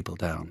people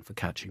down for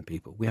catching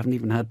people. We haven't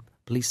even had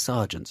police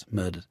sergeants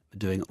murdered for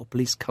doing it, or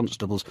police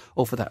constables,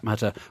 or for that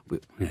matter,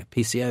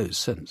 PCOs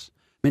since.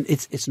 I mean,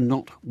 it's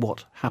not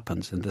what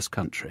happens in this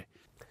country.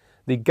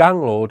 The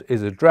gang lord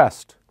is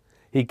addressed.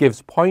 He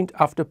gives point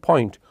after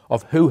point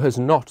of who has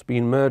not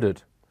been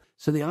murdered.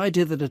 So the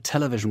idea that a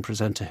television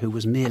presenter who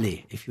was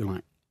merely, if you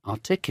like,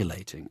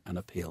 articulating an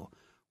appeal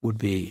would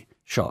be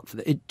shot,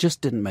 it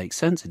just didn't make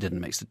sense. It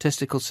didn't make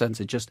statistical sense.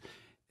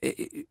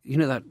 You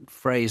know that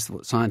phrase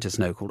that scientists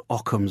know called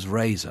Occam's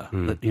razor,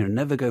 that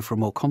never go for a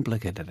more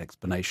complicated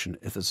explanation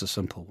if there's a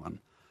simple one.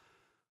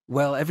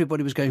 Well,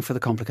 everybody was going for the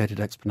complicated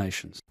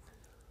explanations.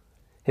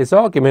 His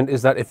argument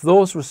is that if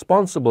those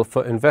responsible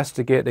for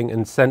investigating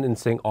and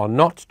sentencing are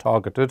not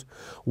targeted,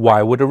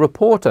 why would a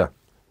reporter?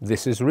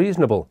 This is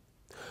reasonable.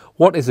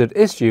 What is at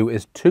issue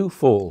is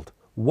twofold.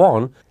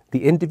 One,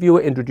 the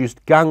interviewer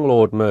introduced gang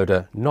lord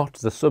murder, not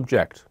the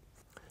subject.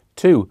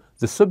 Two,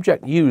 the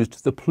subject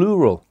used the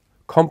plural,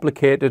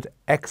 complicated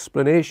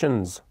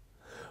explanations,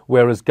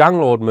 whereas gang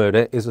lord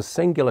murder is a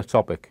singular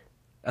topic.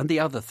 And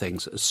the other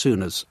things, as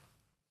soon as,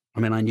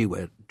 I knew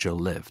where Jill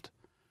lived.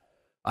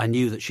 I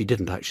knew that she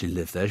didn't actually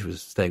live there. She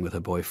was staying with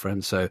her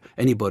boyfriend. So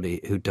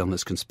anybody who'd done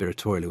this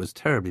conspiratorially was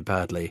terribly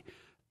badly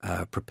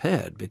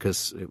prepared,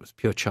 because it was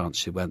pure chance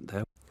she went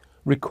there.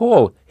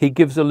 Recall, he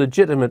gives a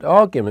legitimate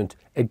argument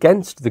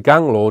against the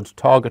gang lord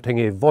targeting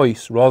a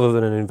voice rather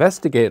than an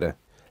investigator.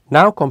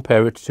 Now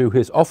compare it to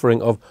his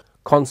offering of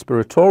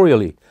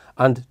conspiratorially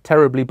and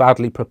terribly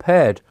badly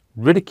prepared,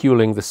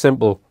 ridiculing the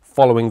simple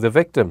following the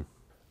victim.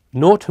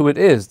 Note who it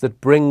is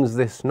that brings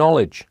this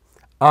knowledge.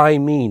 I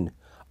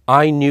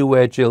knew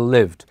where Jill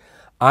lived.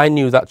 I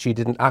knew that she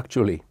didn't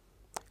actually.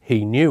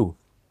 He knew.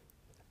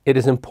 It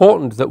is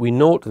important that we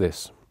note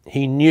this.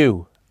 He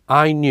knew.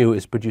 I knew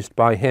is produced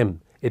by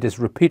him. It is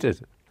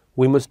repeated.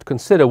 We must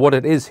consider what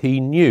it is he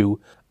knew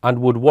and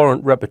would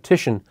warrant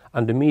repetition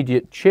and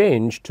immediate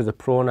change to the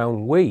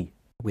pronoun we.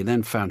 We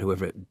then found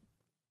whoever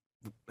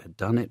had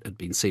done it had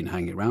been seen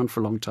hanging around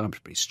for a long time. It was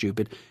pretty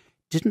stupid.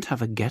 Didn't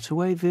have a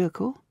getaway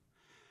vehicle,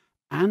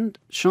 and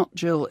shot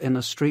Jill in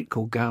a street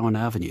called Gowan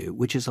Avenue,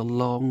 which is a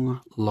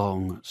long,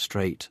 long,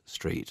 straight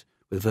street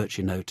with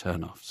virtually no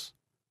turn-offs.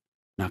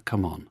 Now,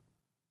 come on.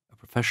 A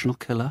professional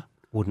killer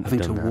having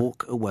to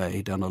walk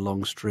away down a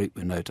long street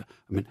with no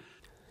turn.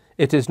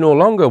 It is no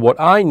longer what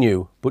I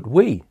knew, but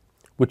we,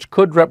 which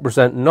could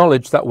represent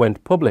knowledge that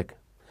went public.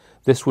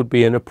 This would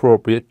be an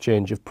appropriate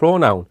change of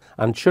pronoun,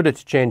 and should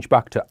it change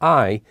back to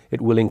I,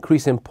 it will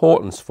increase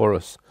importance for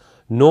us.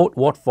 Note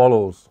what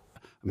follows.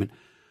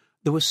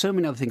 There were so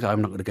many other things,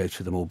 I'm not going to go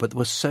through them all, but there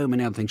were so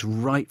many other things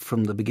right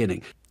from the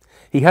beginning.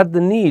 He had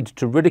the need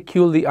to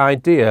ridicule the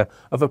idea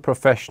of a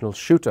professional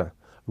shooter,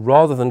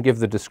 rather than give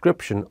the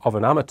description of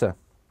an amateur.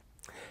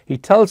 He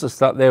tells us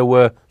that there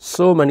were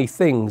so many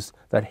things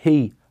that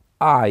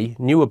I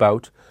knew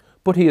about,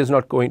 but he is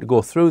not going to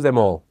go through them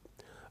all.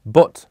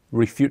 But,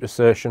 refute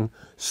assertion,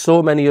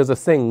 so many other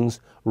things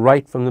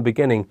right from the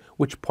beginning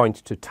which point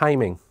to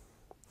timing.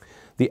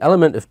 The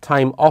element of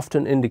time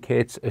often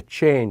indicates a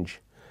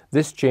change.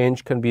 This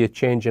change can be a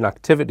change in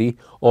activity,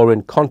 or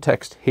in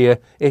context here,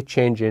 a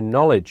change in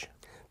knowledge.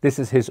 This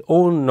is his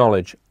own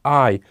knowledge,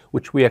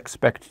 which we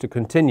expect to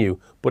continue,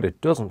 but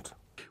it doesn't.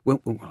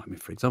 Well,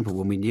 for example,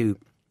 when we knew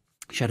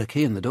she had a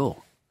key in the door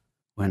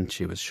when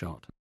she was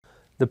shot.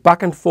 The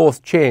back and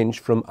forth change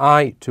from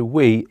I to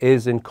we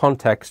is in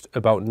context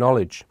about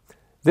knowledge.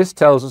 This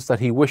tells us that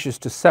he wishes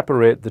to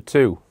separate the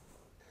two.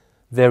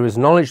 There is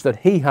knowledge that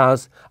he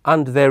has,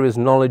 and there is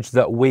knowledge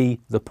that we,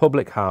 the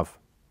public, have.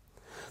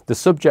 The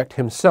subject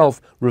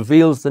himself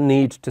reveals the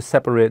need to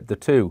separate the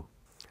two.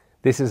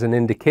 This is an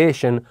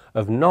indication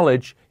of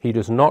knowledge he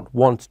does not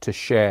want to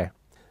share.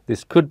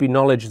 This could be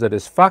knowledge that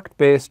is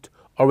fact-based,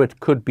 or it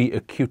could be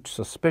acute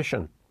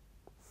suspicion.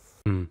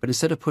 But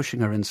instead of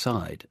pushing her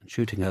inside and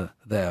shooting her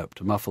there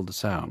to muffle the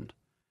sound,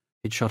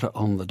 he'd shot her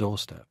on the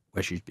doorstep,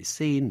 where she'd be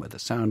seen, where the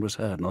sound was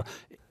heard.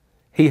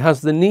 He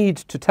has the need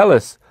to tell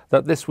us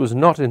that this was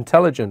not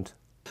intelligent.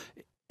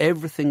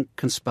 Everything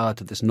conspired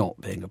to this not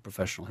being a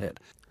professional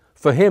hit.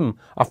 For him,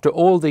 after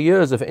all the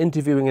years of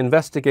interviewing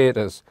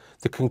investigators,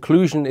 the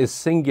conclusion is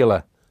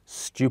singular: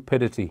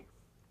 stupidity.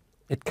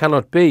 It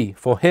cannot be,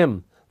 for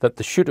him, that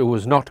the shooter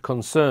was not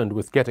concerned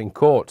with getting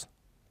caught.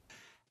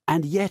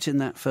 And yet in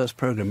that first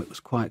programme it was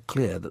quite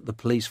clear that the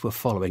police were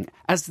following,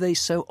 as they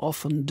so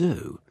often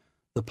do,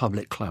 the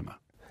public clamour.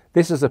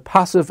 This is a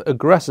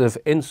passive-aggressive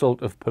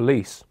insult of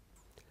police.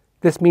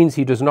 This means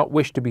he does not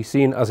wish to be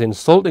seen as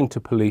insulting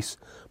to police,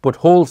 but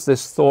holds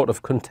this thought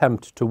of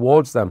contempt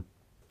towards them.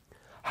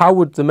 How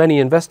would the many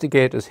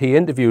investigators he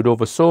interviewed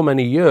over so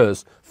many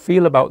years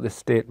feel about this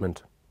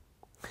statement?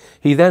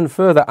 He then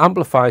further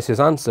amplifies his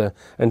answer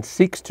and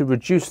seeks to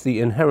reduce the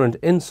inherent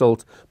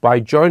insult by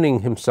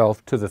joining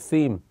himself to the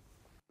theme.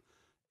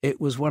 It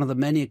was one of the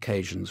many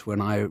occasions when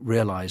I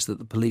realised that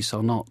the police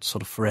are not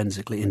sort of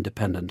forensically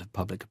independent of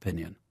public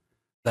opinion.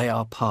 They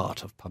are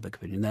part of public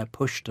opinion. They're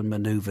pushed and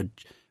manoeuvred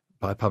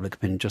by public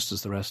opinion just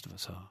as the rest of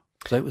us are.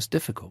 So it was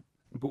difficult.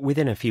 But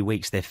within a few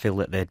weeks, they feel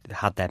that they'd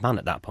had their man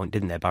at that point,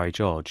 didn't they, Barry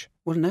George?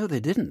 Well, no, they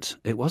didn't.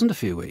 It wasn't a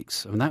few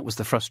weeks. I mean, that was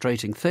the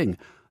frustrating thing.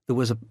 There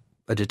was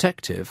a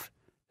detective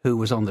who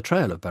was on the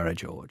trail of Barry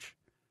George.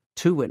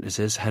 2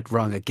 witnesses had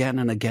rung again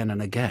and again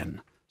and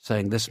again,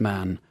 saying this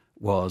man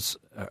was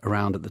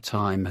around at the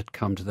time, had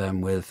come to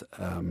them with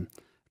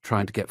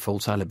trying to get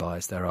false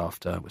alibis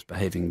thereafter, was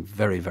behaving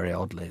very, very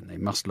oddly, and they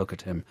must look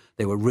at him.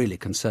 They were really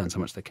concerned so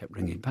much they kept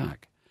ringing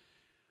back.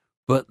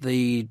 But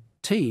the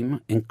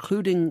team,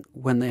 including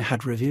when they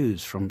had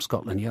reviews from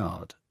Scotland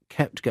Yard,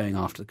 kept going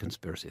after the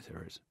conspiracy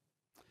theories.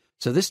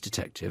 So this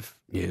detective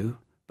knew,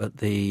 but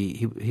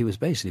he was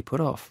basically put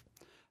off.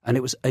 And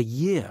it was a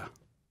year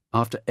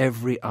after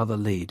every other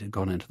lead had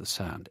gone into the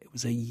sand. It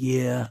was a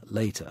year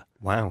later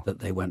that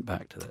they went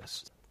back to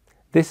this.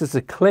 This is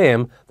a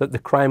claim that the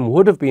crime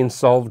would have been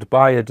solved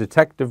by a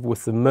detective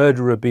with the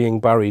murderer being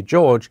Barry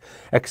George,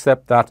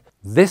 except that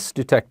this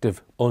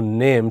detective,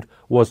 unnamed,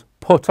 was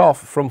put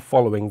off from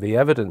following the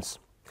evidence.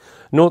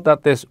 Note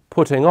that this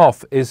putting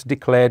off is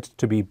declared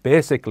to be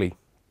basically.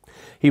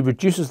 He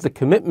reduces the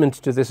commitment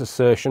to this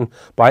assertion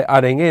by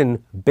adding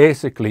in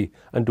basically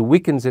and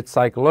weakens it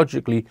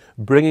psychologically,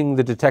 bringing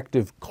the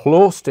detective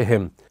close to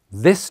him,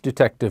 this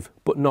detective,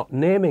 but not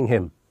naming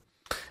him.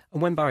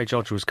 And when Barry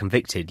George was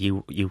convicted,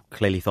 you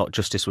clearly thought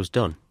justice was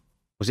done.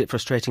 Was it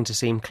frustrating to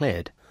see him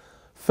cleared?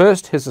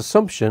 First his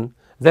assumption,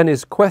 then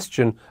his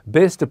question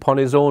based upon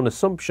his own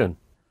assumption.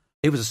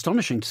 It was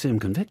astonishing to see him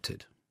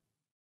convicted.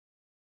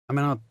 I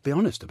mean, I'll be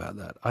honest about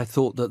that. I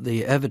thought that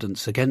the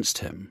evidence against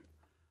him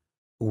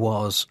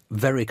was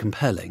very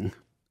compelling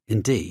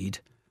indeed,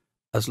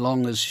 as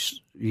long as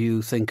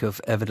you think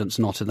of evidence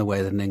not in the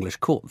way that an English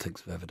court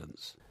thinks of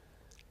evidence.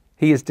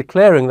 He is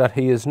declaring that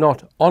he is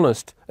not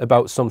honest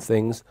about some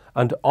things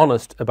and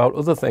honest about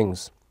other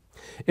things.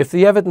 If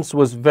the evidence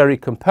was very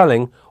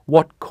compelling,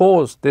 what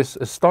caused this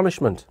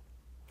astonishment?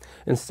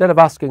 Instead of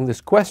asking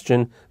this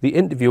question, the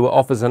interviewer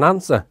offers an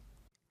answer.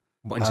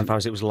 What, insofar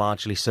as it was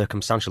largely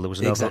circumstantial, there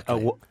was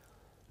no...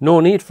 No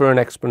need for an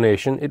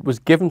explanation. It was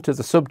given to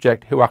the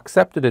subject, who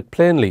accepted it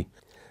plainly.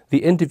 The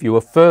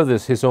interviewer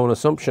furthers his own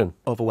assumption.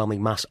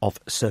 Overwhelming mass of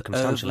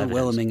circumstantial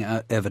Overwhelming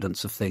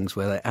evidence of things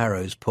where the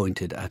arrows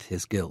pointed at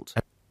his guilt.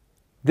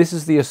 This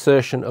is the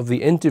assertion of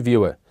the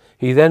interviewer.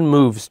 He then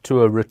moves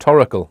to a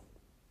rhetorical.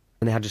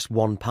 And they had just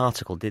one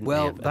particle, didn't they?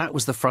 Well, that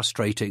was the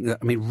frustrating,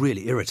 I mean,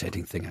 really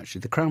irritating thing,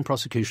 actually. The Crown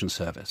Prosecution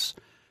Service.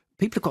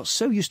 People have got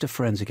so used to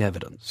forensic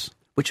evidence,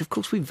 which, of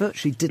course, we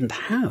virtually didn't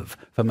have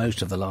for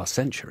most of the last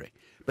century.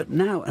 But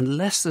now,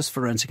 unless there's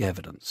forensic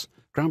evidence,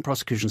 Crown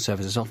Prosecution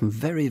Service is often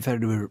very,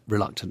 very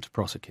reluctant to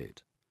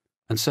prosecute.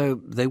 And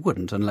so they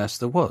wouldn't unless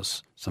there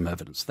was some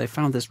evidence. They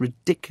found this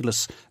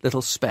ridiculous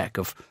little speck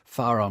of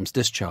firearms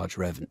discharge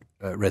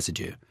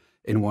residue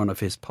in one of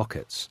his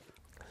pockets.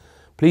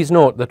 Please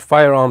note that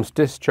firearms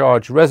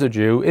discharge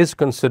residue is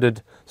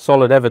considered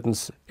solid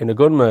evidence in a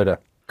gun murder.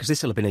 Because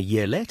this will have been a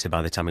year later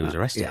by the time he was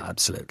arrested. Yeah,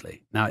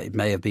 absolutely. Now, it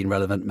may have been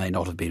relevant, may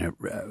not have been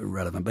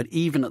relevant, but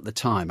even at the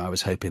time I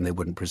was hoping they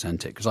wouldn't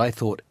present it, because I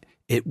thought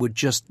it would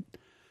just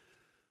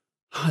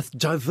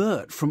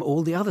divert from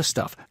all the other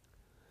stuff.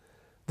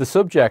 The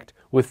subject,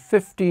 with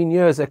 15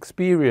 years'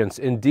 experience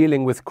in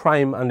dealing with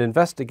crime and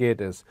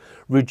investigators,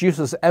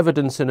 reduces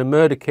evidence in a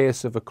murder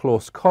case of a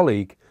close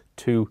colleague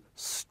to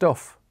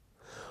stuff.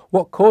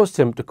 What caused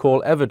him to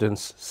call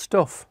evidence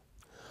stuff?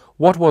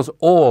 What was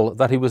all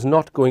that he was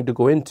not going to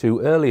go into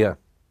earlier?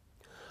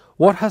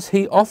 What has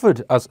he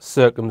offered as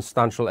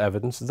circumstantial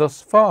evidence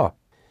thus far?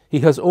 He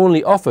has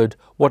only offered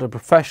what a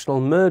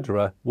professional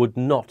murderer would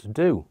not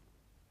do.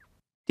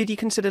 Did you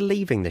consider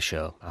leaving the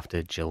show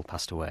after Jill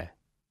passed away?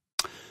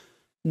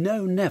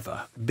 No,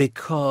 never,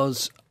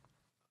 because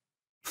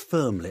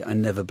firmly I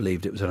never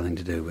believed it was anything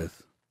to do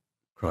with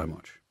Crime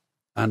Watch.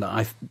 And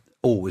I've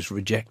always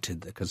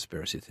rejected the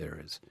conspiracy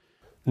theories.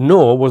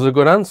 No was a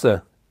good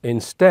answer.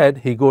 Instead,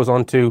 he goes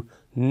on to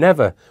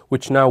never,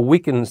 which now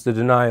weakens the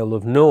denial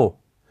of no.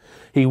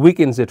 He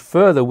weakens it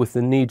further with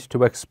the need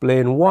to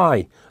explain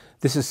why.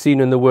 This is seen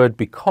in the word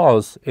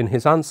because in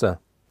his answer.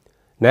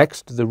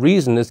 Next, the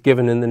reason is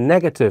given in the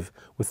negative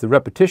with the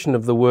repetition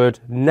of the word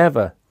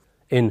never,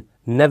 in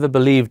never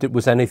believed it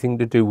was anything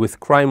to do with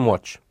Crime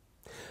Watch.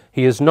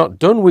 He is not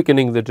done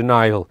weakening the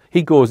denial.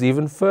 He goes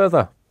even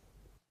further.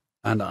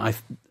 And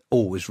I've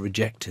always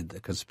rejected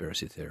the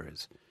conspiracy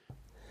theories.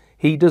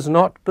 He does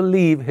not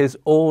believe his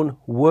own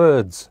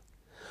words.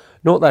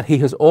 Note that he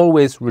has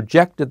always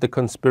rejected the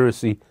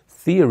conspiracy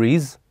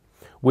theories,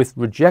 with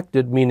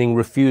rejected meaning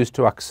refused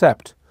to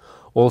accept.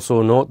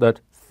 Also note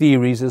that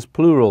theories is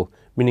plural,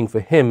 meaning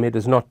for him it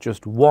is not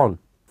just one.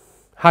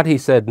 Had he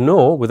said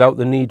no without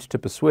the need to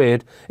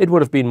persuade, it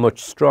would have been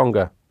much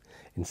stronger.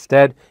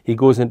 Instead, he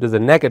goes into the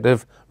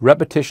negative,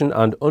 repetition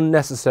and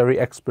unnecessary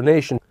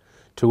explanation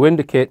to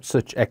indicate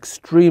such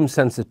extreme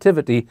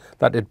sensitivity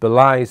that it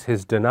belies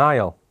his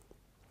denial.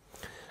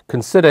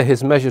 Consider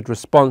his measured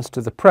response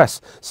to the press,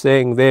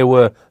 saying they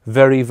were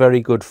very, very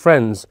good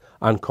friends,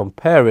 and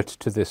compare it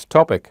to this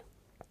topic.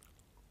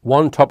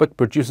 One topic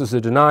produces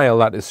a denial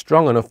that is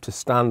strong enough to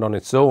stand on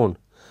its own.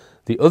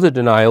 The other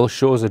denial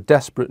shows a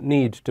desperate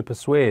need to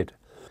persuade.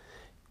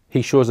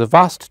 He shows a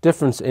vast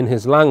difference in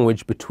his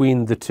language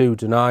between the two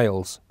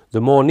denials.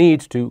 The more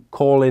need to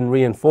call in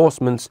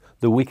reinforcements,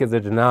 the weaker the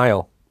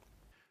denial.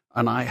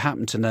 And I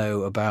happen to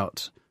know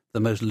about the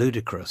most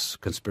ludicrous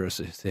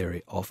conspiracy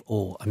theory of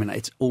all. I mean,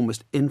 it's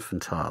almost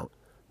infantile.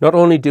 Not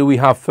only do we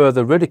have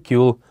further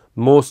ridicule,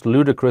 most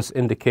ludicrous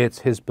indicates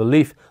his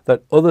belief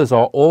that others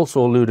are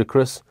also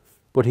ludicrous,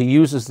 but he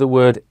uses the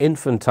word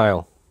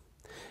infantile.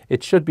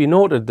 It should be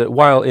noted that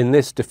while in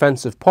this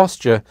defensive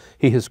posture,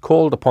 he has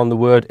called upon the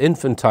word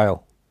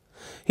infantile.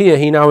 Here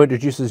he now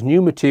introduces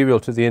new material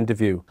to the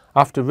interview.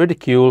 After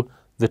ridicule,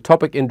 the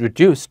topic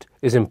introduced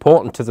is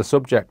important to the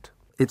subject.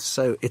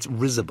 It's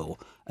risible,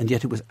 and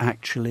yet it was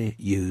actually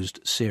used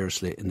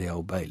seriously in the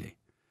Old Bailey.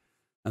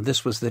 And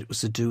this was that it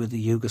was to do with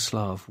the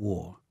Yugoslav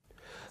war.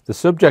 The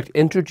subject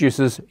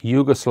introduces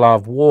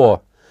Yugoslav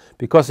war.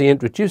 Because he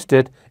introduced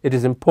it, it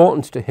is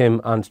important to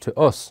him and to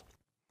us.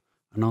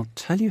 And I'll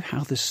tell you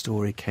how this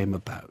story came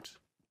about.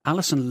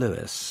 Alison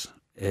Lewis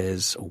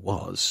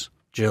was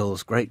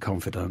Jill's great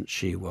confidant.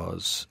 She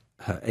was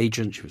her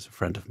agent. She was a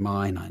friend of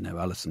mine. I know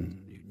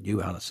Alison, you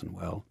knew Alison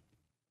well.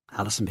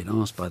 Alison had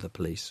been asked by the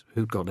police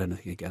who'd got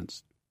anything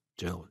against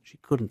Jill. She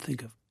couldn't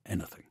think of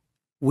anything.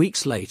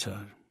 Weeks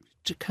later,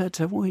 it occurred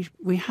to her,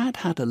 we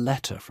had a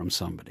letter from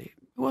somebody.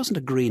 It wasn't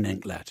a green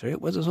ink letter. It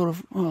was a sort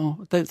of,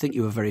 I don't think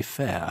you were very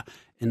fair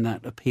in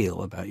that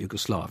appeal about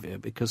Yugoslavia,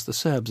 because the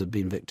Serbs had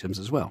been victims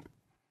as well.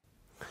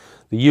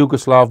 The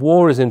Yugoslav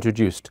war is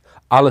introduced.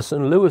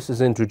 Alison Lewis is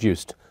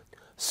introduced.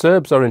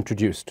 Serbs are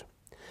introduced.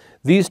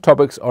 These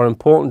topics are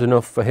important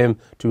enough for him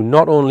to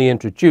not only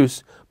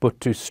introduce,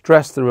 but to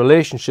stress the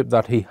relationship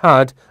that he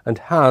had and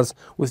has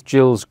with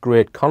Jill's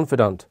great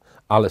confidant,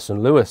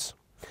 Alison Lewis.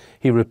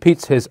 He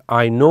repeats his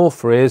 "I know"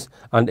 phrase,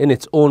 and in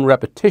its own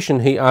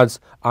repetition he adds,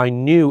 "I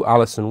knew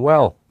Alison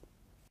well."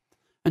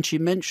 And she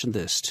mentioned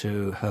this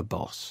to her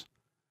boss.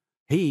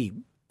 He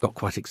got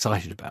quite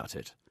excited about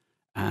it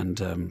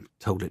and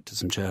told it to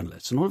some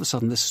journalists. And all of a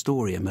sudden this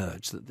story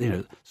emerged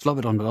that,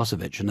 Slobodan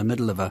Milosevic, in the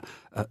middle of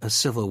a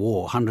civil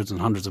war hundreds and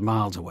hundreds of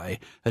miles away,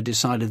 had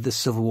decided this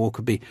civil war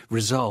could be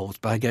resolved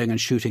by going and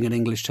shooting an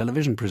English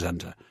television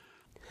presenter.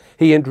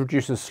 He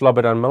introduces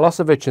Slobodan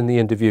Milosevic in the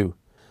interview.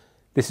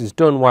 This is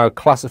done while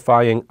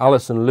classifying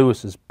Alison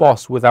Lewis's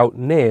boss without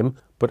name,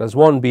 but as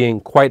one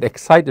being quite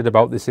excited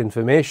about this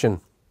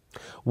information.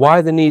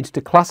 Why the need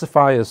to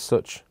classify as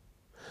such?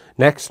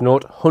 Next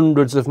note,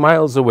 hundreds of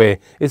miles away,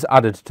 is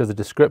added to the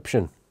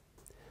description.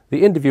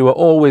 The interviewer,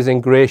 always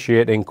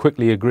ingratiating,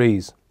 quickly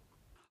agrees.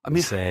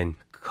 Insane.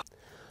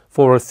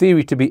 For a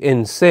theory to be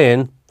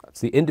insane,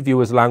 that's the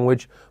interviewer's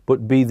language,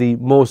 but be the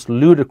most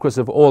ludicrous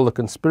of all the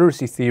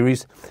conspiracy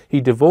theories, he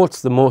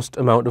devotes the most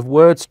amount of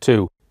words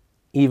to,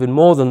 even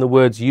more than the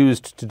words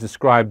used to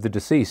describe the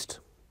deceased.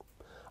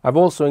 I've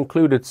also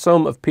included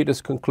some of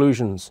Peter's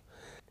conclusions.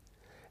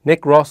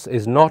 Nick Ross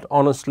is not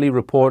honestly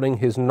reporting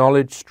his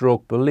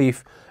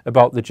knowledge/belief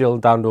about the Jill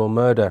Dando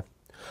murder.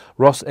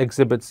 Ross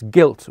exhibits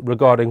guilt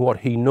regarding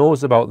what he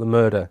knows about the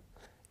murder.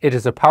 It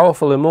is a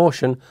powerful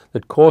emotion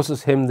that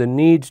causes him the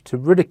need to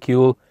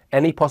ridicule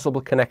any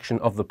possible connection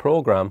of the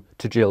programme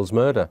to Jill's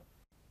murder.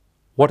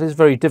 What is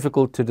very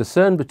difficult to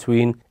discern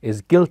between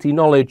is guilty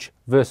knowledge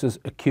versus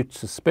acute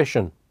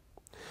suspicion.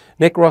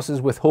 Nick Ross is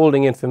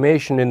withholding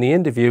information in the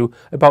interview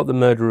about the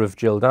murder of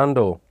Jill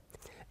Dando.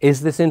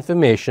 Is this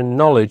information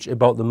knowledge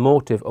about the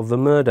motive of the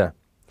murder?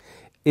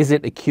 Is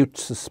it acute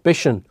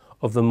suspicion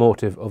of the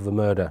motive of the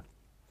murder?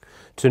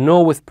 To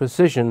know with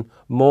precision,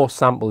 more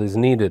sample is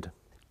needed.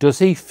 Does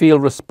he feel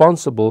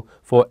responsible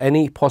for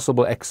any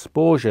possible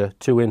exposure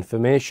to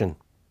information?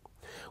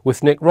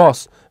 With Nick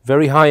Ross,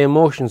 very high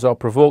emotions are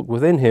provoked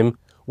within him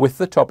with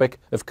the topic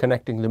of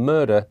connecting the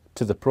murder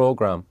to the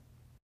programme.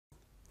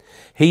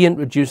 He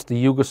introduced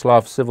the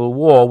Yugoslav Civil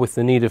War with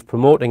the need of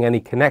promoting any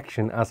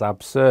connection as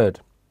absurd.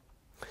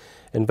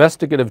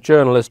 Investigative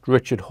journalist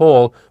Richard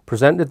Hall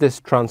presented this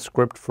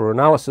transcript for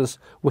analysis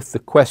with the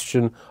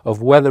question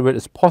of whether it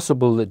is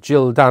possible that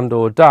Jill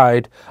Dando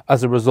died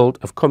as a result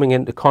of coming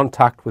into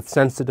contact with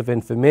sensitive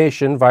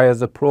information via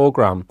the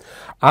programme,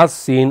 as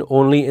seen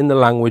only in the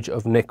language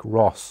of Nick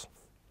Ross.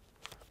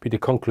 Peter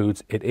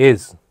concludes it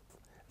is.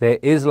 There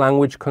is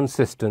language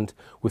consistent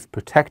with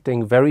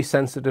protecting very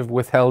sensitive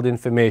withheld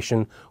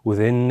information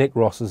within Nick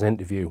Ross's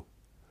interview.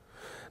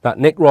 That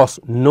Nick Ross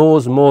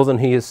knows more than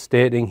he is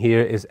stating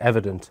here is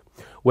evident.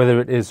 Whether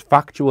it is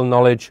factual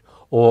knowledge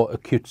or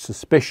acute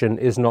suspicion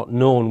is not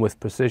known with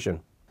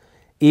precision.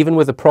 Even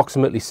with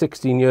approximately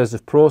 16 years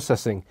of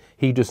processing,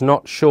 he does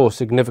not show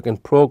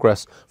significant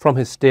progress from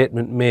his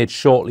statement made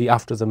shortly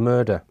after the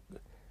murder.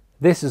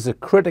 This is a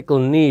critical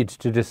need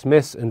to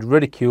dismiss and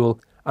ridicule,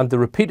 and the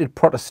repeated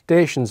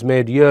protestations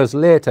made years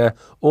later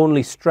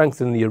only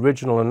strengthen the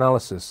original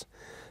analysis.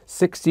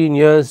 16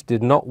 years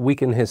did not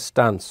weaken his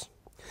stance.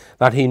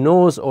 That he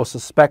knows or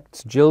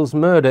suspects Jill's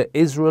murder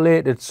is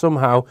related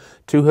somehow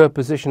to her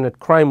position at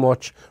Crime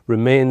Watch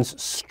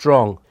remains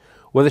strong.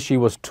 Whether she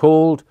was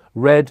told,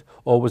 read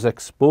or was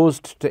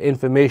exposed to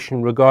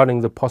information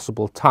regarding the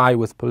possible tie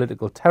with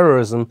political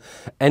terrorism,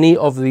 any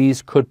of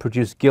these could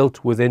produce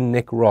guilt within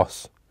Nick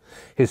Ross.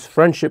 His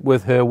friendship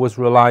with her was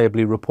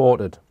reliably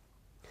reported.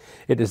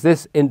 It is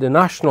this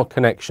international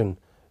connection,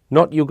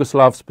 not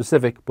Yugoslav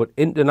specific, but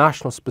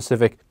international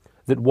specific,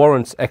 that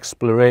warrants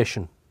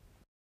exploration.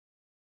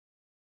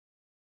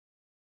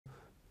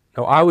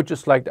 Now, I would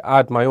just like to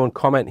add my own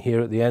comment here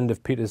at the end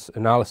of Peter's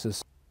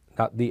analysis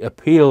that the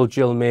appeal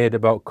Jill made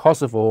about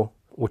Kosovo,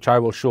 which I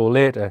will show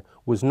later,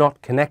 was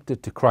not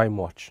connected to Crime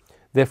Watch.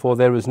 Therefore,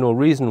 there is no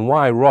reason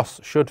why Ross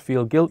should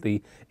feel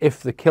guilty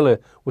if the killer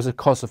was a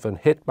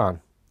Kosovan hitman.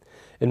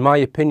 In my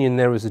opinion,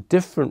 there is a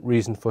different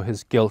reason for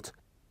his guilt,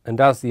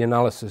 and as the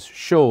analysis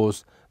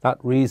shows, that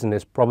reason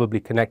is probably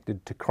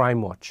connected to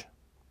Crime Watch.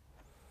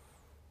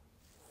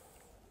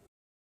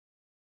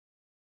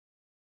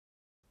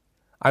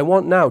 I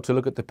want now to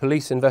look at the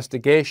police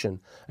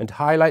investigation and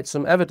highlight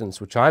some evidence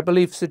which I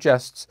believe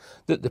suggests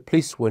that the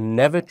police were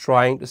never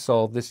trying to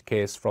solve this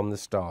case from the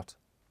start.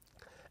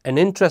 An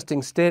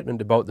interesting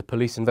statement about the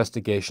police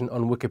investigation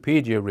on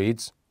Wikipedia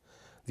reads,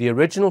 "The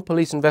original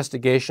police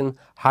investigation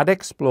had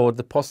explored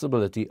the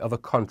possibility of a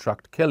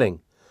contract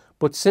killing,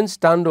 but since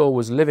Dando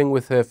was living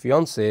with her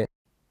fiancé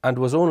and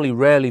was only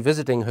rarely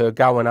visiting her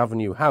Gowan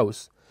Avenue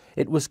house,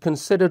 it was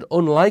considered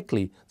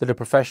unlikely that a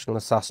professional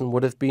assassin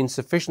would have been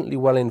sufficiently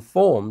well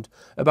informed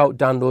about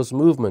Dando's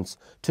movements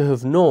to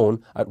have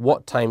known at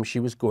what time she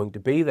was going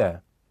to be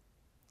there."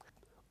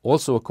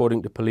 Also,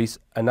 according to police,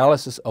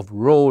 analysis of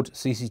road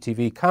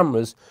CCTV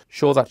cameras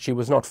show that she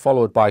was not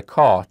followed by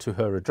car to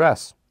her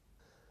address.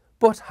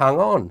 But hang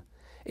on,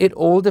 it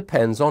all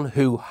depends on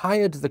who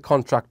hired the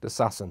contract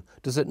assassin,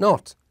 does it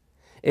not?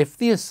 If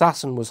the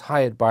assassin was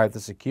hired by the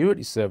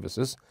security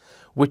services,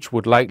 which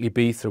would likely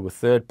be through a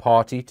third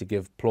party to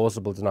give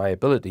plausible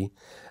deniability,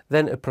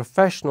 then a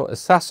professional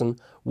assassin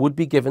would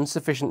be given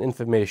sufficient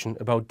information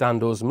about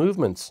Dando's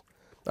movements.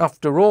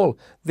 After all,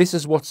 this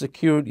is what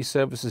security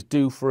services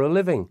do for a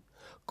living: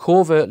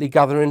 covertly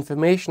gather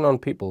information on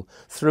people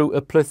through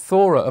a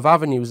plethora of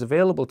avenues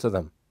available to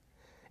them.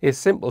 A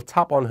simple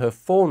tap on her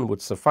phone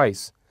would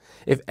suffice.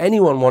 If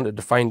anyone wanted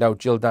to find out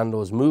Jill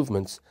Dando's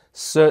movements,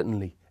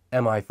 certainly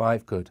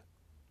MI5 could.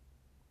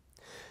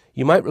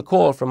 You might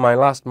recall from my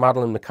last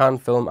Madeleine McCann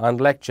film and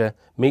lecture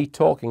me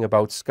talking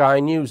about Sky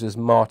News'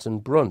 Martin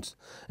Brunt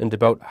and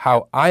about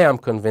how I am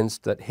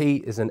convinced that he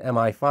is an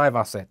MI5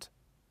 asset.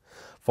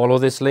 Follow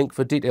this link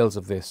for details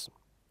of this.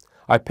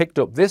 I picked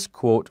up this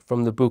quote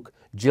from the book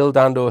Jill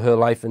Dando, Her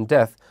Life and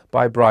Death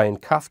by Brian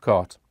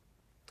Cathcart.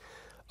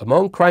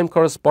 Among crime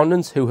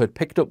correspondents who had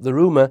picked up the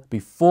rumour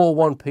before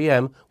 1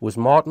 p.m. was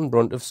Martin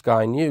Brunt of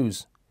Sky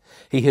News.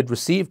 He had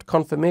received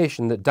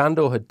confirmation that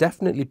Dando had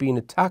definitely been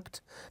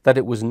attacked, that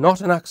it was not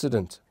an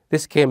accident.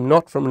 This came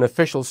not from an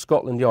official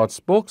Scotland Yard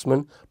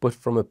spokesman, but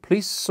from a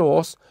police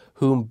source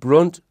whom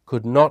Brunt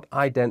could not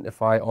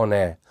identify on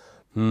air.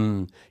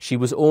 She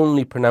was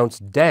only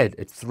pronounced dead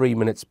at 3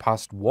 minutes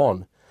past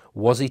 1.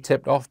 Was he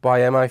tipped off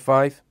by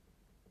MI5?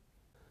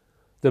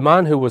 The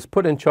man who was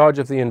put in charge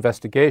of the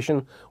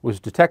investigation was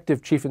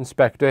Detective Chief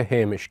Inspector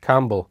Hamish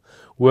Campbell,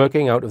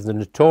 working out of the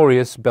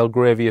notorious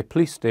Belgravia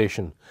police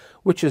station,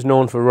 which is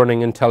known for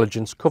running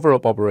intelligence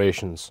cover-up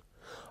operations.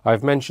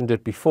 I've mentioned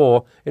it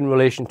before in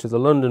relation to the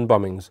London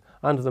bombings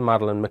and the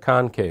Madeleine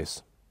McCann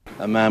case.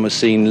 A man was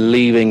seen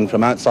leaving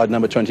from outside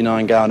number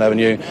 29 Gowan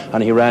Avenue,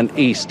 and he ran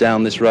east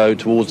down this road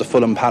towards the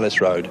Fulham Palace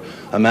Road.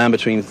 A man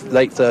between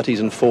late 30s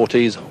and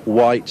 40s,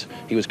 white,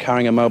 he was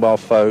carrying a mobile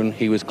phone,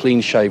 he was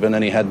clean-shaven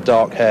and he had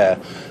dark hair.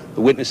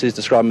 The witnesses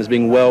describe him as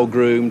being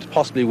well-groomed,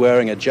 possibly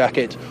wearing a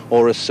jacket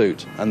or a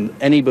suit. And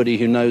anybody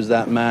who knows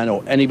that man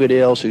or anybody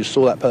else who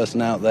saw that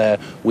person out there,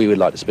 we would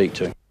like to speak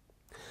to.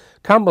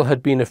 Campbell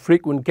had been a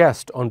frequent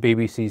guest on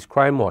BBC's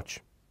Crime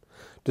Watch.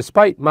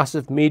 Despite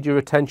massive media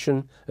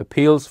attention,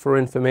 appeals for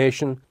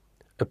information,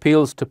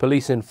 appeals to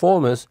police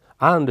informers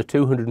and a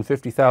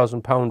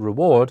 £250,000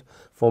 reward,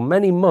 for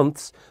many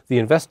months the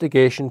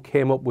investigation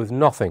came up with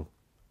nothing.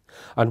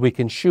 And we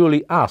can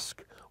surely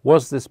ask,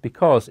 was this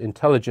because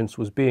intelligence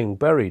was being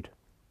buried?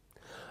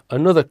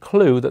 Another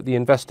clue that the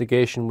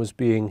investigation was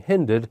being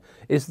hindered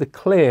is the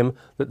claim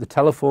that the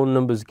telephone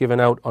numbers given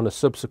out on a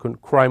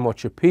subsequent Crime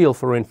Watch appeal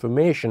for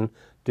information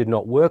did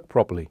not work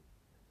properly.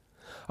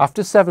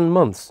 After 7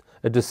 months,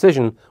 a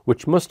decision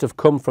which must have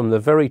come from the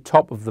very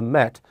top of the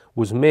Met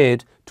was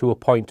made to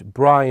appoint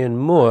Brian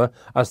Moore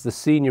as the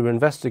senior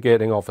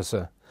investigating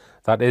officer,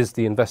 that is,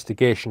 the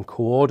investigation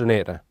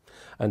coordinator,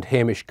 and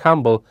Hamish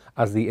Campbell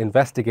as the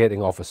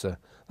investigating officer,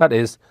 that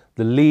is,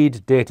 the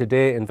lead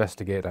day-to-day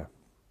investigator.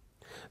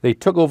 They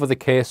took over the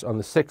case on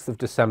the 6th of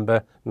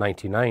December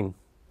 1999.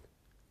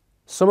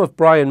 Some of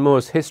Brian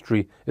Moore's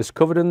history is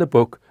covered in the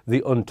book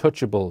The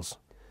Untouchables,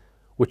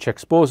 which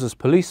exposes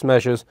police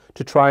measures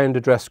to try and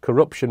address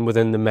corruption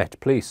within the Met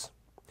Police.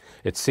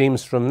 It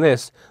seems from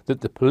this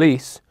that the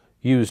police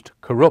used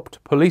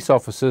corrupt police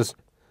officers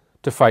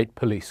to fight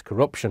police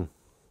corruption.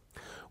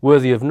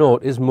 Worthy of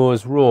note is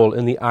Moore's role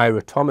in the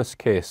Ira Thomas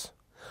case.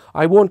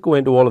 I won't go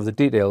into all of the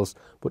details,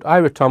 but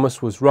Ira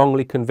Thomas was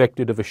wrongly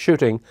convicted of a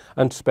shooting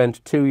and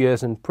spent 2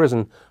 years in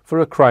prison for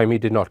a crime he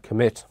did not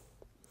commit.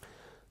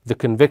 The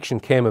conviction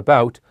came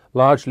about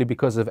largely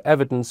because of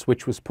evidence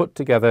which was put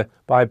together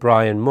by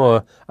Brian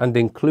Moore and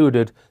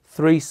included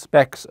 3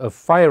 specks of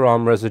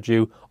firearm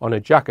residue on a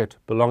jacket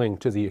belonging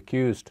to the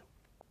accused.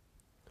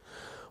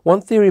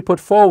 One theory put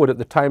forward at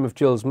the time of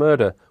Jill's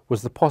murder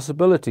was the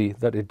possibility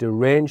that a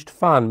deranged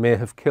fan may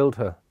have killed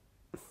her.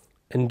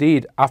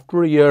 Indeed,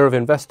 after a year of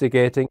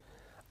investigating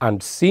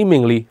and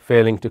seemingly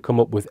failing to come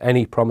up with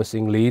any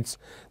promising leads,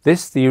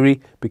 this theory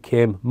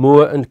became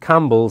Moore and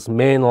Campbell's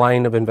main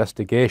line of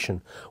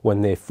investigation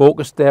when they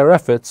focused their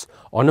efforts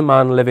on a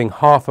man living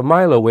half a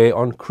mile away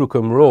on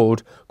Crookham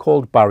Road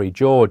called Barry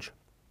George.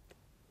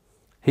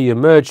 He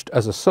emerged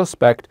as a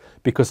suspect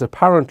because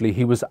apparently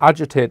he was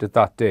agitated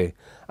that day,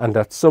 and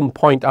at some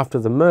point after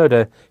the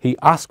murder he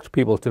asked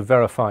people to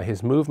verify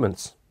his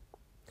movements.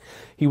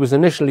 He was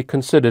initially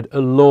considered a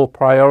low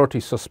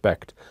priority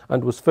suspect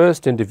and was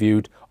first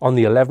interviewed on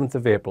the 11th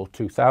of April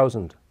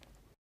 2000.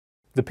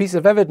 The piece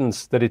of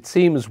evidence that it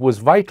seems was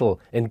vital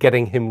in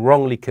getting him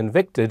wrongly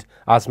convicted,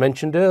 as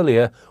mentioned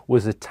earlier,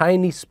 was a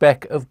tiny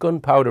speck of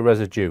gunpowder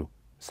residue.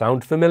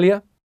 Sound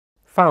familiar?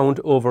 Found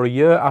over a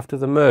year after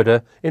the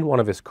murder in one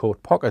of his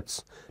coat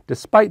pockets,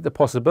 despite the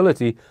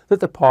possibility that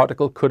the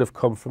particle could have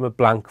come from a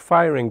blank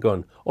firing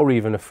gun or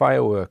even a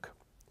firework.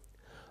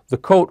 The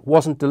coat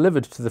wasn't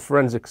delivered to the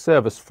forensic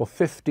service for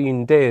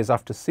 15 days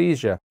after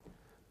seizure,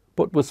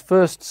 but was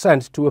first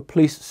sent to a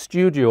police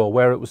studio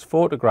where it was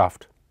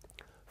photographed.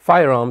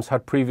 Firearms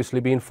had previously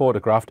been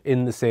photographed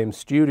in the same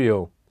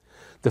studio.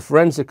 The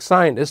forensic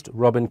scientist,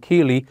 Robin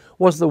Keeley,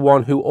 was the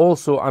one who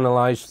also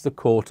analysed the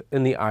coat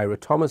in the Ira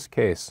Thomas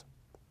case.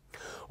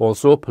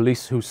 Also,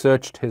 police who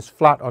searched his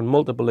flat on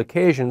multiple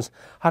occasions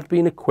had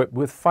been equipped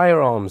with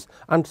firearms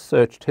and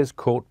searched his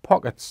coat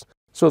pockets,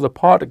 so the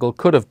particle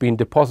could have been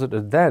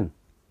deposited then.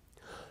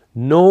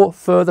 No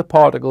further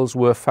particles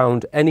were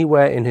found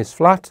anywhere in his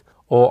flat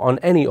or on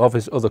any of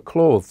his other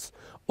clothes,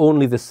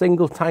 only the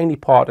single tiny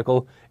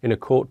particle in a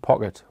coat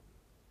pocket.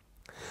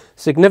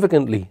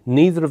 Significantly,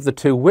 neither of the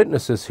 2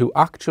 witnesses who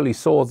actually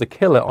saw the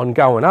killer on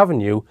Gowan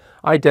Avenue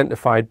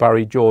identified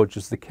Barry George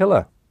as the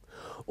killer.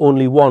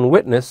 Only one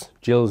witness,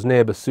 Jill's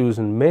neighbour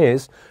Susan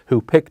Mays,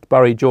 who picked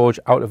Barry George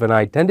out of an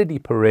identity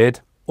parade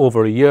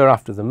over a year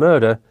after the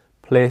murder,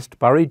 placed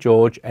Barry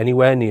George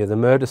anywhere near the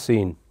murder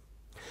scene.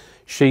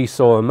 She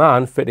saw a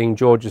man fitting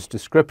George's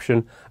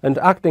description and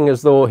acting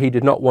as though he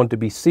did not want to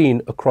be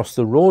seen across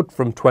the road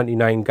from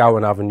 29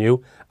 Gowan Avenue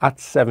at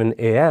 7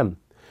 a.m,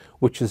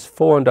 which is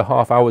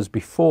 4.5 hours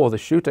before the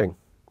shooting.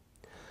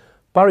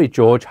 Barry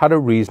George had a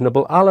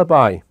reasonable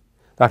alibi,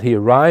 that he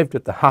arrived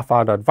at the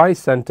Half-Hour Advice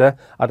Centre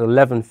at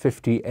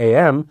 11:50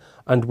 a.m.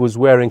 and was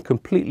wearing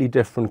completely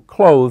different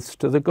clothes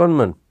to the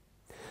gunman.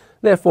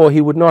 Therefore,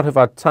 he would not have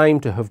had time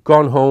to have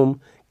gone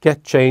home,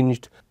 get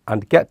changed,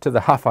 and get to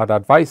the Half-Hour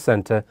Advice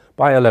Centre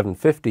by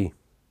 11:50.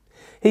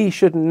 He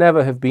should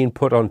never have been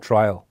put on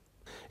trial.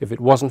 If it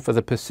wasn't for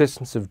the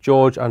persistence of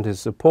George and his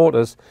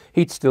supporters,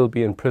 he'd still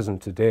be in prison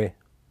today.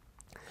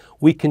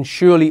 We can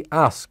surely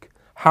ask,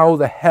 how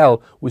the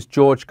hell was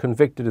George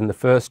convicted in the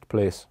first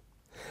place?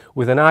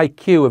 With an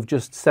IQ of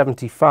just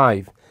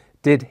 75,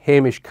 did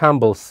Hamish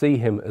Campbell see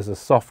him as a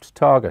soft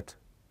target?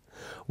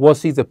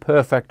 Was he the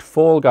perfect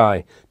fall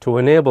guy to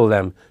enable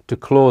them to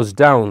close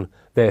down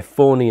their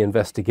phony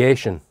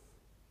investigation?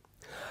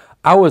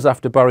 Hours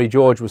after Barry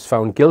George was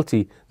found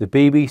guilty, the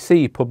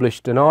BBC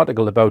published an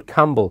article about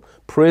Campbell,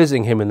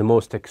 praising him in the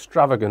most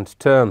extravagant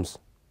terms.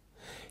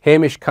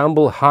 Hamish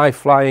Campbell,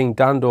 high-flying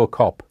Dando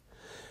cop.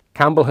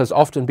 Campbell has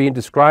often been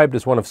described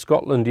as one of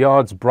Scotland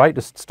Yard's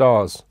brightest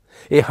stars.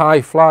 A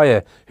high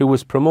flyer who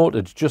was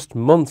promoted just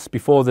months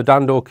before the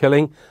Dando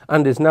killing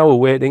and is now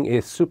awaiting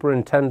a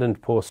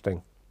superintendent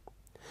posting.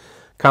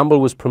 Campbell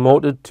was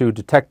promoted to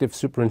detective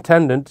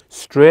superintendent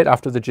straight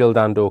after the Jill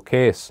Dando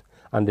case,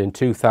 and in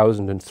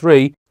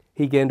 2003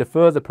 he gained a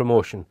further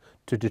promotion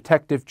to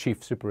detective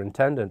chief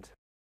superintendent.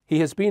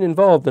 He has been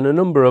involved in a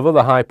number of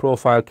other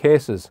high-profile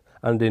cases,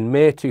 and in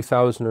May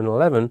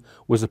 2011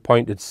 was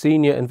appointed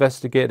Senior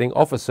Investigating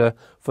Officer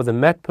for the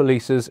Met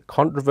Police's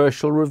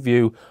controversial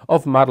review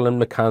of Madeleine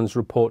McCann's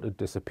reported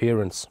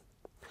disappearance.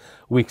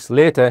 Weeks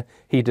later,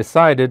 he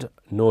decided,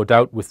 no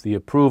doubt with the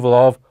approval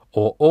of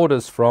or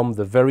orders from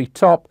the very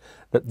top,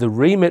 that the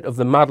remit of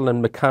the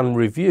Madeleine McCann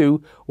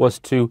review was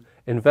to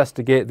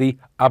investigate the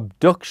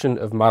abduction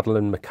of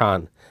Madeleine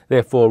McCann,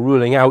 therefore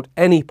ruling out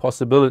any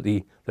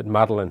possibility that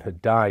Madeleine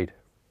had died.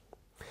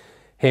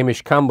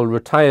 Hamish Campbell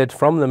retired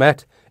from the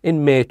Met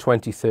in May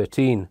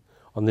 2013.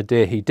 On the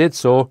day he did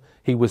so,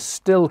 he was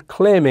still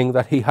claiming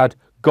that he had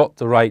got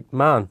the right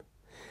man.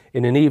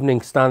 In an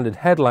Evening Standard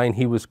headline,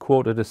 he was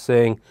quoted as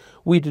saying,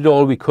 "We did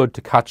all we could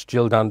to catch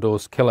Jill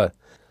Dando's killer,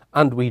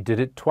 and we did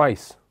it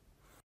twice."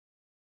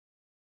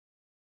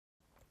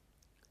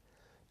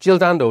 Jill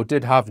Dando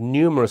did have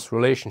numerous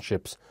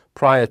relationships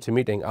prior to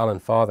meeting Alan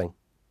Farthing.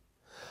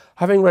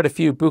 Having read a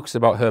few books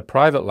about her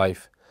private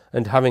life,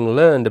 and having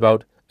learned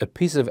about a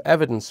piece of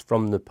evidence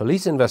from the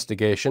police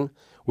investigation,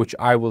 which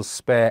I will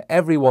spare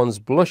everyone's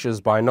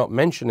blushes by not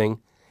mentioning,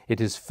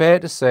 it is fair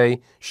to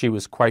say she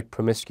was quite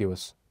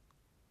promiscuous.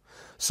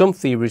 Some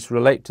theories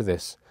relate to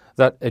this,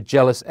 that a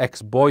jealous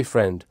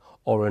ex-boyfriend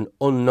or an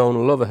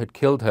unknown lover had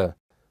killed her,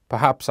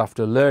 perhaps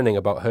after learning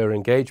about her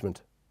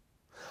engagement.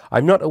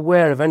 I'm not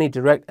aware of any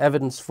direct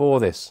evidence for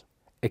this.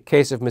 A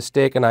case of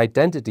mistaken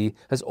identity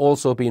has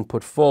also been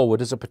put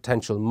forward as a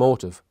potential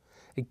motive.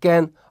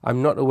 Again,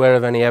 I'm not aware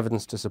of any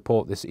evidence to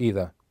support this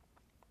either.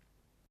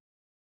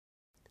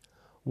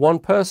 One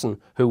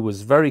person who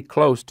was very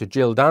close to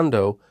Jill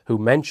Dando, who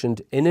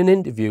mentioned in an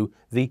interview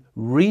the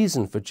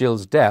reason for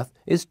Jill's death,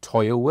 is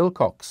Toyah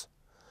Willcox.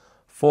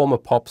 Former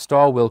pop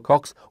star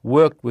Willcox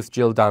worked with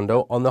Jill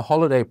Dando on the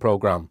Holiday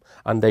programme,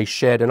 and they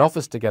shared an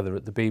office together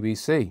at the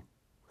BBC.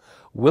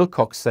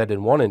 Willcox said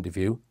in one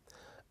interview,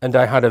 "And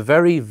I had a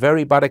very,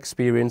 very bad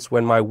experience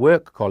when my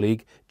work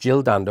colleague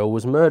Jill Dando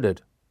was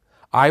murdered.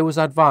 I was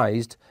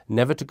advised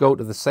never to go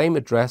to the same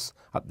address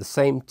at the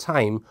same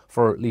time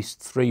for at least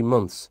 3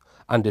 months,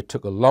 and it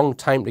took a long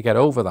time to get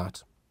over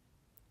that."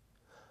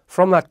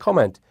 From that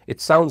comment,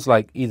 it sounds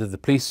like either the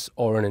police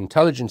or an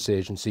intelligence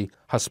agency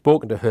has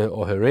spoken to her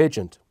or her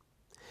agent.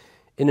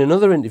 In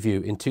another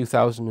interview in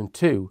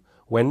 2002,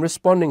 when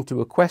responding to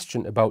a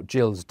question about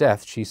Jill's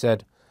death, she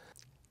said,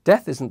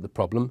 "Death isn't the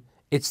problem,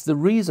 it's the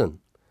reason.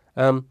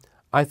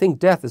 I think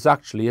death is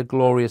actually a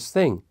glorious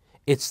thing.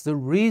 It's the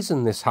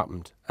reason this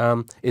happened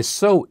is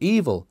so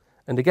evil,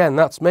 and again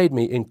that's made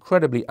me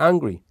incredibly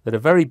angry that a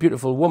very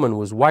beautiful woman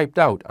was wiped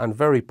out and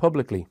very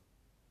publicly."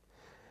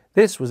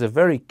 This was a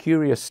very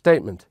curious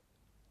statement.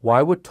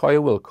 Why would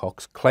Toyah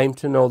Willcox claim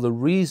to know the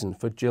reason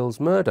for Jill's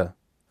murder?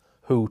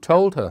 Who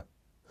told her?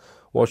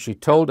 Was she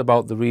told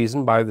about the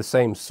reason by the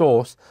same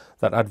source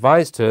that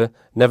advised her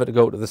never to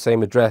go to the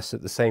same address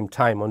at the same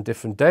time on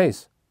different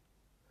days?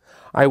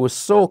 I was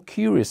so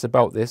curious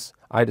about this,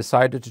 I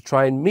decided to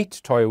try and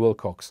meet Toyah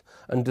Willcox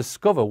and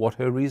discover what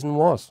her reason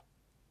was.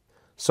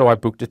 So I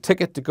booked a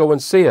ticket to go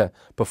and see her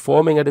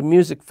performing at a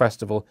music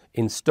festival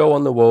in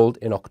Stow-on-the-Wold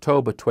in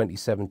October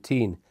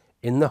 2017,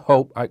 in the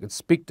hope I could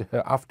speak to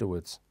her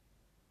afterwards.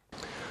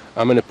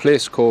 I'm in a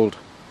place called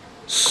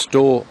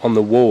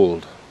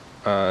Stow-on-the-Wold,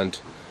 and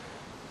the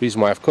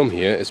reason why I've come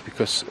here is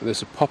because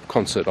there's a pop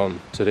concert on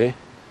today.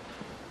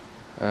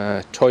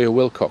 Toyah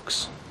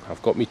Willcox.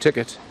 I've got my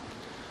ticket.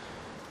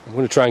 I'm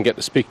going to try and get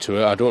to speak to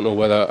her. I don't know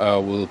whether I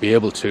will be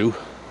able to.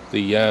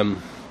 The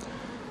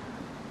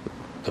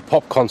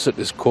pop concert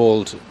is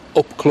called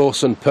Up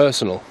Close and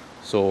Personal,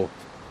 so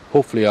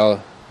hopefully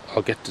I'll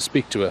get to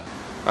speak to her.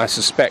 I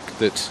suspect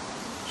that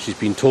she's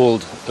been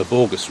told a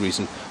bogus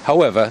reason.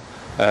 However,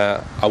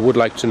 I would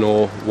like to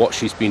know what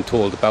she's been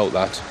told about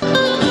that.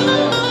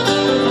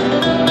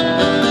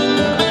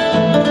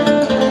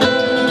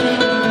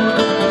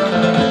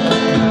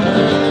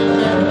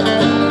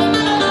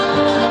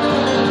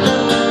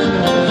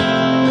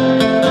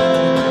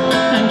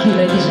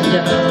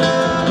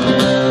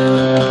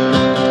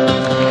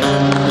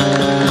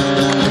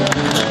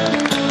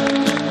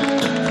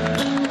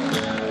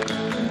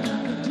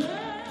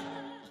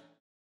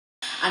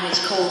 And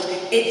it's called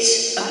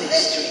It's a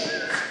Mystery.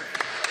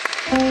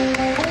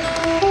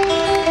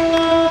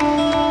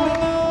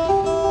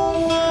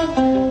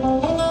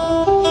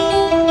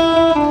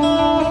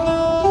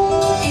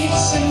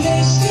 It's a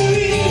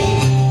mystery,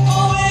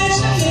 oh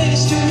it's a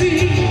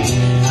mystery.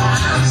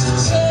 I'm so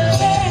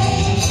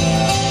certain,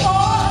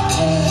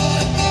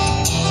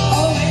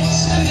 oh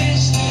it's a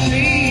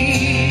mystery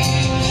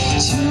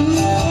to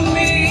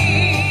me.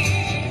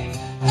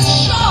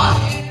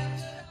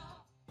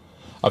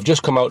 I've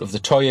just come out of the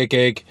Toyah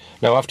gig.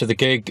 Now after the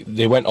gig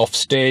they went off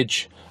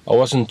stage. I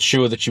wasn't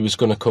sure that she was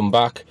going to come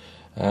back,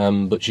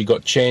 but she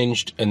got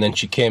changed and then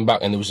she came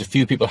back, and there was a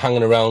few people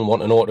hanging around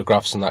wanting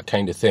autographs and that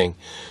kind of thing.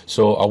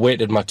 So I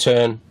waited my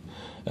turn,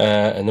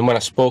 and then when I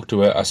spoke to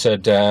her I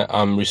said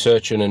I'm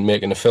researching and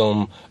making a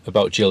film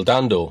about Jill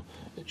Dando.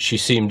 She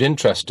seemed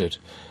interested.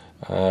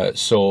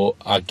 So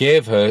I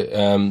gave her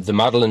the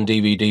Madeleine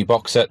DVD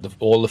box set of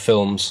all the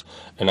films,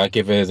 and I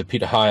gave her the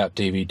Peter Hyatt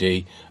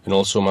DVD and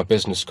also my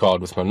business card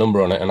with my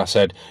number on it, and I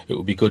said it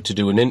would be good to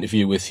do an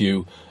interview with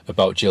you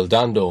about Jill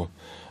Dando.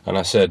 And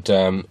I said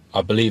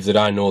I believe that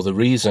I know the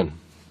reason.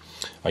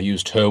 I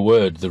used her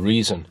word, the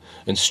reason,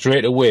 and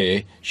straight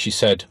away she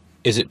said,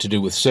 "Is it to do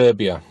with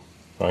Serbia?"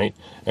 Right?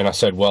 And I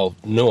said, well,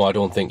 no, I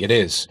don't think it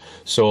is.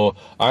 So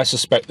I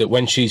suspect that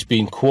when she's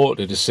been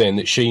quoted as saying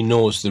that she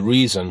knows the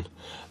reason,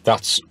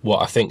 that's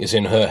what I think is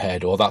in her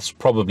head, or that's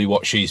probably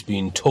what she's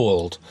been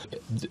told.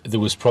 There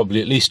was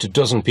probably at least a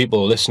dozen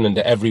people listening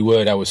to every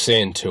word I was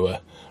saying to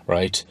her,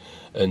 right?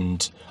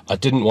 And I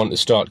didn't want to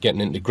start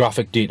getting into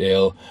graphic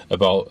detail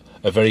about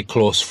a very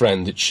close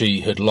friend that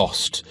she had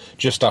lost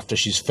just after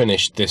she's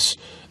finished this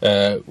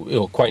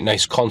quite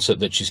nice concert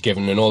that she's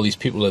given, and all these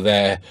people are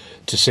there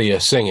to see her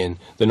singing.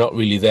 They're not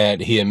really there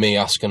to hear me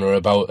asking her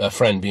about a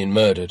friend being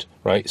murdered,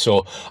 right?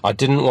 So I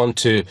didn't want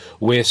to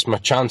waste my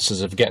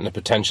chances of getting a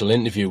potential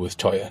interview with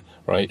Toyah,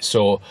 right?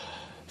 So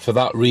for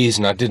that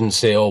reason I didn't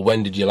say, oh,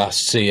 when did you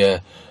last see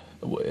her?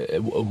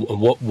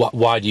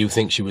 why do you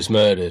think she was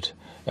murdered?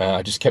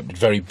 I just kept it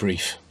very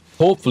brief.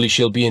 Hopefully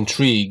she'll be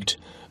intrigued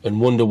and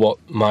wonder what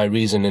my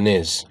reasoning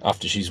is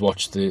after she's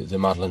watched the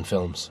Madeleine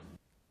films.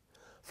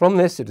 From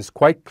this, it is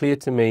quite clear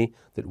to me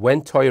that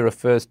when Toya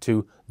refers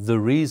to the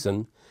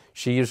reason,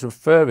 she is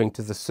referring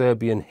to the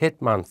Serbian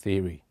hitman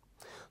theory.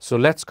 So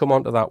let's come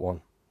on to that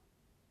one.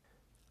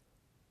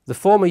 The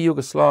former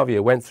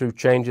Yugoslavia went through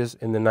changes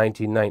in the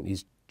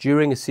 1990s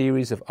during a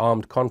series of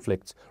armed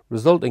conflicts,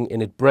 resulting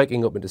in it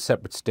breaking up into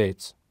separate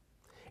states.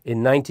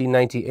 In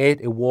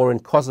 1998, a war in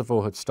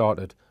Kosovo had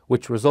started,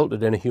 which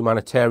resulted in a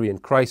humanitarian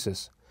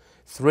crisis.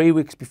 3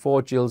 weeks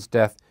before Jill's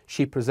death,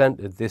 she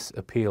presented this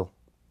appeal.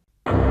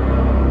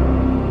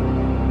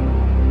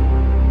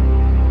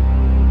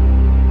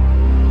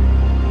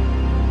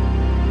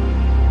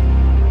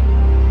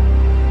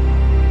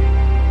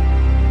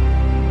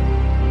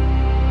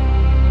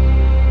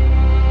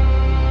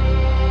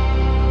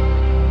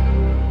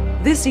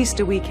 This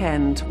Easter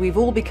weekend, we've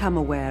all become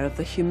aware of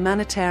the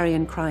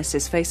humanitarian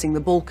crisis facing the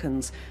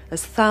Balkans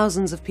as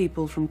thousands of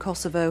people from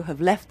Kosovo have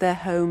left their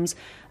homes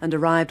and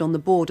arrived on the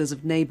borders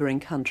of neighbouring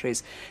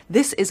countries.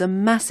 This is a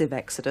massive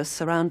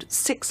exodus. Around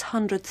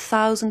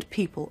 600,000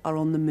 people are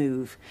on the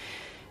move.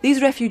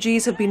 These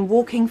refugees have been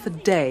walking for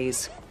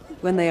days.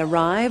 When they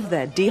arrive,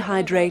 they're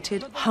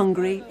dehydrated,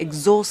 hungry,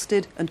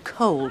 exhausted and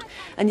cold,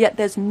 and yet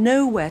there's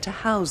nowhere to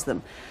house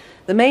them.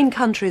 The main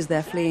countries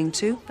they're fleeing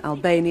to,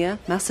 Albania,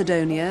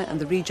 Macedonia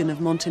and the region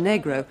of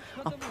Montenegro,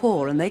 are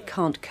poor and they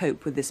can't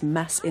cope with this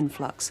mass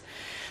influx.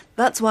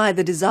 That's why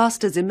the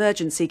Disasters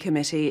Emergency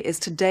Committee is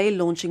today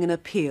launching an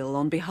appeal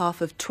on behalf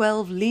of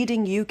 12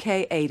 leading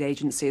UK aid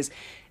agencies.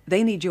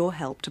 They need your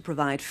help to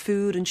provide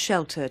food and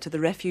shelter to the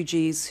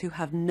refugees who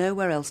have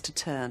nowhere else to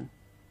turn.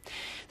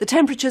 The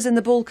temperatures in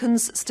the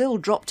Balkans still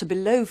drop to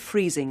below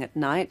freezing at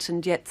night,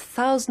 and yet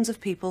thousands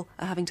of people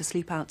are having to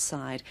sleep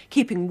outside.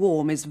 Keeping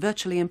warm is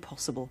virtually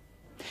impossible.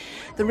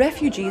 The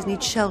refugees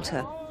need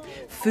shelter.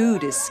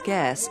 Food is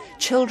scarce.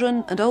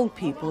 Children and old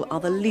people are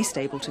the least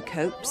able to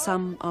cope.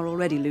 Some are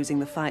already losing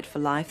the fight for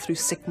life through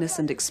sickness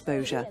and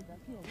exposure.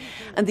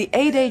 And the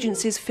aid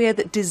agencies fear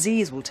that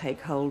disease will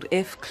take hold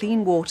if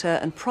clean water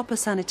and proper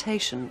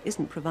sanitation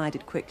isn't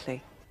provided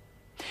quickly.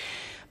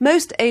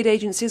 Most aid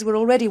agencies were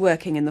already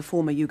working in the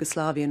former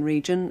Yugoslavian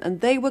region, and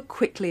they were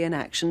quickly in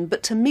action.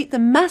 But to meet the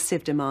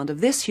massive demand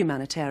of this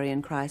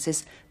humanitarian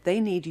crisis,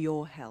 they need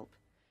your help.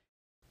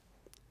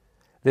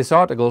 This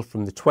article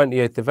from the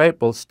 28th of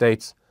April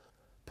states,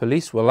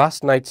 police were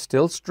last night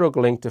still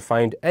struggling to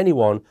find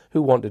anyone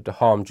who wanted to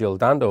harm Jill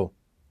Dando.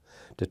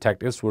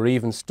 Detectives were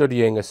even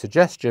studying a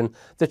suggestion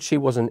that she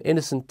was an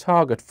innocent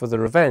target for the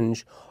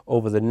revenge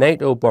over the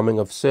NATO bombing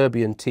of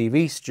Serbian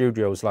TV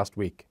studios last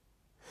week.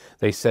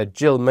 They said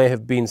Jill may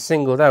have been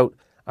singled out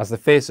as the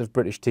face of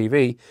British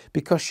TV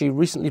because she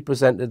recently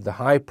presented the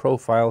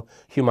high-profile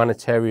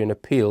humanitarian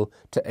appeal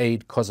to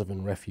aid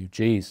Kosovan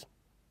refugees.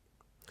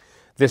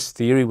 This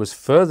theory was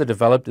further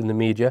developed in the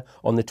media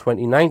on the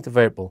 29th of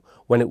April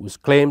when it was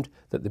claimed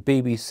that the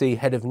BBC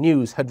head of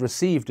news had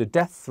received a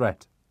death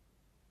threat.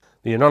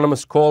 The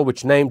anonymous call,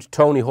 which named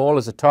Tony Hall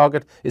as a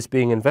target, is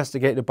being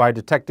investigated by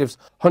detectives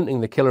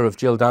hunting the killer of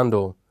Jill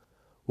Dando.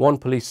 One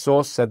police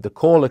source said the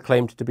caller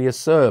claimed to be a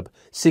Serb,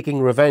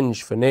 seeking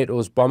revenge for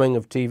NATO's bombing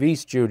of TV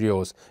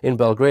studios in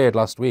Belgrade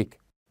last week.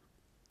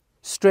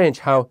 Strange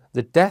how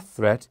the death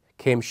threat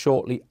came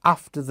shortly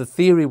after the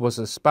theory was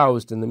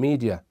espoused in the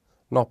media,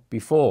 not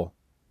before.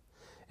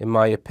 In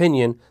my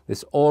opinion,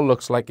 this all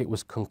looks like it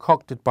was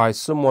concocted by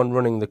someone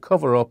running the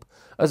cover-up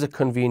as a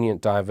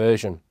convenient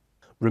diversion.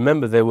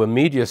 Remember, there were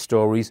media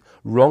stories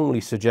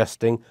wrongly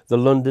suggesting the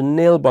London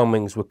nail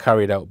bombings were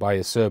carried out by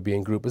a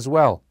Serbian group as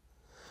well.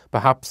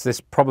 Perhaps this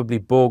probably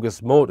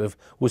bogus motive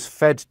was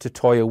fed to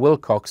Toya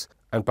Wilcox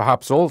and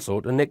perhaps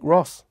also to Nick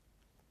Ross.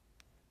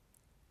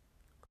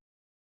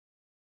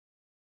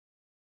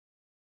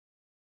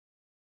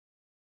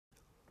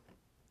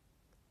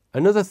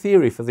 Another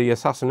theory for the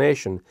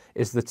assassination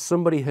is that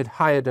somebody had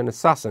hired an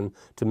assassin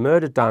to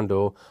murder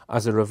Dando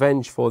as a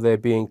revenge for their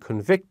being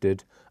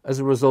convicted as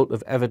a result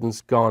of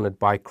evidence garnered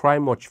by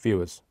Crime Watch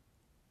viewers.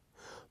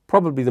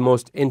 Probably the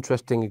most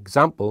interesting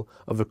example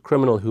of a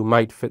criminal who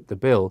might fit the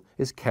bill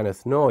is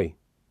Kenneth Noye.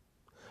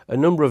 A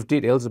number of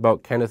details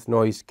about Kenneth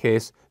Noye's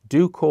case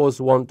do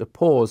cause one to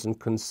pause and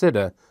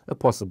consider a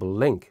possible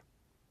link.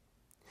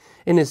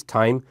 In his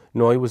time,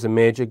 Noye was a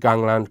major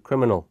gangland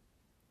criminal.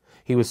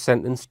 He was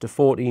sentenced to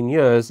 14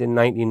 years in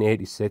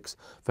 1986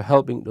 for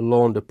helping to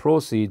launder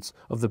proceeds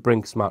of the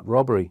Brinksmat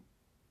robbery.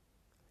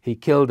 He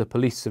killed a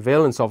police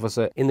surveillance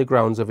officer in the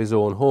grounds of his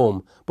own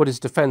home, but his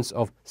defence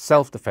of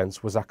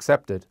self-defence was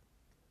accepted.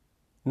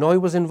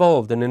 Noye was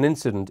involved in an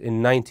incident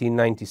in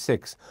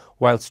 1996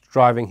 whilst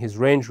driving his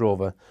Range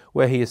Rover,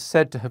 where he is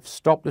said to have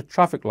stopped at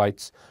traffic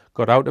lights,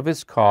 got out of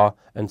his car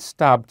and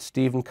stabbed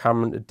Stephen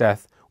Cameron to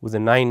death with a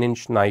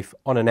 9-inch knife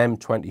on an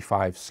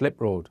M25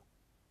 slip road.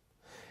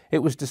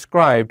 It was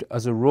described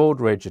as a road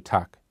rage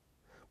attack,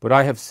 but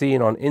I have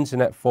seen on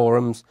internet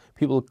forums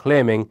people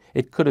claiming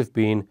it could have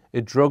been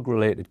a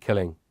drug-related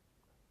killing.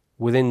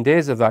 Within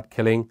days of that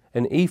killing,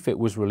 an EFIT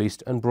was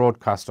released and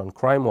broadcast on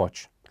Crime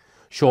Watch.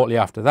 Shortly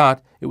after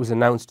that, it was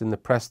announced in the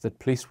press that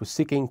police were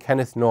seeking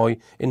Kenneth Noy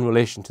in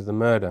relation to the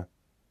murder.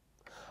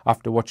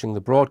 After watching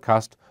the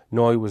broadcast,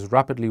 Noy was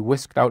rapidly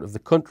whisked out of the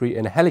country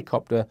in a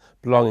helicopter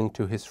belonging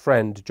to his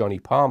friend Johnny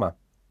Palmer.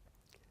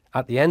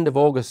 At the end of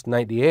August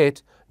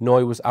 98,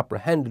 Noy was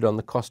apprehended on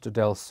the Costa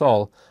del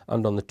Sol,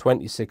 and on the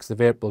 26th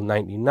of April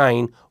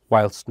 99,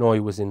 whilst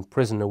Noy was in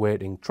prison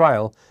awaiting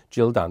trial,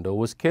 Jill Dando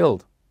was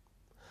killed.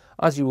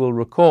 As you will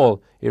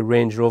recall, a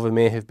Range Rover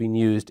may have been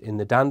used in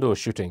the Dando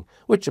shooting,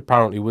 which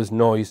apparently was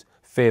Noy's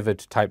favoured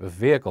type of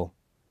vehicle.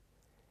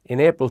 In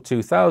April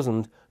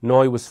 2000,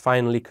 Noy was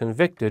finally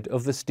convicted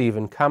of the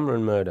Stephen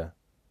Cameron murder.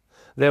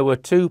 There were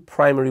two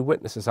primary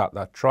witnesses at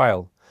that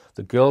trial,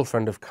 the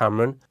girlfriend of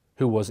Cameron,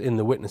 who was in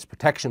the Witness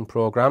Protection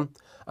Programme,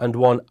 and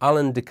one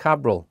Alan de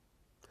Cabral.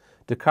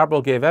 De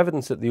Cabral gave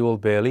evidence at the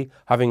Old Bailey,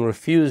 having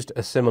refused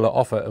a similar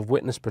offer of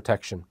witness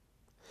protection.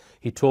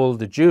 He told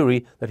the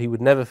jury that he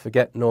would never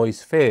forget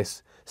Noy's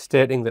face,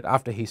 stating that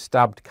after he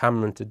stabbed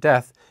Cameron to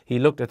death, he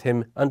looked at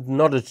him and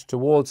nodded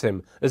towards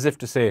him, as if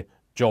to say,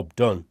 "Job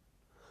done."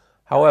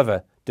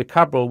 However, de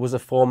Cabral was a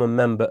former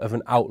member of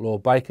an outlaw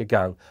biker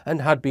gang and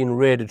had been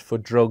raided for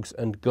drugs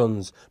and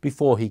guns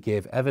before he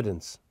gave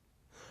evidence.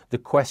 The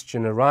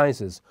question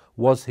arises,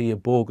 was he a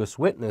bogus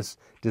witness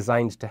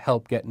designed to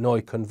help get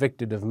Noy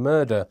convicted of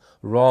murder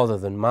rather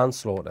than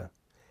manslaughter?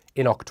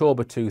 In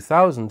October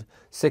 2000,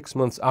 6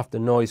 months after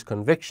Noy's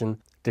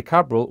conviction, de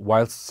Cabral,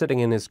 whilst sitting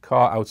in his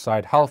car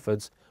outside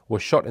Halfords,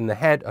 was shot in the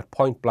head at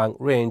point-blank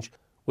range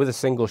with a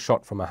single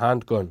shot from a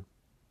handgun.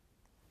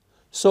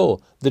 So,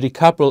 the de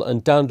Cabral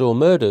and Dando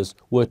murders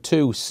were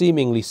two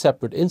seemingly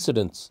separate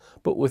incidents,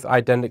 but with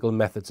identical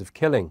methods of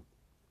killing.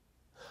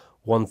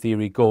 One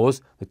theory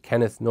goes that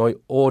Kenneth Noy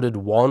ordered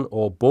one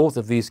or both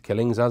of these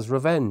killings as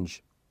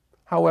revenge.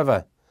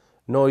 However,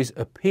 Noy's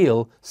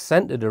appeal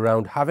centred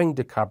around having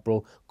de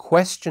Cabral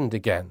questioned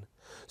again,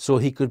 so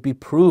he could be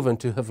proven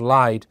to have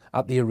lied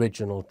at the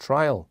original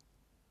trial.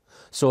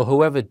 So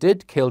whoever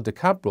did kill de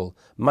Cabral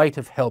might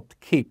have helped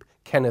keep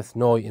Kenneth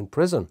Noy in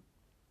prison.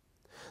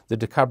 The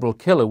de Cabral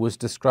killer was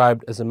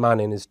described as a man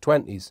in his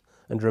 20s,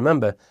 and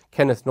remember,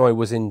 Kenneth Noy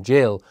was in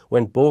jail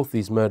when both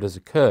these murders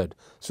occurred,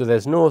 so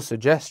there's no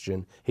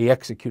suggestion he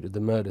executed the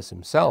murders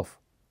himself.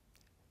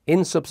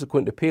 In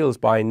subsequent appeals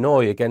by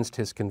Noy against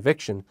his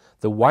conviction,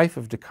 the wife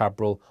of de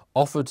Cabral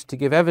offered to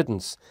give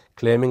evidence,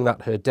 claiming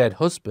that her dead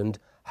husband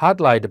had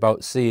lied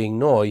about seeing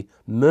Noy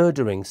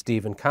murdering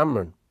Stephen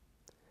Cameron.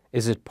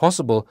 Is it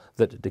possible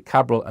that de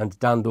Cabral and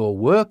Dando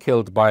were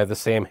killed by the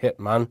same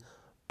hitman,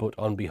 but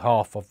on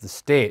behalf of the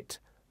state,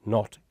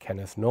 not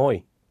Kenneth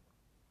Noy?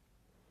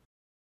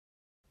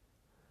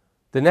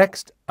 The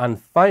next and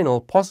final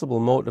possible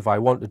motive I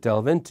want to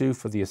delve into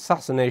for the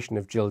assassination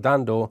of Jill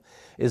Dando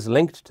is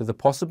linked to the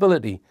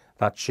possibility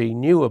that she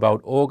knew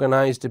about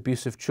organised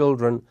abuse of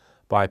children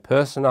by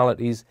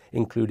personalities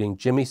including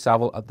Jimmy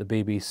Savile at the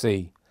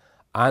BBC,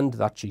 and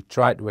that she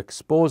tried to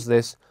expose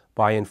this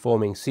by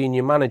informing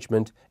senior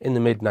management in the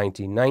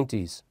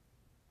mid-1990s.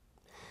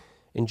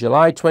 In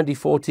July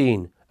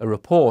 2014, a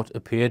report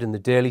appeared in the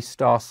Daily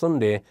Star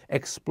Sunday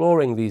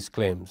exploring these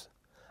claims,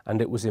 and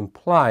it was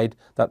implied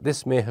that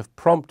this may have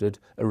prompted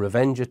a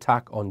revenge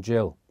attack on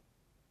Jill.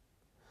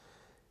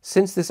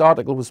 Since this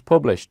article was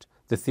published,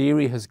 the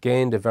theory has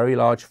gained a very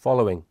large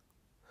following.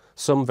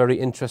 Some very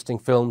interesting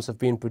films have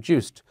been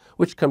produced,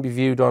 which can be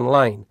viewed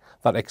online,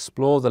 that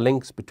explore the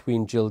links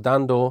between Jill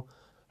Dando,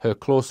 her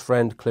close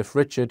friend Cliff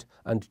Richard,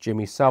 and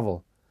Jimmy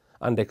Savile,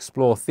 and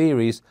explore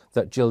theories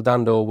that Jill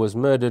Dando was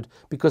murdered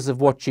because of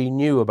what she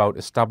knew about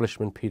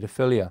establishment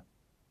paedophilia.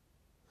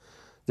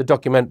 The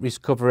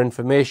documentaries cover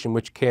information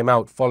which came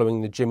out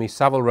following the Jimmy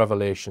Savile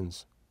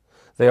revelations.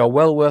 They are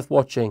well worth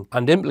watching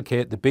and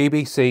implicate the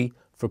BBC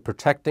for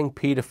protecting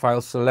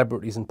paedophile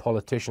celebrities and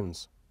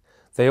politicians.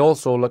 They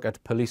also look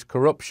at police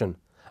corruption,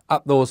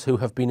 at those who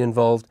have been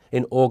involved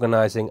in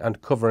organising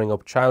and covering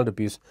up child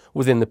abuse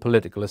within the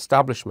political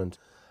establishment,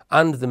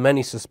 and the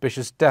many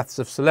suspicious deaths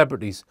of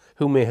celebrities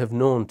who may have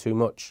known too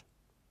much.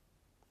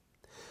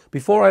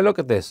 Before I look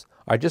at this,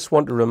 I just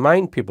want to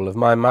remind people of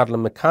my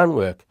Madeleine McCann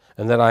work,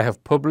 and that I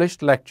have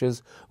published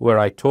lectures where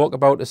I talk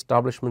about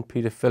establishment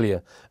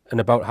paedophilia and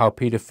about how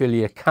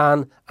paedophilia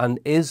can and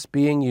is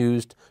being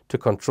used to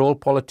control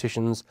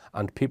politicians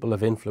and people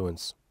of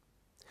influence.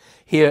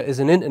 Here is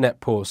an internet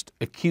post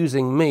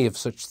accusing me of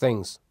such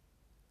things.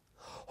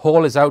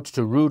 Hall is out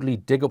to rudely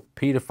dig up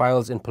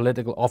paedophiles in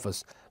political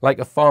office, like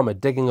a farmer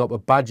digging up a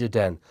badger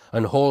den,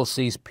 and Hall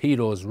sees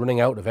pedos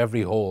running out of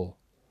every hole.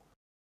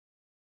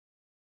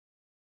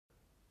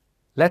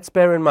 Let's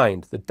bear in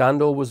mind that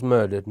Dando was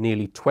murdered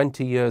nearly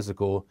 20 years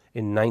ago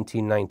in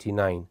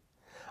 1999,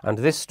 and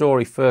this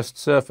story first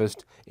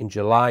surfaced in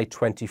July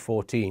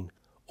 2014,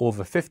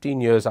 over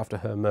 15 years after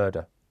her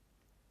murder.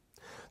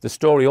 The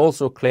story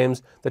also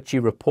claims that she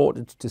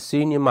reported to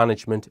senior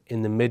management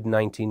in the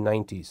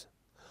mid-1990s.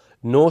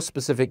 No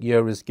specific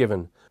year is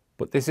given,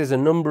 but this is a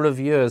number of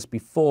years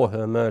before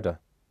her murder.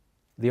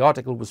 The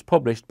article was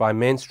published by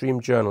mainstream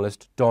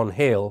journalist Don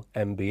Hale,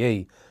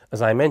 MBE,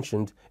 as I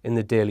mentioned in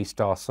the Daily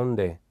Star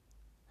Sunday.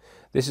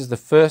 This is the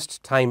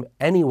first time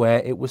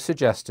anywhere it was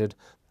suggested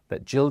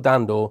that Jill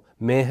Dando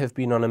may have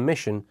been on a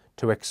mission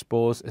to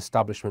expose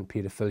establishment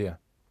paedophilia.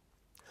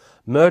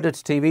 Murdered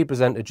TV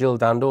presenter Jill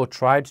Dando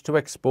tried to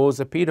expose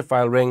a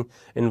paedophile ring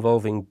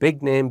involving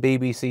big-name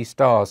BBC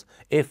stars,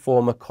 a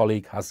former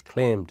colleague has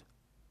claimed.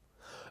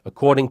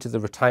 According to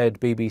the retired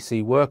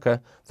BBC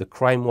worker, the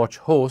Crime Watch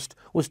host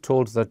was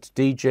told that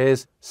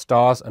DJs,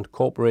 stars and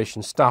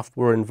corporation staff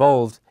were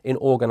involved in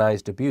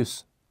organised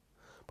abuse.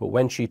 But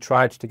when she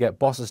tried to get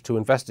bosses to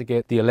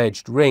investigate the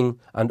alleged ring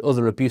and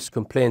other abuse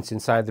complaints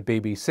inside the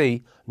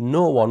BBC,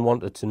 no one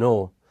wanted to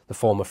know, the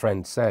former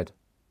friend said.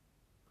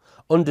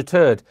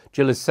 Undeterred,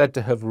 Jill is said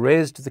to have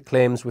raised the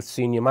claims with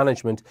senior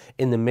management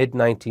in the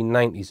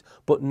mid-1990s,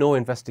 but no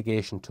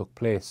investigation took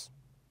place.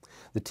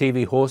 The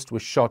TV host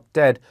was shot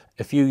dead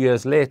a few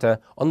years later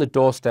on the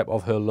doorstep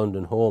of her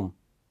London home.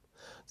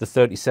 The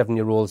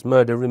 37-year-old's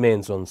murder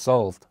remains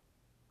unsolved.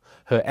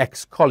 Her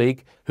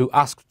ex-colleague, who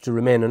asked to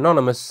remain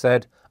anonymous,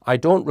 said, "I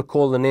don't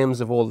recall the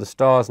names of all the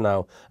stars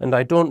now, and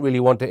I don't really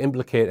want to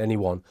implicate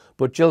anyone,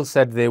 but Jill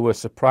said they were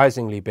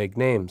surprisingly big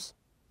names.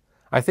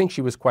 I think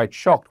she was quite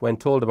shocked when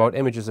told about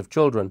images of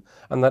children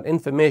and that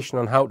information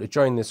on how to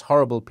join this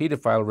horrible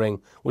paedophile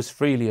ring was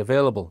freely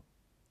available."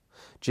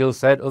 Jill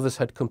said others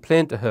had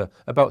complained to her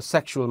about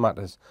sexual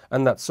matters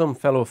and that some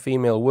fellow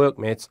female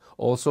workmates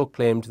also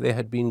claimed they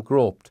had been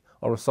groped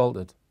or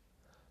assaulted.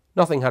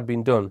 Nothing had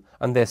been done,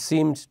 and there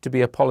seemed to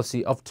be a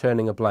policy of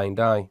turning a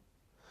blind eye.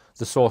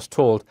 The source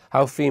told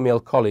how female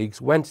colleagues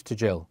went to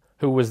Jill,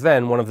 who was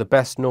then one of the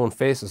best-known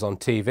faces on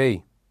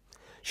TV.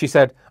 She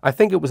said, "I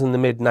think it was in the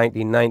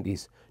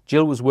mid-1990s.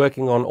 Jill was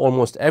working on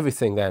almost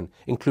everything then,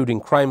 including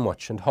Crime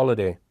Watch and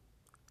Holiday.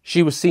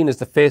 She was seen as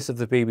the face of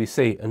the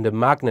BBC and a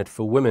magnet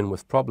for women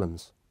with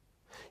problems.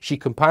 She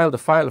compiled a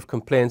file of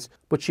complaints,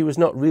 but she was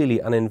not really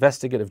an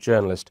investigative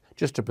journalist,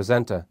 just a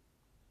presenter.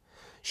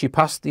 She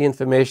passed the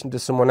information to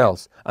someone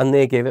else, and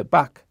they gave it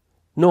back.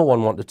 No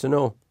one wanted to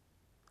know.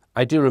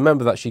 I do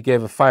remember that she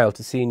gave a file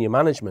to senior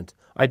management.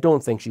 I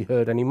don't think she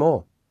heard any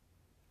more."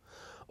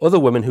 Other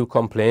women who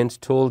complained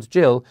told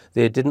Jill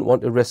they didn't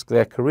want to risk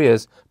their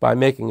careers by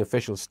making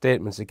official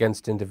statements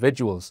against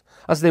individuals,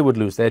 as they would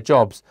lose their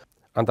jobs,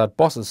 and that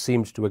bosses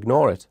seemed to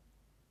ignore it.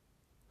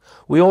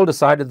 "We all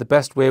decided the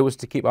best way was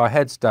to keep our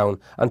heads down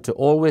and to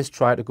always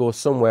try to go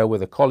somewhere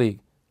with a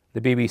colleague.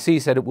 The BBC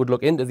said it would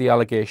look into the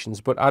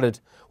allegations, but added,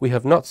 'We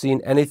have not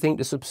seen anything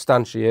to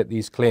substantiate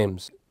these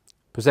claims.'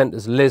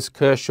 Presenters Liz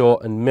Kershaw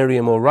and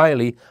Miriam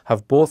O'Reilly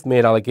have both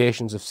made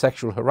allegations of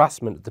sexual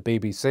harassment at the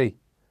BBC.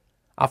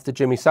 After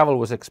Jimmy Savile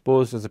was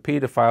exposed as a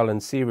paedophile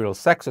and serial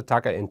sex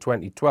attacker in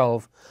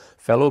 2012,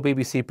 fellow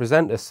BBC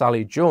presenter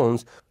Sally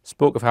Jones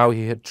spoke of how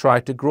he had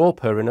tried to grope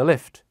her in a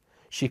lift.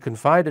 She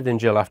confided in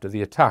Jill after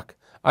the attack,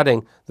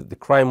 adding that the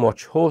Crime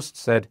Watch host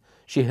said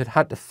she had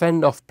had to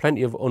fend off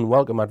plenty of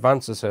unwelcome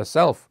advances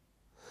herself.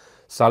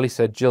 Sally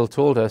said Jill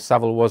told her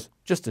Savile was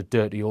just a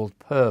dirty old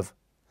perv.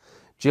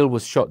 Jill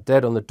was shot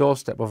dead on the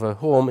doorstep of her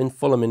home in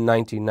Fulham in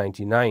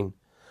 1999.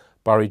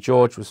 Barry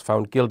George was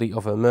found guilty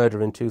of her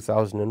murder in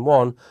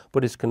 2001,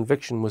 but his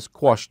conviction was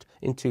quashed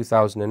in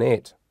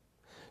 2008.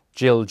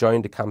 Jill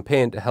joined a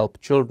campaign to help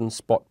children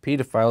spot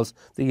paedophiles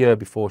the year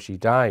before she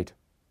died.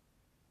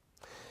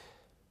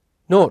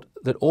 Note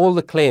that all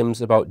the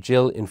claims about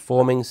Jill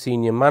informing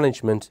senior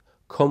management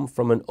come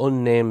from an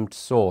unnamed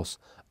source,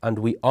 and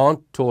we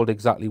aren't told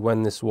exactly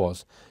when this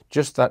was,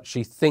 just that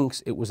she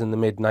thinks it was in the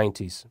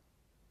mid-90s.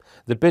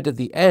 The bit at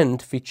the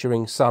end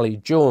featuring Sally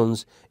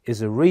Jones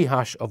is a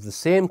rehash of the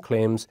same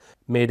claims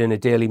made in a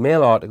Daily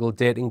Mail article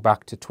dating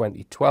back to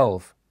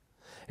 2012.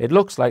 It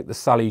looks like the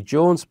Sally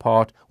Jones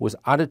part was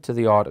added to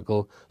the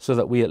article so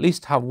that we at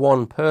least have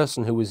one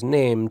person who is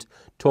named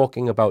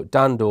talking about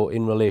Dando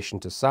in relation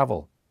to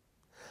Savile.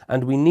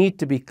 And we need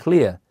to be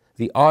clear,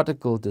 the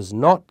article does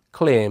not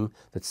claim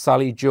that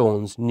Sally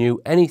Jones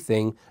knew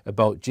anything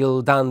about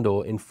Jill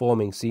Dando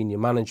informing senior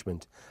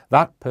management.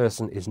 That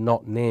person is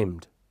not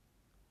named.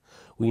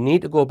 We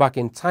need to go back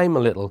in time a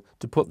little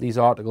to put these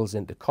articles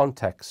into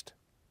context.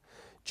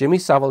 Jimmy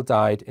Savile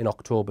died in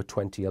October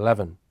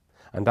 2011,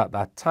 and at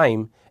that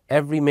time,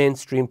 every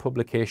mainstream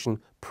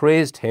publication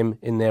praised him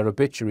in their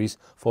obituaries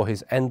for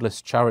his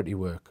endless charity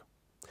work.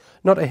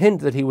 Not a hint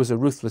that he was a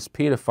ruthless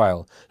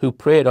paedophile who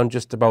preyed on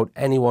just about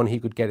anyone he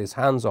could get his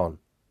hands on.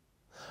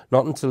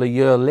 Not until a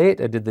year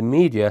later did the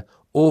media,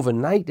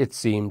 overnight it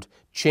seemed,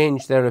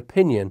 change their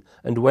opinion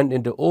and went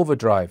into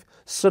overdrive,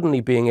 suddenly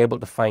being able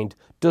to find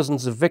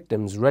dozens of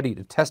victims ready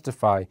to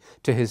testify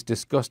to his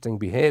disgusting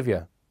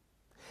behaviour.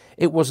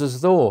 It was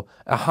as though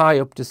a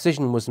high-up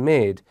decision was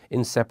made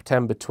in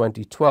September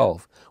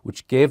 2012,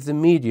 which gave the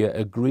media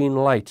a green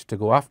light to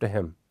go after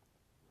him.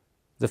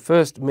 The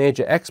first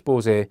major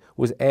exposé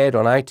was aired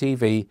on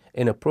ITV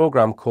in a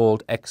programme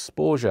called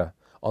Exposure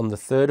on the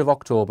 3rd of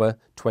October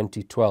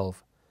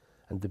 2012.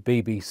 and the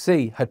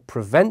BBC had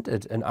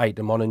prevented an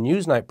item on a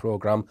Newsnight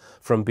programme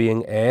from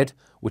being aired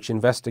which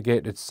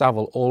investigated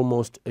Savile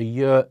almost a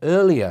year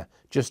earlier,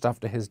 just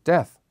after his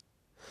death.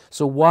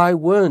 So why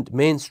weren't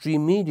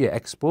mainstream media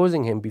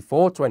exposing him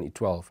before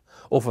 2012,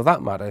 or for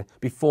that matter,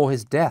 before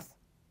his death?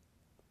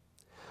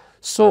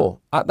 So,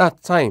 at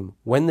that time,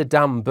 when the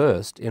dam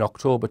burst in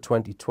October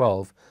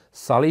 2012,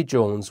 Sally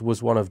Jones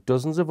was one of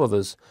dozens of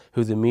others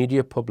who the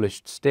media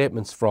published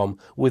statements from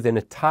within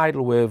a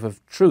tidal wave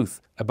of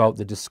truth about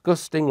the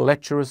disgusting,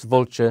 lecherous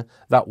vulture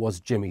that was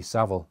Jimmy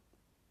Savile.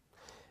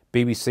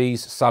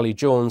 BBC's Sally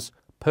Jones,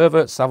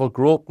 "Pervert Savile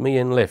groped me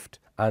in lift,"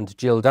 and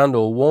Jill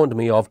Dando warned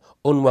me of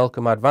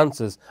unwelcome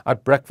advances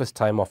at breakfast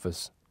time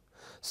offers.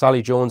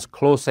 Sally Jones'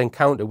 close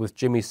encounter with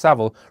Jimmy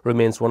Savile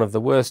remains one of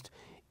the worst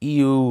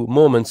EU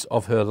moments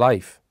of her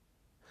life.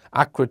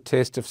 Acrid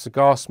taste of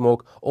cigar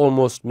smoke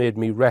almost made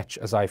me retch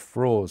as I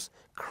froze,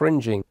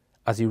 cringing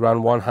as he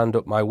ran one hand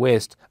up my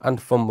waist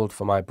and fumbled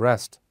for my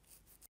breast.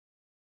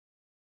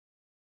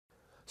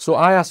 So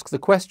I ask the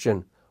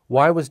question,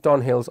 why was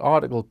Don Hale's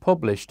article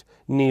published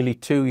nearly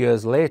 2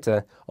 years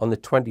later on the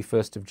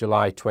 21st of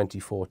July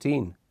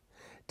 2014?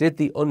 Did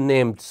the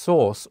unnamed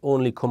source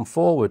only come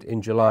forward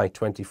in July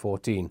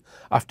 2014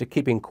 after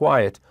keeping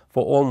quiet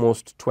for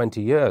almost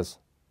 20 years?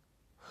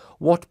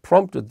 What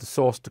prompted the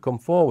source to come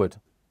forward?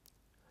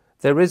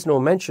 There is no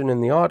mention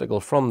in the article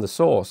from the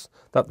source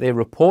that they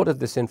reported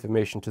this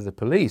information to the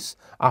police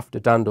after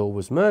Dando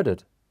was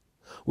murdered.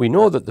 We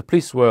know that the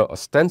police were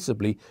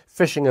ostensibly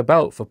fishing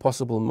about for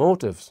possible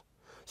motives.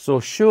 So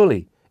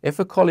surely, if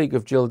a colleague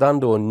of Jill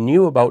Dando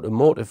knew about a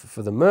motive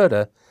for the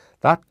murder,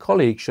 that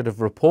colleague should have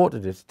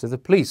reported it to the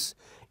police,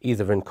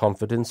 either in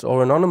confidence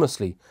or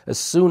anonymously, as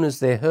soon as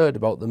they heard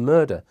about the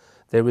murder.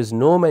 There is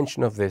no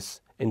mention of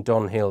this in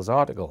Don Hale's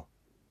article.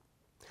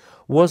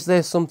 Was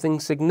there something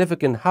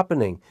significant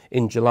happening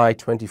in July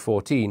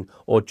 2014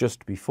 or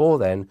just before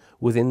then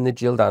within the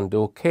Jill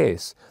Dando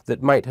case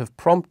that might have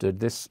prompted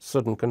this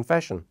sudden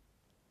confession?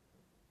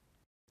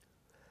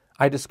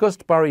 I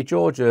discussed Barry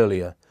George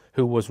earlier,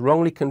 who was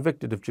wrongly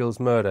convicted of Jill's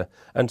murder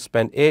and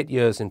spent 8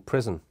 years in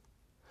prison.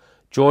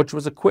 George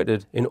was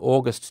acquitted in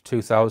August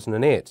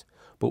 2008,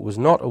 but was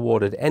not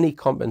awarded any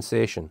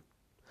compensation.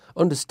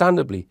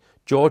 Understandably,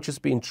 George has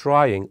been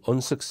trying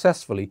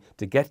unsuccessfully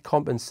to get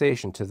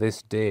compensation to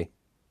this day.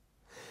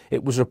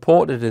 It was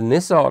reported in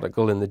this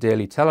article in the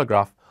Daily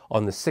Telegraph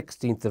on the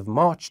 16th of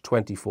March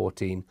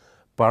 2014,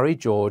 Barry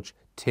George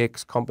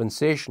takes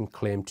compensation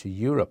claim to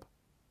Europe.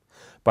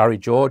 Barry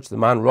George, the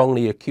man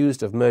wrongly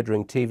accused of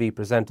murdering TV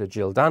presenter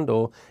Jill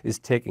Dando, is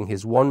taking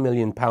his £1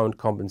 million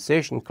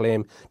compensation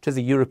claim to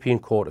the European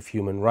Court of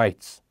Human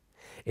Rights.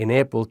 In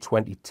April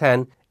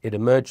 2010, it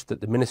emerged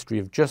that the Ministry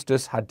of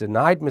Justice had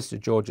denied Mr.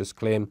 George's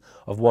claim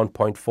of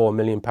 £1.4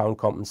 million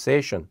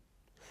compensation.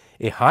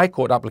 A High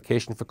Court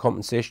application for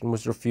compensation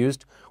was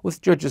refused,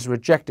 with judges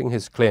rejecting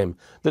his claim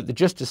that the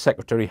Justice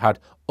Secretary had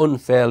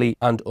unfairly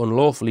and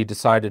unlawfully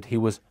decided he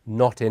was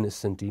not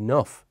innocent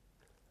enough.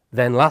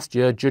 Then last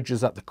year,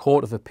 judges at the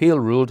Court of Appeal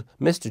ruled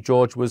Mr.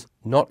 George was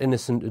not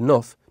innocent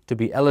enough to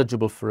be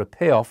eligible for a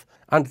payoff,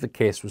 and the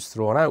case was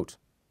thrown out.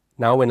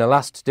 Now, in a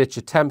last-ditch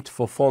attempt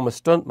for former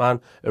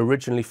stuntman,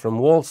 originally from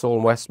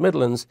Walsall, West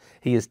Midlands,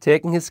 he is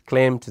taking his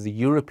claim to the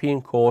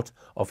European Court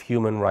of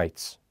Human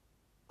Rights.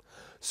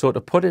 So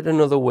to put it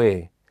another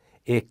way,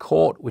 a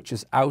court which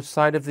is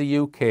outside of the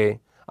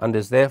UK and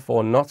is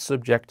therefore not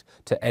subject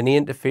to any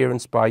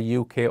interference by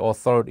UK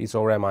authorities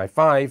or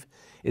MI5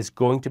 is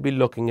going to be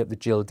looking at the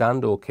Jill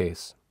Dando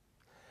case.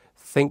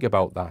 Think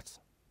about that.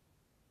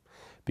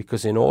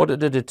 Because in order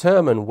to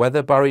determine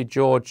whether Barry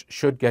George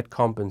should get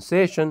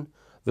compensation,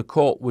 the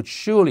court would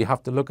surely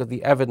have to look at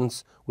the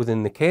evidence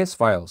within the case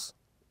files.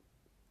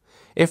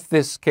 If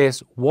this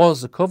case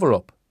was a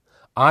cover-up,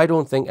 I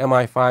don't think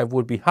MI5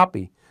 would be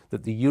happy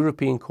that the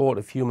European Court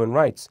of Human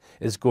Rights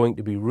is going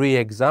to be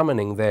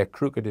re-examining their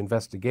crooked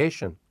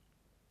investigation.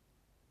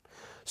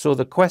 So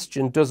the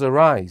question does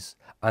arise,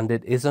 and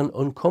it is an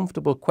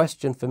uncomfortable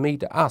question for me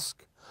to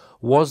ask.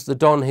 Was the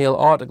Don Hale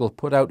article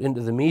put out into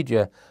the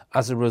media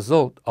as a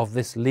result of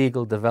this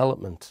legal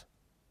development?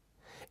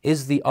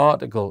 Is the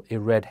article a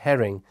red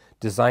herring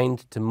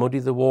designed to muddy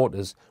the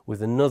waters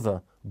with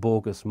another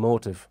bogus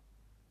motive?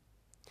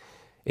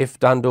 If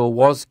Dando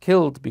was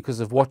killed because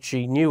of what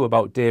she knew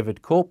about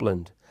David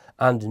Copeland,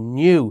 and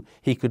knew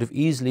he could have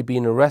easily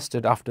been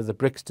arrested after the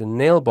Brixton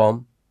nail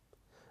bomb,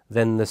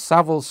 then the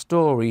Savile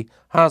story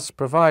has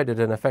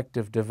provided an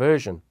effective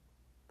diversion.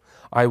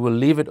 I will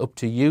leave it up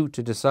to you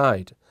to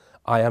decide.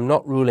 I am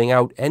not ruling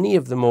out any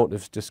of the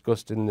motives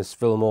discussed in this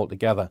film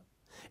altogether,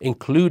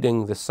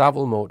 including the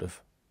Savile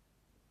motive.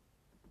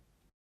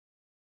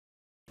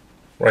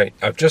 Right,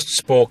 I've just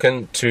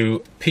spoken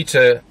to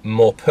Peter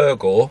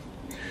Morpurgo,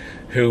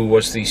 who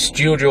was the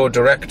studio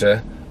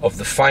director of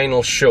the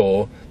final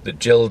show that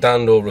Jill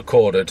Dando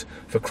recorded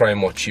for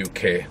Crime Watch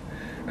UK.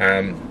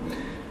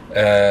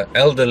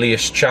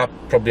 Elderly-ish chap,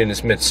 probably in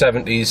his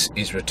mid-70s.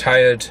 He's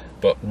retired,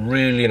 but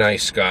really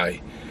nice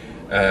guy.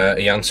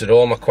 He answered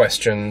all my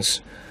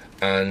questions,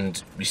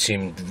 and he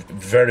seemed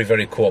very,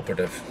 very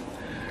cooperative.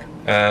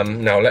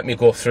 Now let me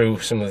go through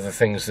some of the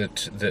things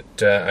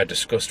that I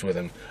discussed with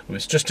him. It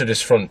was just at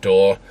his front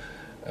door.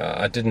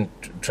 I didn't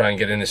try and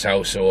get in his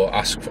house or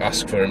ask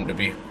for him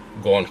to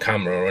go on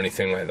camera or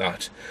anything like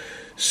that.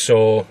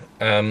 So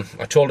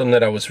I told him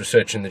that I was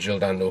researching the Jill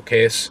Dando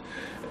case.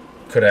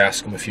 Could I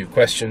ask him a few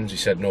questions? He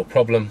said no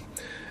problem.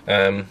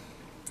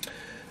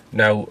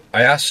 Now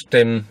I asked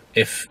him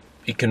if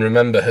he can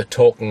remember her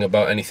talking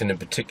about anything in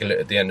particular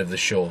at the end of the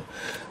show.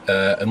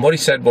 And what he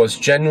said was,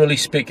 generally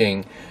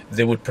speaking,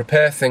 they would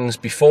prepare things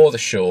before the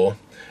show,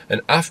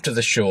 and after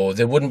the show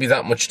there wouldn't be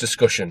that much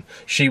discussion.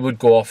 She would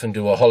go off and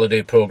do her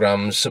holiday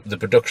programs, the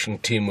production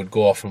team would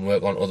go off and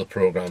work on other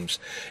programs.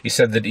 He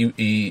said that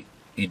he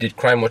did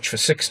Crime Watch for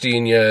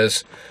 16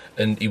 years,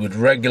 and he would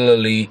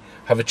regularly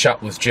have a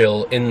chat with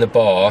Jill in the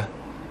bar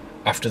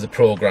after the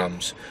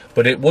programs,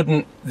 but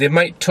they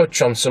might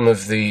touch on some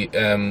of the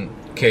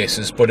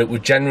cases, but it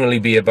would generally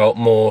be about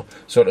more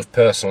sort of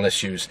personal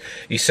issues.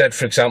 He said,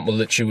 for example,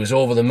 that she was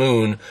over the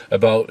moon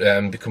about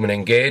becoming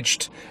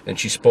engaged, and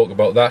she spoke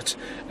about that,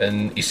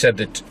 and he said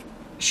that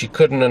she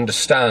couldn't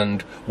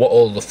understand what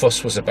all the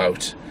fuss was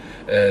about,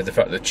 the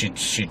fact that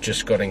she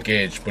just got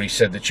engaged, but he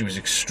said that she was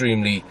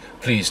extremely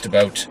pleased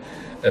about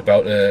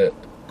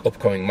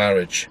upcoming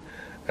marriage.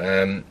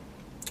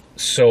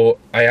 So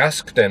I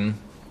asked him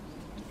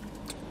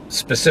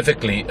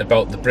specifically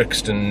about the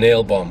Brixton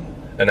nail bomb,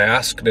 and I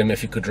asked him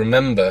if he could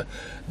remember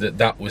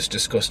that was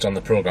discussed on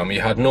the programme. He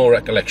had no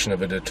recollection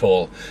of it at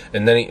all.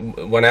 And then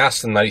when I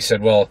asked him that, he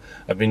said, well,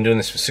 I've been doing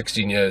this for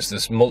 16 years,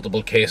 there's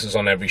multiple cases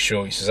on every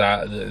show. He says,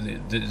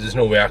 there's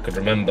no way I could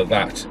remember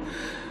that.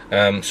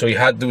 So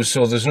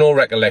there's no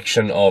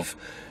recollection of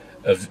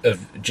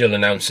Jill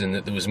announcing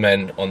that there was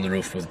men on the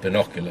roof with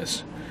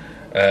binoculars.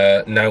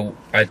 Now,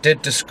 I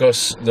did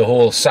discuss the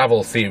whole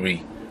Savile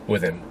theory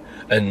with him,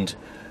 and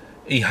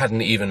he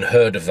hadn't even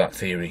heard of that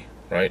theory,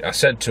 right? I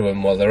said to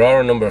him, well, there are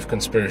a number of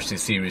conspiracy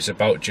theories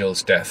about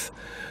Jill's death.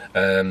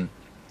 One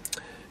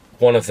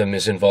of them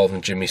is involving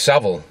Jimmy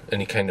Savile,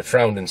 and he kind of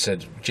frowned and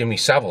said, Jimmy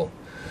Savile?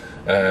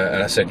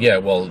 And I said, yeah,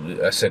 well,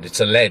 I said it's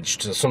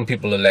alleged. So some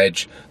people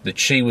allege that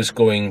she was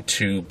going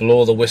to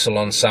blow the whistle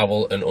on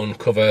Savile and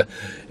uncover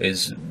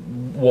is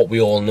what we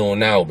all know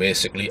now,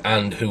 basically,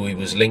 and who he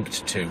was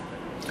linked to.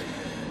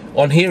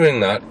 On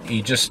hearing that,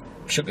 he just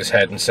shook his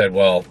head and said,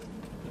 well,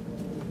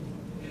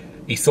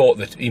 he thought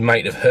that he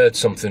might have heard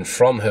something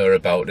from her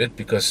about it,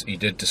 because he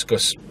did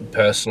discuss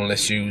personal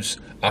issues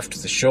after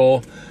the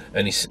show,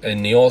 and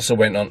he also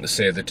went on to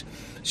say that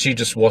she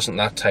just wasn't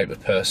that type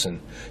of person.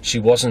 She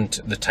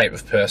wasn't the type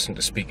of person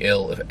to speak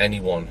ill of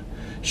anyone.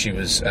 She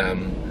was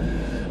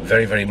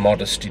very, very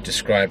modest, he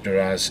described her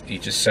as. He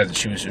just said that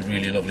she was a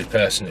really lovely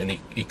person, and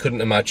he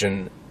couldn't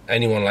imagine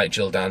anyone like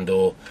Jill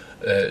Dando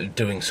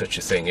doing such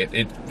a thing.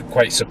 It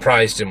quite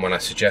surprised him when I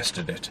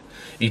suggested it.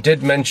 He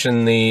did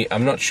mention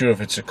I'm not sure if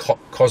it's a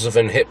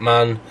Kosovan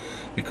hitman,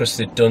 because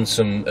they'd done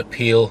some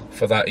appeal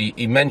for that.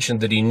 He mentioned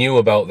that he knew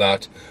about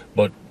that,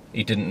 but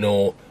he didn't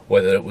know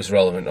whether it was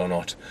relevant or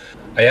not.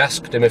 I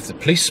asked him if the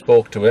police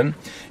spoke to him.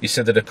 He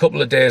said that a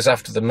couple of days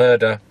after the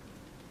murder,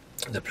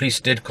 the police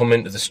did come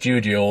into the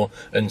studio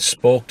and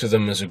spoke to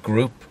them as a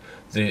group,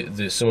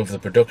 some of the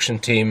production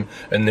team,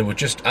 and they were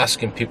just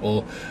asking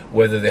people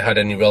whether they had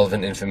any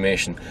relevant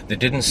information. They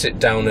didn't sit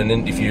down and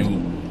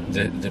interview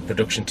the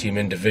production team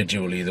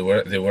individually.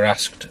 They were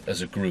asked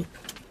as a group.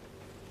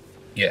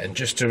 Yeah, and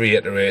just to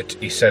reiterate,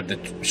 he said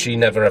that she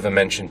never ever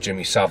mentioned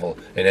Jimmy Savile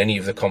in any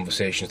of the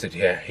conversations that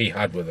he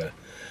had with her,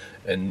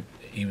 and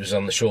he was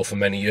on the show for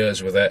many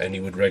years with her, and he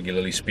would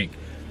regularly speak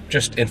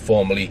just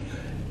informally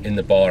in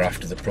the bar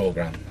after the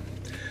programme.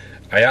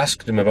 I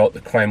asked him about the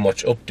Crime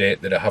Watch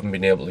update that I haven't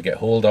been able to get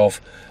hold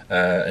of,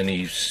 and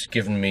he's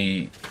given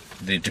me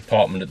the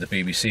department at the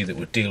BBC that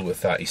would deal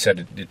with that. He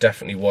said it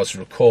definitely was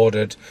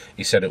recorded.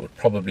 He said it would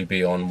probably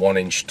be on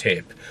 1-inch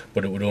tape,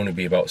 but it would only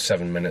be about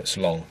 7 minutes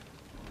long.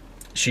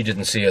 She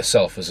didn't see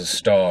herself as a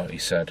star, he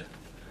said.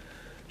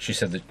 He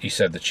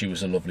said that she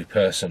was a lovely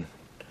person.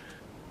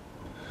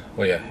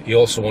 Well, yeah, he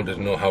also wanted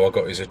to know how I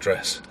got his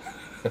address.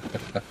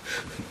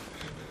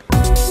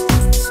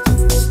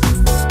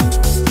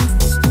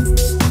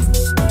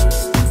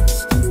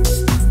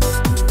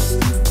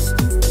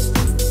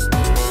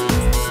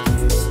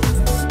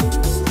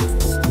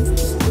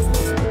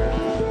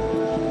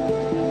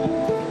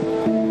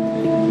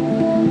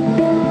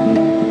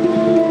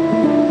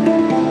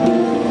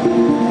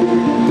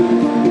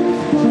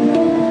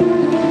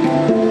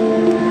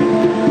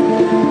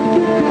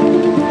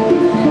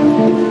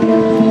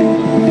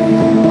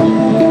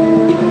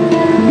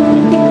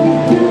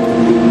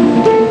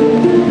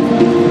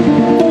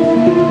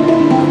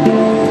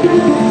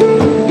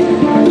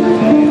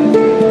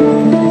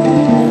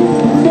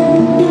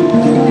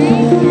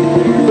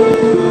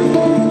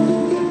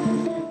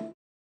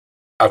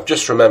 I've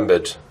just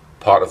remembered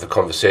part of the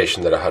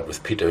conversation that I had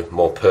with Peter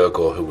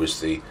Morpurgo, who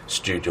was the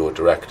studio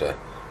director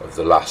of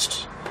the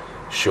last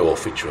show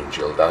featuring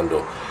Jill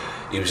Dando.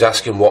 He was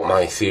asking what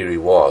my theory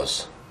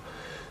was.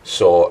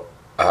 So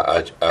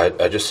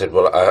I just said,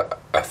 well,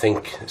 I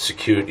think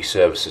security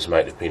services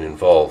might have been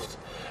involved,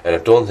 and I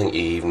don't think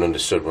he even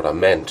understood what I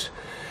meant.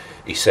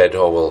 He said,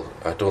 oh, well,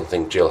 I don't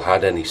think Jill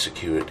had any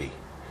security.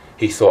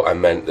 He thought I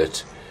meant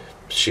that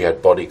she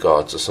had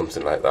bodyguards or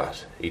something like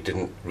that. He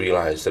didn't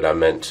realise that I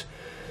meant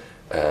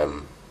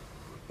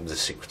the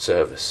Secret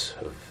Service.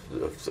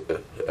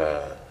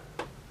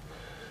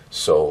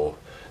 So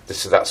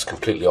that's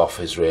completely off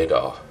his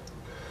radar,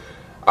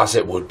 as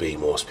it would be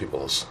most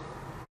people's.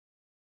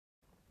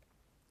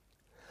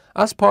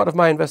 As part of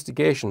my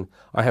investigation,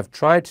 I have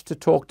tried to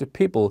talk to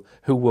people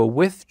who were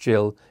with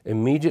Jill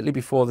immediately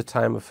before the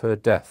time of her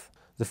death.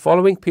 The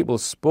following people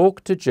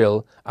spoke to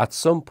Jill at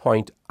some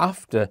point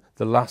after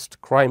the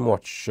last Crime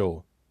Watch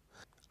show.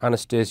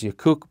 Anastasia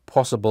Cook,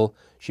 possible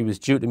she was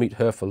due to meet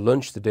her for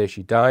lunch the day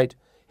she died.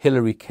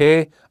 Hilary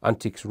Kay,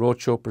 Antiques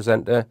Roadshow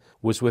presenter,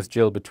 was with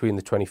Jill between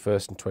the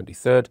 21st and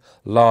 23rd.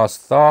 Lars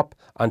Tharp,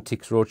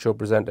 Antiques Roadshow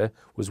presenter,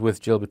 was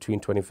with Jill between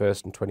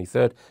 21st and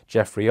 23rd.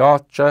 Jeffrey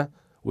Archer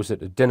was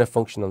at a dinner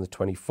function on the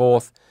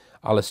 24th.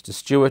 Alistair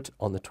Stewart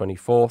on the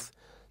 24th.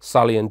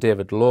 Sally and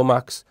David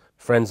Lomax,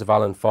 friends of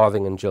Alan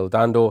Farthing and Jill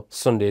Dando,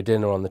 Sunday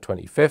dinner on the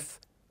 25th.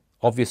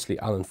 Obviously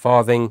Alan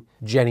Farthing.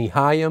 Jenny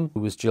Hyam, who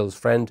was Jill's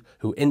friend,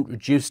 who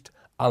introduced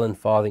Alan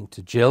Farthing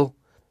to Jill.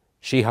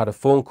 She had a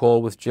phone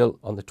call with Jill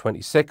on the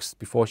 26th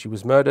before she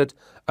was murdered.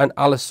 And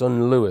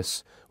Alison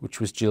Lewis,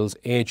 which was Jill's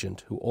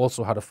agent, who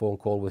also had a phone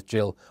call with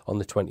Jill on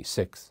the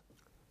 26th.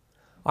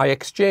 I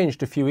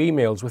exchanged a few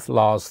emails with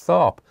Lars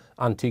Tharp,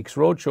 Antiques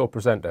Roadshow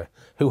presenter,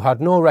 who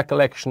had no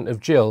recollection of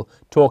Jill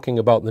talking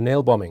about the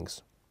nail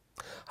bombings.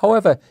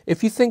 However,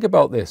 if you think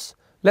about this,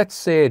 let's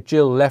say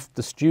Jill left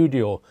the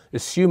studio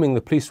assuming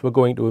the police were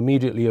going to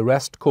immediately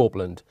arrest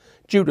Copeland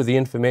due to the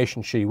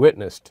information she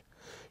witnessed.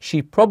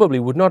 She probably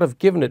would not have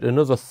given it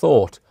another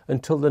thought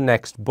until the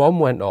next bomb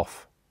went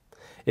off.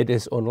 It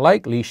is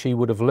unlikely she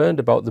would have learned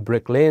about the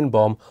Brick Lane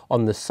bomb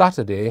on the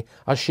Saturday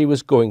as she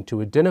was going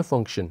to a dinner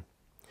function.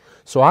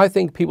 So I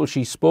think people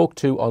she spoke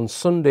to on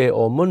Sunday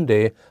or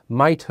Monday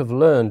might have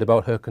learned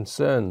about her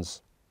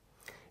concerns.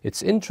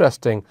 It's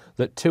interesting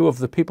that two of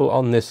the people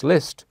on this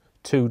list,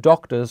 two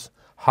doctors,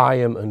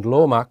 Hyam and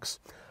Lomax,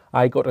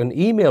 I got an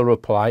email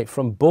reply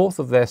from both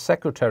of their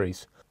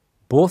secretaries.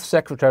 Both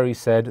secretaries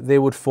said they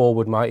would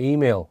forward my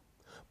email,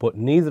 but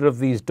neither of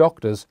these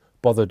doctors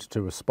bothered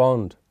to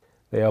respond.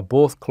 They are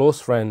both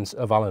close friends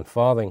of Alan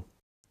Farthing.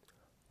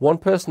 One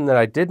person that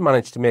I did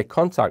manage to make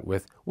contact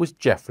with was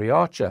Jeffrey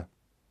Archer.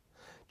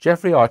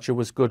 Jeffrey Archer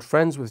was good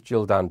friends with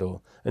Jill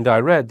Dando, and I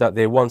read that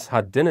they once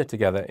had dinner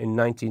together in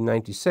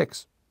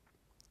 1996.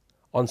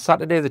 On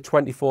Saturday the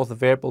 24th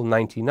of April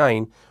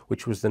 1999,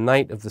 which was the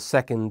night of the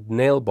second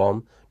nail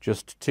bomb,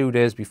 just 2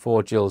 days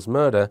before Jill's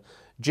murder,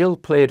 Jill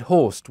played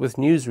host with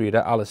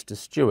newsreader Alistair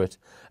Stewart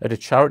at a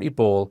charity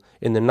ball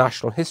in the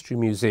National History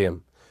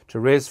Museum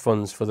to raise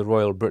funds for the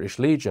Royal British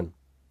Legion.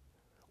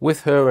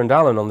 With her and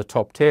Alan on the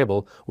top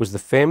table was the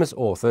famous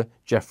author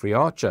Jeffrey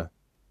Archer.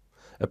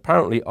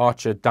 Apparently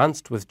Archer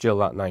danced with Jill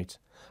that night,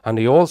 and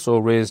he also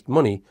raised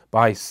money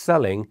by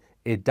selling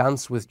a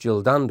Dance with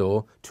Jill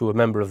Dando to a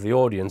member of the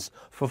audience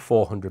for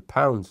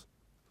 £400.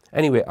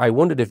 Anyway, I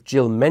wondered if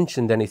Jill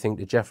mentioned anything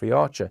to Jeffrey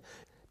Archer.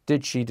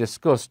 Did she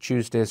discuss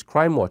Tuesday's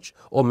Crime Watch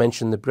or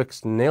mention the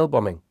Brixton nail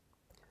bombing?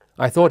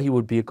 I thought he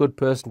would be a good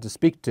person to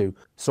speak to,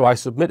 so I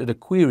submitted a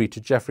query to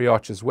Jeffrey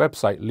Archer's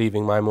website,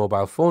 leaving my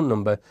mobile phone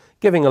number,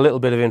 giving a little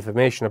bit of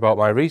information about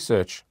my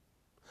research.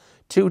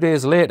 2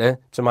 days later,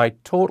 to my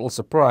total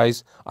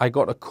surprise, I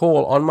got a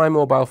call on my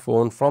mobile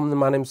phone from the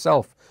man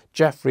himself,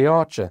 Jeffrey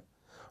Archer.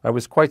 I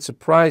was quite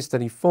surprised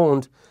that he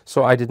phoned,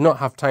 so I did not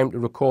have time to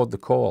record the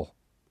call.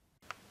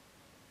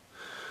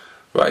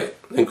 Right,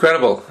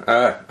 incredible.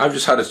 I've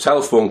just had a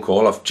telephone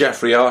call of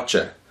Jeffrey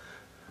Archer.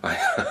 I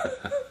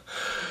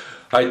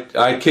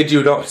kid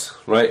you not,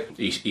 right?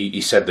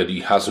 He said that he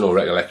has no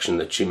recollection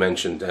that she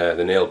mentioned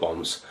the nail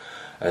bombs.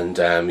 And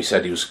he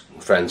said he was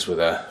friends with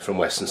her from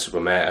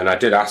Weston-super-Mare, and I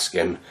did ask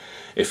him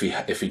if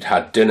he'd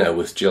had dinner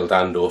with Jill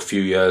Dando a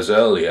few years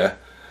earlier,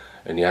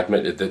 and he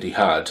admitted that he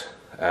had.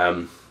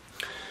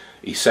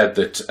 He said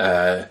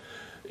that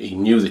he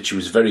knew that she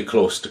was very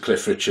close to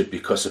Cliff Richard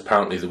because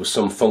apparently there was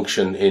some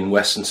function in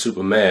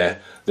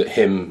Weston-super-Mare that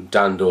him,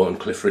 Dando and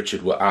Cliff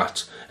Richard were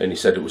at, and he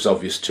said it was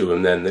obvious to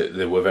him then that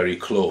they were very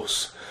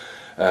close.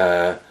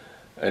 And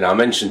I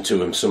mentioned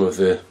to him some of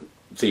the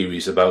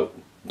theories about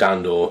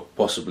Dando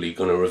possibly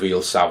going to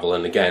reveal Savile,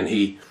 and again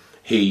he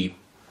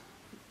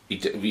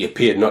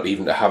appeared not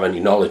even to have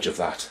any knowledge of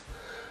that.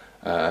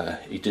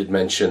 He did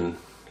mention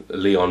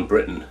Leon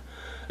Britton,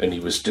 and he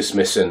was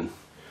dismissing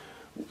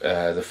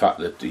the fact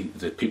that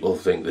the people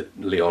think that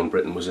Leon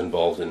Britton was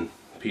involved in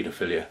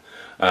paedophilia.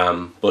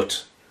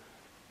 But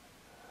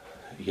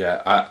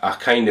yeah, I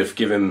kind of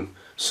give him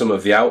some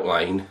of the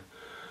outline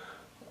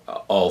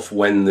of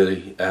when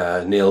the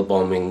nail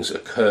bombings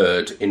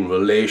occurred in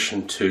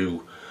relation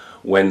to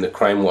when the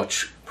Crime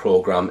Watch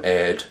programme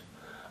aired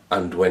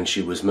and when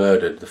she was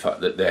murdered. The fact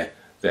that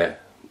their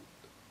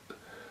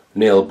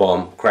nail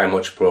bomb, Crime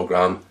Watch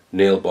programme,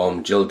 nail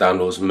bomb, Jill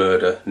Dando's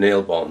murder,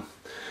 nail bomb.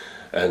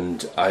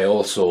 And I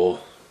also,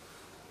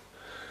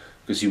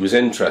 because he was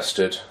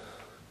interested,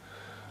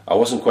 I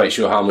wasn't quite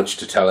sure how much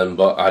to tell him,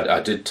 but I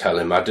did tell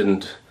him. I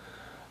didn't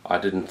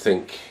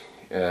think,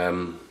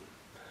 well,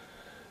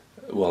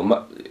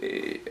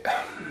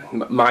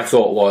 my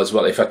thought was,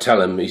 well, if I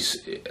tell him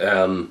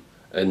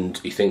and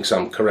he thinks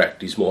I'm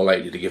correct, he's more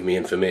likely to give me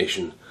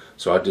information.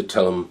 So I did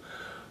tell him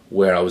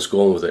where I was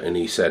going with it, and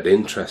he said,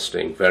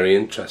 interesting, very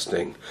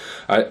interesting.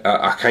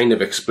 I kind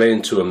of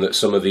explained to him that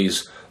some of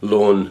these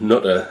lone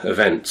nutter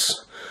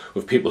events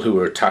with people who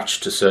were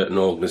attached to certain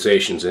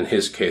organisations, in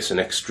his case an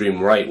extreme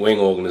right-wing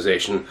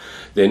organisation,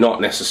 they're not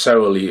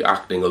necessarily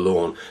acting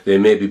alone. There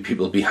may be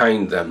people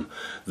behind them,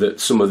 that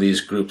some of these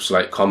groups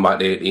like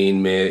Combat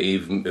 18 may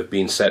even have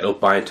been set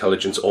up by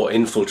intelligence or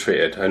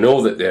infiltrated. I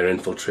know that they're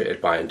infiltrated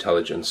by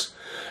intelligence.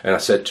 And I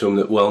said to him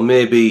that, well,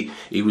 maybe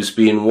he was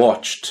being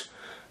watched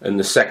and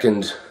the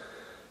second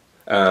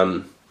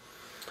bomb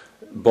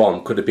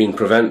could have been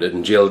prevented,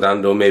 and Jill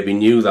Dando maybe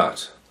knew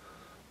that.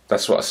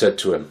 That's what I said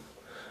to him.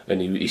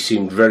 And he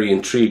seemed very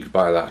intrigued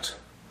by that.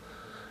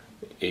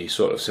 He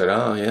sort of said,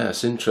 oh yeah,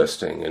 it's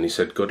interesting. And he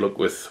said, good luck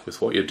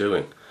with what you're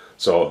doing.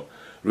 So,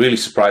 really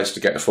surprised to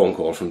get a phone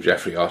call from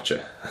Jeffrey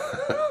Archer.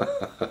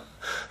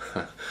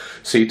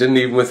 So he didn't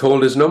even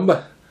withhold his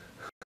number.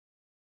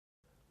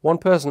 One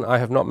person I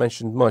have not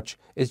mentioned much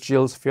is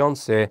Jill's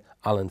fiancé,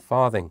 Alan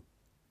Farthing.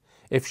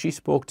 If she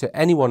spoke to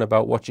anyone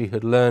about what she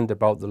had learned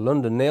about the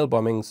London nail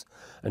bombings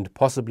and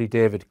possibly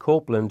David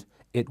Copeland,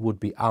 it would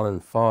be Alan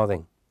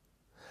Farthing.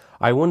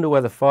 I wonder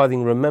whether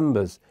Farthing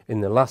remembers,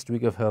 in the last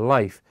week of her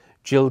life,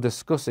 Jill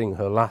discussing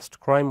her last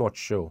Crime Watch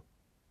show.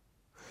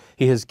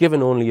 He has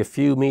given only a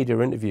few media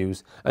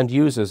interviews and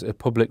uses a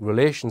public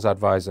relations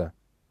advisor.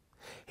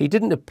 He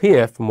didn't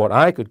appear, from what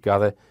I could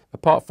gather,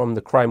 apart from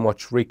the Crime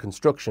Watch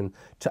reconstruction,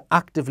 to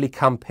actively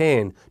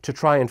campaign to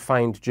try and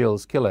find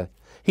Jill's killer.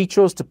 He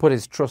chose to put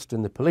his trust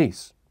in the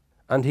police,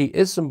 and he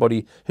is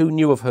somebody who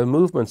knew of her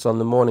movements on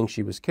the morning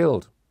she was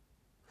killed.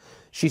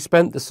 She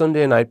spent the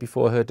Sunday night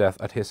before her death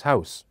at his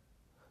house.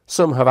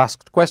 Some have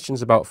asked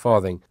questions about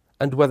Farthing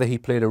and whether he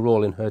played a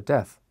role in her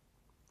death.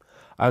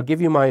 I'll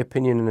give you my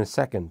opinion in a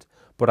second,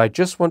 but I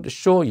just want to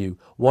show you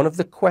one of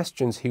the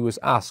questions he was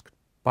asked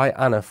by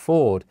Anna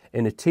Ford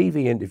in a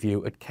TV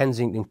interview at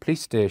Kensington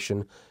Police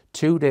Station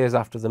 2 days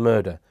after the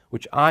murder,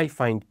 which I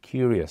find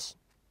curious.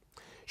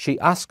 She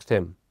asked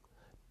him,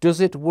 "Does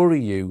it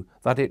worry you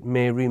that it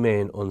may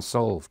remain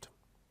unsolved?"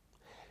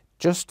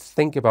 Just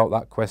think about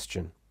that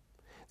question.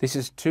 This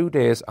is 2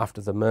 days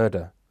after the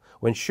murder,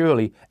 when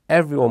surely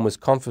everyone was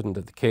confident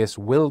that the case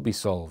will be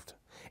solved.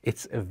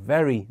 It's a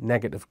very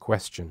negative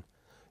question.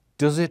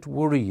 Does it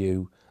worry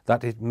you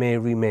that it may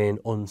remain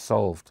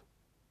unsolved?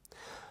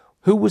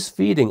 Who was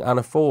feeding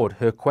Anna Ford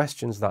her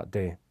questions that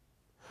day?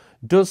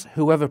 Does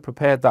whoever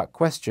prepared that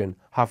question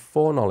have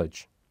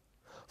foreknowledge?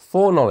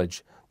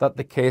 Foreknowledge that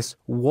the case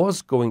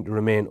was going to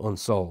remain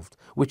unsolved,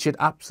 which it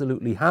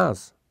absolutely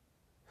has.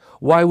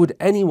 Why would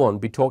anyone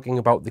be talking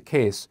about the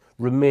case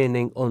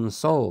remaining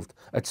unsolved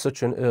at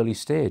such an early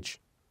stage?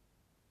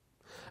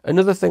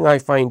 Another thing I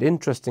find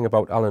interesting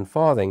about Alan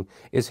Farthing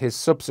is his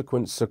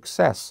subsequent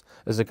success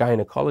as a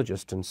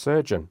gynecologist and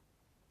surgeon.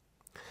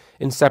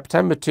 In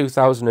September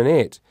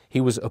 2008, he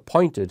was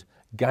appointed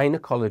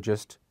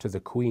gynecologist to the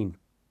Queen.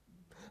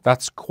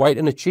 That's quite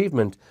an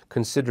achievement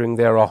considering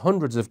there are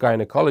hundreds of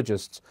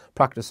gynecologists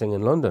practicing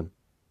in London.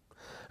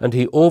 And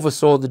he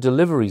oversaw the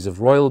deliveries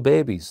of royal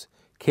babies,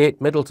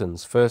 Kate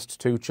Middleton's first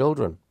 2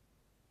 children.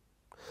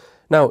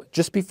 Now,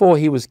 just before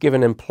he was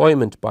given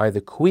employment by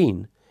the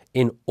Queen,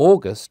 in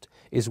August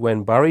is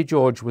when Barry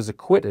George was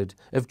acquitted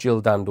of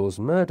Jill Dando's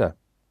murder.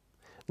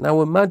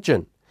 Now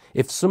imagine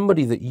if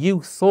somebody that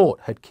you thought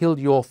had killed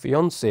your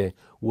fiancé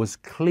was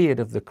cleared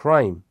of the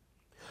crime.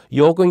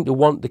 You're going to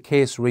want the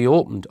case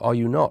reopened, are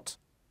you not?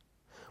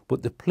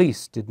 But the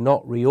police did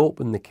not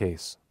reopen the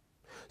case.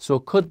 So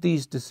could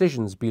these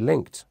decisions be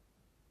linked?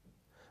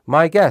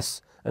 My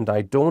guess, and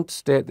I don't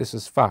state this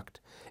as fact,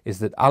 is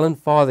that Alan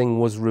Farthing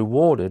was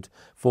rewarded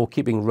for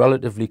keeping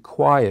relatively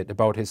quiet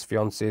about his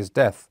fiancé's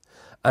death,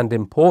 and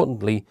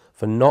importantly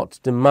for not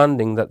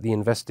demanding that the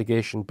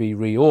investigation be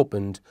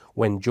reopened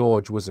when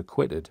George was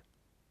acquitted.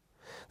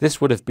 This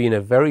would have been a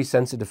very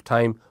sensitive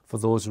time for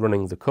those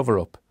running the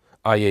cover-up,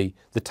 i.e.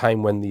 the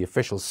time when the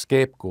official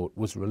scapegoat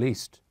was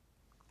released.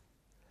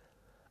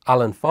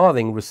 Alan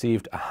Farthing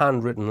received a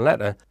handwritten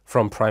letter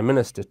from Prime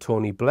Minister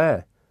Tony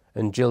Blair,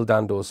 and Jill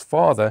Dando's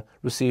father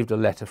received a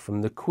letter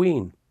from the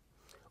Queen.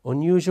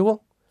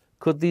 Unusual?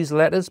 Could these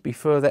letters be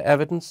further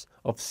evidence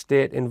of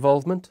state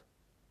involvement?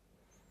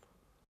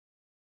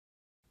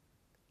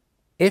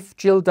 If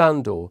Jill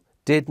Dando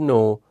did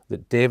know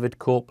that David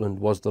Copeland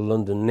was the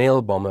London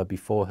nail bomber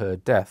before her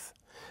death,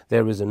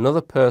 there is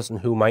another person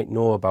who might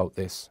know about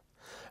this,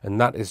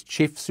 and that is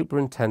Chief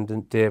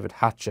Superintendent David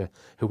Hatcher,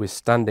 who is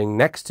standing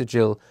next to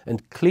Jill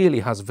and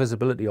clearly has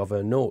visibility of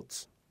her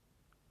notes.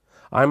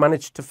 I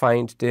managed to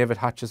find David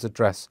Hatcher's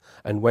address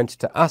and went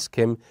to ask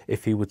him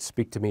if he would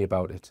speak to me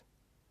about it.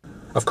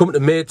 I've come to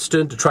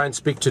Maidstone to try and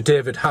speak to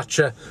David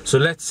Hatcher, so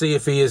let's see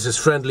if he is as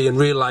friendly in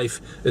real life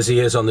as he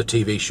is on the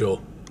TV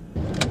show.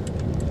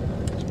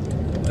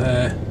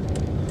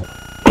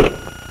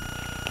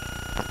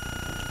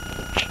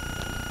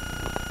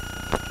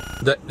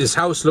 This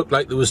house looked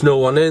like there was no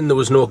one in, there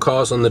was no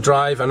cars on the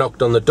drive. I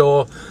knocked on the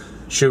door.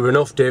 Sure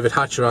enough, David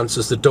Hatcher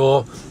answers the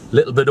door. A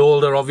little bit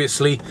older,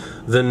 obviously,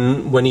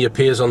 than when he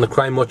appears on the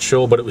Crime Watch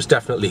show, but it was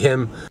definitely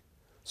him.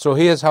 So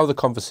here's how the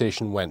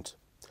conversation went.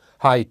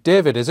 Hi,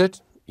 David, is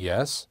it?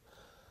 Yes.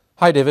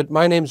 Hi, David.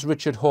 My name's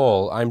Richard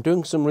Hall. I'm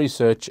doing some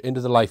research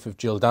into the life of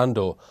Jill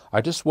Dando.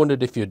 I just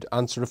wondered if you'd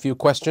answer a few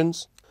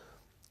questions.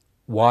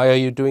 Why are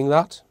you doing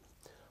that?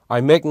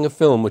 I'm making a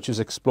film which is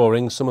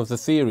exploring some of the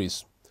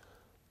theories.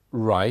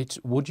 Right.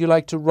 Would you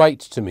like to write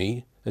to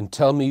me and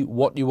tell me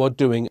what you are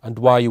doing and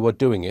why you are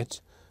doing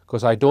it?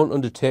 Because I don't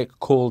undertake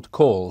cold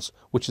calls,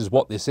 which is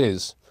what this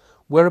is.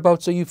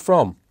 Whereabouts are you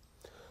from?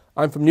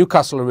 I'm from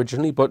Newcastle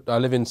originally, but I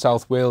live in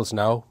South Wales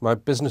now. My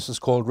business is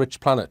called Rich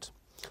Planet.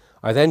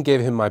 I then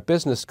gave him my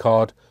business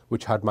card,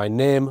 which had my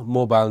name,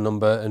 mobile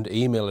number and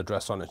email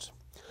address on it.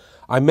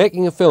 I'm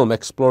making a film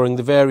exploring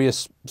the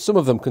various, some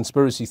of them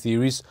conspiracy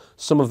theories,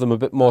 some of them a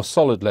bit more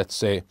solid, let's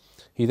say.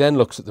 He then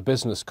looks at the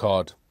business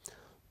card.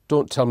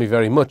 Don't tell me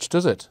very much,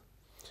 does it?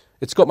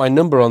 It's got my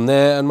number on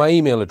there and my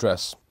email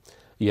address.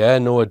 Yeah,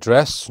 no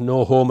address,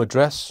 no home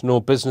address, no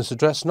business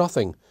address,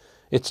 nothing.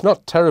 It's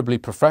not terribly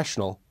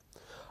professional.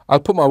 I'll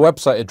put my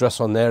website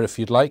address on there if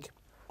you'd like.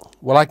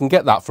 Well, I can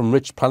get that from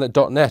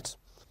richplanet.net.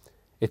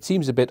 It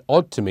seems a bit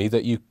odd to me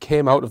that you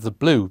came out of the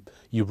blue.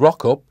 You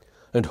rock up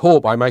and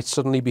hope I might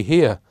suddenly be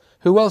here.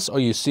 Who else are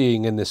you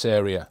seeing in this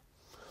area?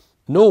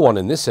 No one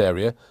in this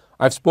area.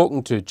 I've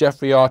spoken to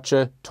Jeffrey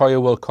Archer,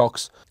 Toya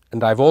Wilcox,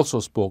 and I've also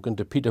spoken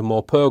to Peter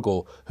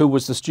Morpurgo, who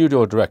was the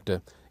studio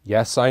director.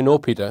 Yes, I know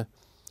Peter.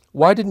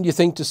 Why didn't you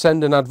think to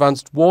send an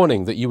advanced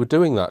warning that you were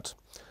doing that?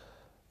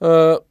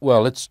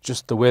 Well, it's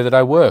just the way that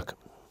I work.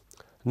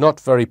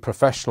 Not very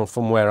professional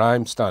from where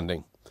I'm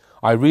standing.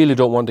 I really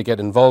don't want to get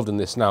involved in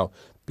this now,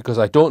 because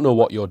I don't know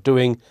what you're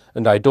doing,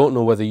 and I don't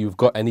know whether you've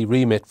got any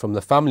remit from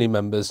the family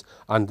members,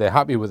 and they're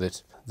happy with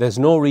it. There's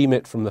no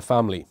remit from the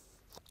family.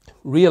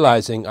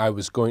 Realising I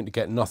was going to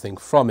get nothing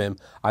from him,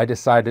 I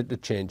decided to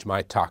change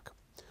my tack.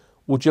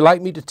 Would you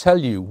like me to tell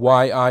you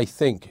why I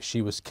think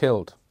she was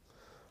killed?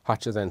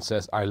 Hatcher then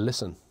says, I'll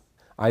listen.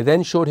 I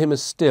then showed him a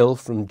still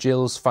from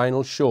Jill's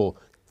final show,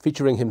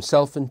 featuring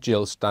himself and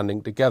Jill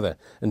standing together,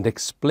 and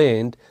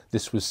explained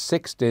this was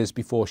 6 days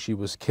before she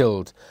was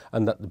killed,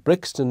 and that the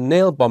Brixton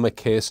nail bomber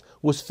case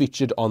was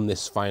featured on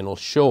this final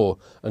show,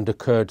 and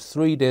occurred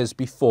 3 days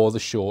before the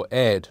show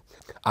aired,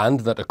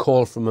 and that a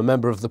call from a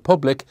member of the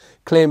public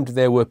claimed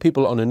there were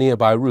people on a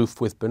nearby roof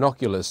with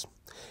binoculars.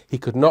 He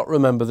could not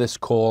remember this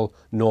call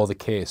nor the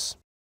case.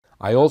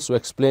 I also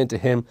explained to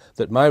him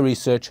that my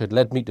research had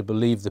led me to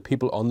believe the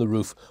people on the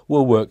roof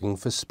were working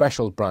for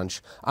Special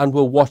Branch and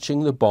were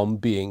watching the bomb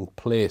being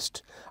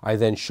placed. I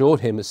then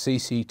showed him a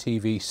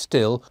CCTV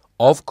still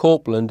of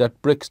Copeland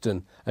at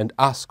Brixton and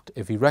asked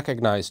if he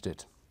recognised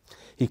it.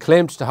 He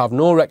claimed to have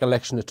no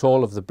recollection at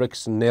all of the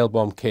Brixton nail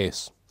bomb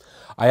case.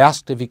 I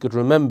asked if he could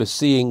remember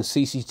seeing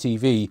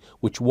CCTV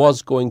which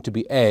was going to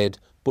be aired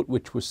but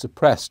which was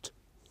suppressed.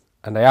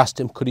 And I asked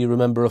him could he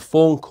remember a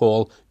phone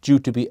call due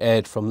to be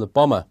aired from the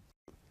bomber.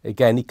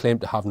 Again, he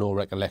claimed to have no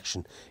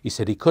recollection. He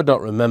said he could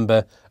not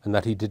remember and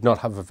that he did not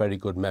have a very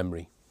good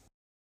memory.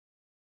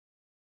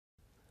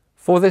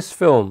 For this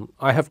film,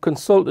 I have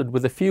consulted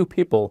with a few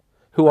people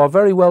who are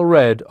very well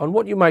read on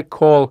what you might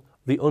call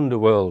the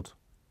underworld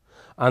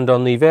and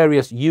on the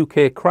various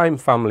UK crime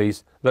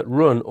families that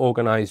run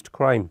organised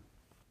crime.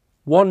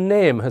 One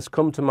name has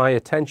come to my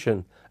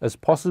attention as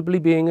possibly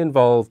being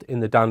involved in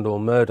the Dando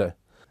murder,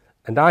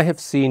 and I have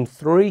seen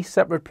 3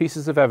 separate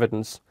pieces of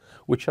evidence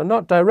which are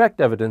not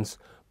direct evidence,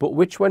 but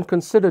which when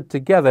considered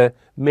together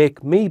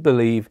make me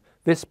believe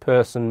this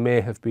person may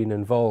have been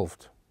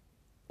involved.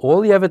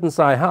 All the evidence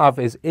I have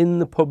is in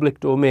the public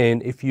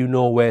domain if you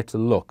know where to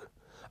look,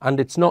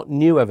 and it's not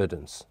new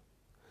evidence.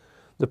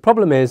 The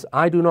problem is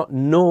I do not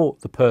know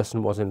the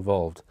person was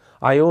involved,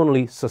 I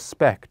only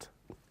suspect.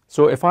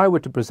 So if I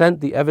were to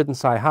present the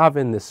evidence I have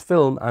in this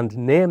film and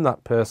name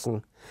that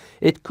person,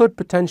 it could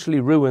potentially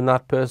ruin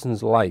that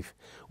person's life,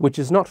 which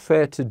is not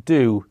fair to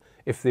do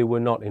if they were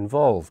not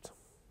involved.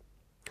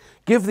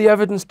 Give the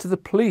evidence to the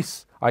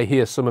police, I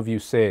hear some of you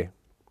say.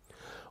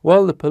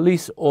 Well, the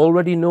police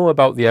already know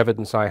about the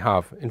evidence I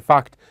have. In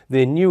fact,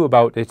 they knew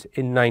about it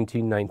in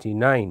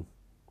 1999.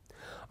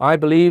 I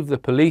believe the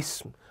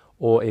police,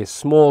 or a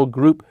small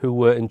group who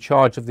were in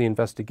charge of the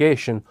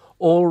investigation,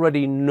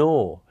 already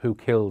know who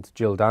killed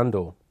Jill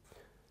Dando.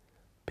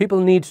 People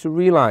need to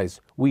realise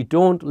we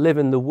don't live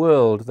in the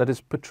world that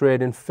is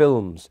portrayed in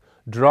films,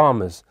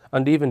 dramas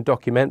and even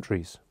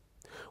documentaries,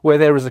 where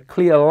there is a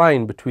clear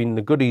line between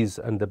the goodies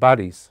and the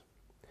baddies.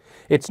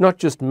 It's not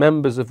just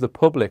members of the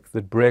public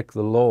that break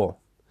the law.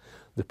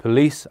 The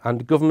police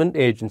and government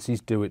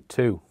agencies do it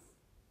too.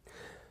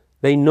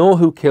 They know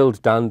who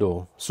killed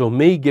Dando, so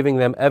me giving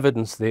them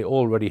evidence they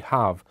already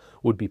have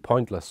would be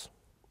pointless.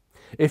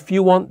 If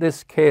you want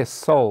this case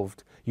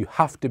solved, you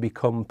have to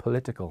become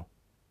political.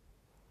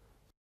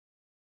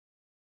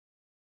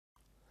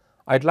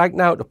 I'd like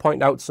now to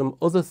point out some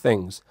other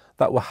things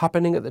that were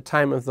happening at the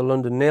time of the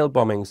London nail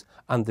bombings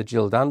and the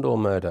Jill Dando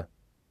murder.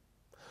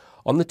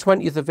 On the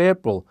 20th of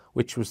April,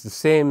 which was the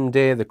same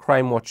day the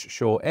Crime Watch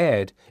show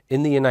aired,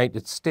 in the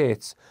United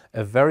States,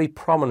 a very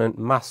prominent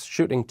mass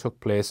shooting took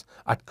place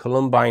at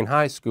Columbine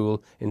High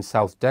School in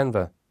South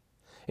Denver.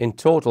 In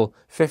total,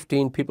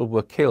 15 people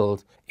were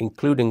killed,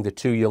 including the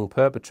 2 young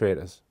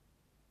perpetrators.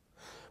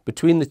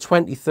 Between the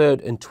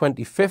 23rd and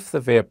 25th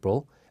of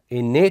April,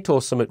 a NATO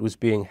summit was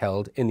being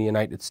held in the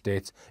United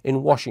States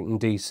in Washington,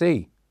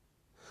 D.C.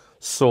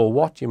 So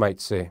what, you might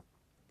say?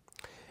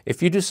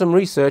 If you do some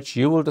research,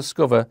 you will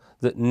discover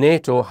that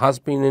NATO has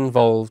been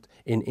involved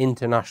in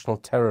international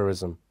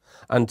terrorism,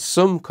 and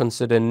some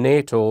consider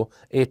NATO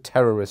a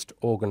terrorist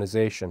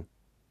organisation.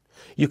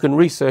 You can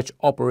research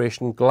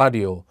Operation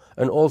Gladio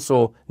and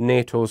also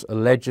NATO's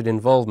alleged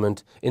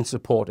involvement in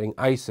supporting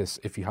ISIS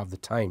if you have the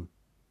time.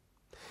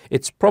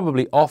 It's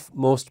probably off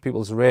most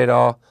people's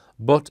radar,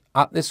 but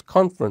at this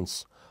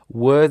conference,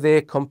 were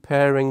they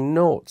comparing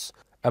notes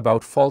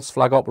about false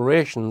flag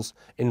operations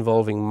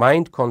involving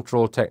mind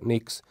control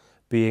techniques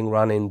being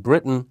run in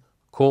Britain,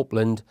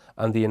 Copeland,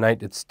 and the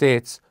United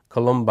States,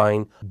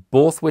 Columbine,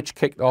 both which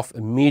kicked off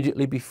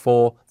immediately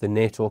before the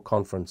NATO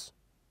conference?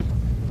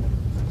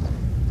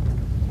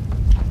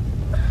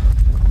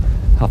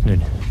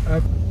 Afternoon.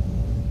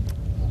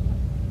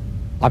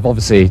 I've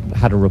obviously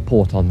had a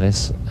report on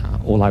this.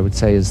 All I would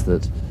say is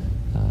that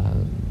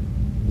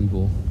we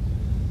will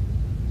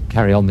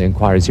carry on the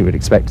inquiries you would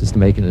expect us to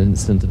make in an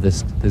incident of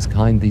this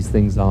kind. These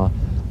things are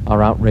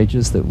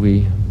outrageous that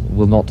we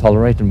will not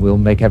tolerate, and we'll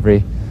make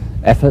every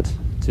effort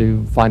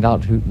to find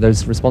out who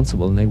those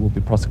responsible, and they will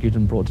be prosecuted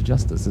and brought to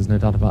justice. There's no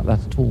doubt about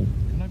that at all.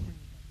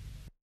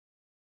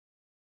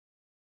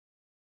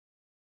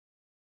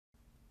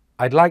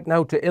 I'd like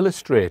now to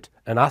illustrate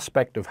an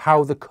aspect of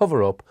how the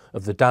cover-up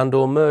of the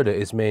Dando murder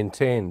is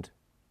maintained.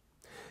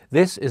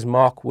 This is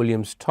Mark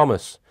Williams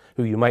Thomas,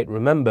 who you might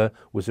remember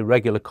was a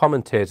regular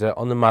commentator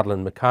on the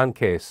Madeleine McCann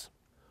case.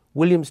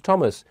 Williams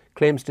Thomas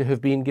claims to have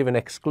been given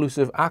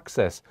exclusive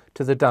access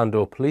to the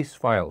Dando police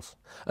files,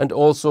 and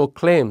also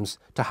claims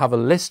to have a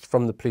list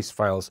from the police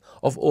files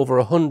of over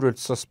 100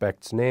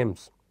 suspects'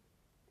 names.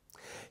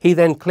 He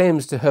then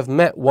claims to have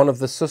met one of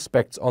the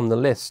suspects on the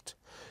list,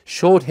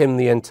 showed him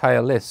the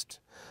entire list.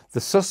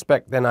 The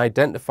suspect then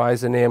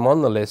identifies a name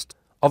on the list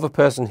of a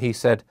person he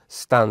said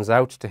stands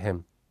out to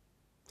him.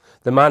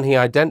 The man he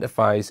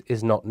identifies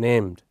is not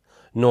named,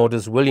 nor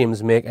does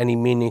Williams make any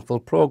meaningful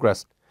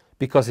progress,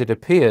 because it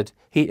appeared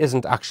he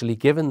isn't actually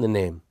given the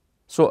name.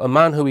 So a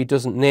man who he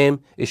doesn't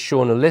name is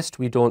shown a list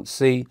we don't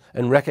see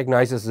and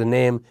recognises a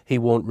name he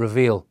won't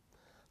reveal.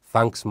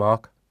 Thanks,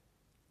 Mark.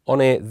 On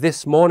a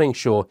This Morning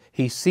show,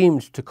 he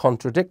seemed to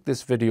contradict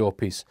this video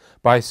piece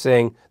by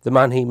saying the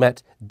man he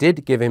met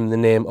did give him the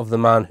name of the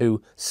man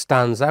who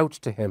stands out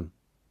to him.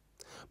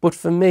 But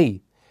for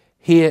me,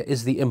 here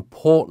is the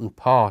important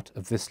part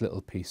of this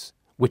little piece,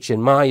 which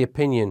in my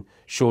opinion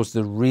shows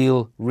the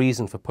real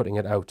reason for putting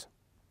it out.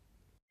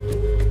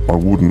 I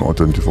wouldn't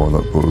identify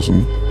that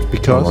person.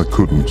 Because? I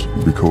couldn't,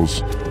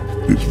 because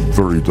it's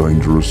very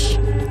dangerous.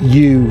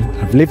 You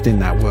have lived in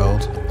that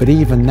world, but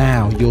even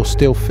now you're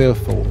still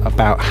fearful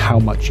about how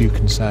much you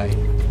can say.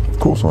 Of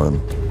course I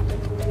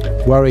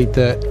am. Worried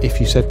that if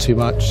you said too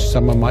much,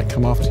 someone might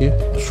come after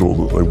you? Sure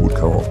that they would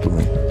come after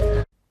me.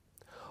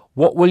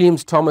 What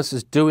Williams Thomas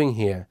is doing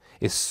here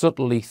is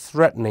subtly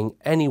threatening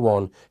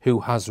anyone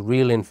who has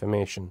real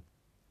information,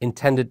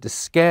 intended to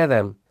scare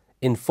them,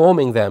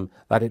 informing them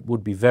that it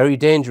would be very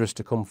dangerous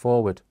to come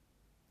forward.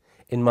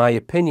 In my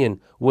opinion,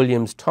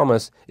 Williams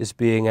Thomas is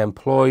being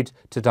employed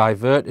to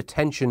divert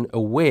attention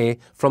away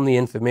from the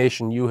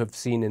information you have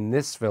seen in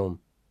this film.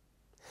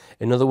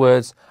 In other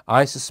words,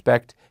 I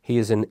suspect he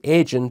is an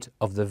agent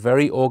of the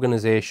very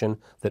organisation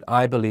that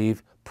I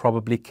believe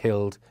probably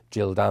killed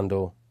Jill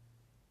Dando.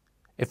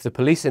 If the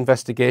police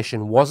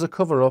investigation was a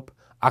cover-up,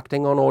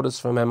 acting on orders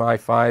from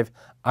MI5,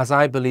 as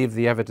I believe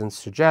the evidence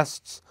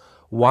suggests,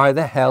 why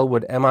the hell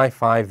would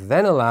MI5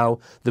 then allow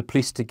the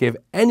police to give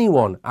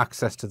anyone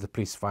access to the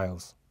police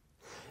files?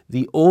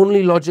 The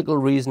only logical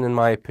reason, in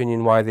my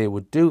opinion, why they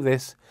would do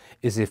this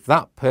is if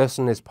that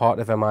person is part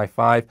of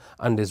MI5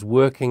 and is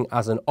working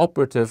as an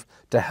operative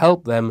to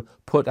help them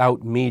put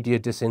out media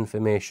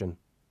disinformation.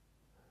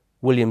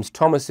 Williams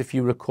Thomas, if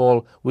you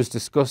recall, was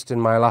discussed in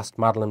my last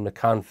Madeleine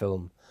McCann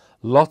film.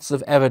 Lots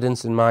of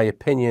evidence, in my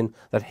opinion,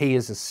 that he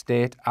is a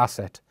state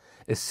asset,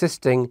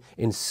 assisting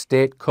in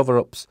state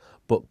cover-ups,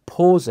 but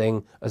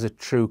posing as a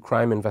true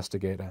crime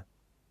investigator.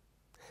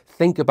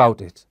 Think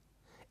about it.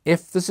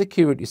 If the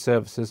security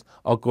services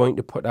are going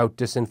to put out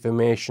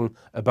disinformation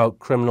about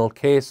criminal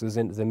cases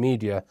into the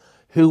media,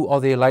 who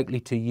are they likely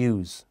to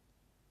use?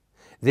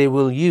 They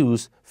will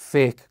use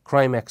fake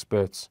crime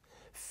experts,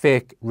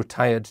 fake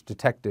retired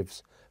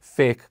detectives,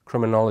 fake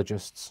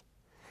criminologists.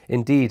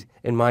 Indeed,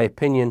 in my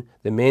opinion,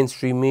 the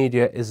mainstream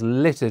media is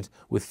littered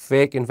with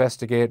fake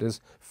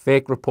investigators,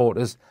 fake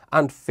reporters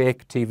and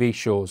fake TV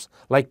shows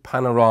like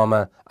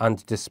Panorama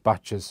and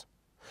Dispatches,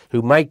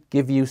 who might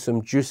give you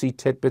some juicy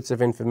tidbits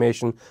of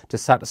information to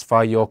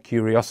satisfy your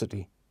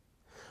curiosity.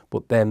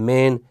 But their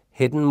main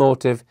hidden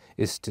motive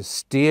is to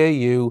steer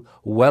you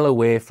well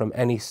away from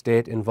any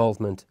state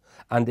involvement,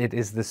 and it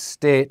is the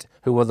state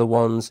who are the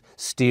ones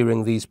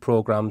steering these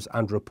programs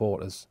and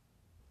reporters.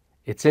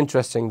 It's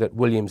interesting that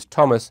Williams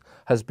Thomas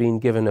has been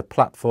given a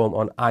platform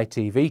on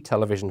ITV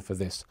television for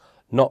this,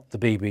 not the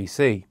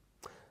BBC.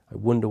 I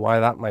wonder why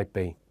that might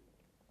be.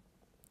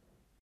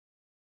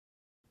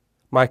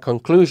 My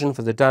conclusion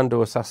for the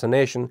Dando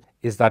assassination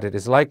is that it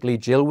is likely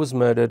Jill was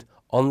murdered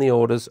on the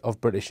orders of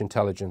British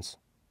intelligence.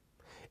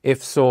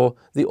 If so,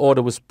 the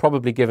order was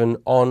probably given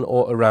on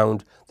or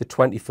around the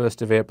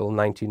 21st of April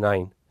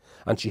 1999,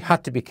 and she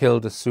had to be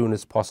killed as soon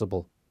as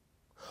possible.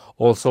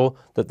 Also,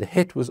 that the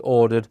hit was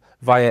ordered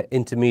via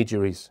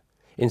intermediaries,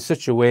 in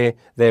such a way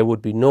there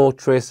would be no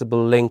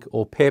traceable link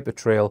or paper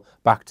trail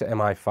back to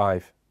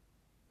MI5.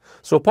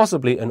 So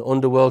possibly an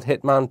underworld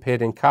hitman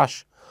paid in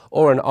cash,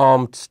 or an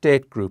armed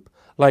state group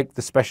like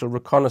the Special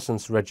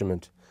Reconnaissance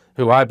Regiment,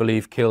 who I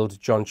believe killed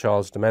John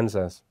Charles de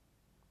Menezes.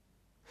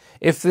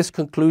 If this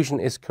conclusion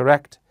is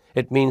correct,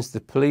 it means the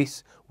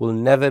police will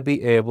never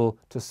be able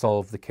to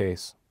solve the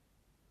case.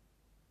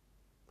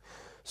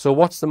 So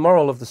what's the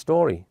moral of the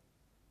story?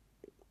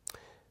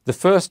 The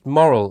first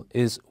moral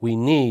is we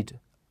need,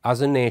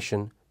 as a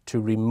nation, to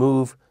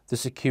remove the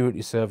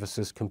security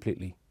services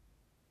completely.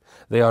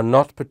 They are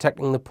not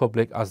protecting the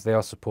public as they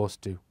are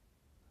supposed to.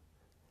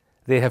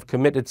 They have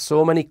committed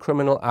so many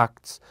criminal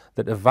acts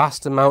that a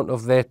vast amount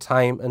of their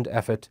time and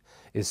effort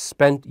is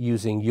spent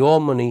using your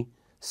money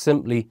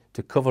simply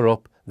to cover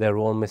up their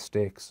own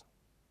mistakes.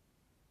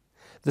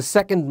 The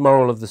second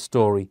moral of the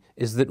story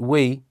is that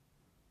we,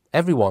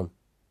 everyone,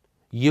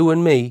 you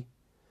and me,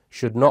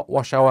 should not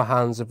wash our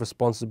hands of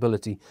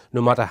responsibility,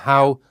 no matter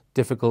how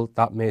difficult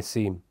that may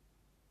seem.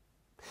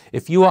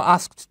 If you are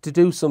asked to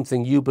do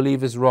something you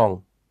believe is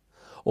wrong,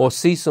 or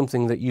see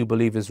something that you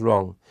believe is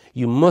wrong,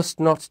 you must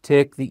not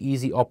take the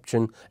easy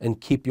option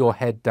and keep your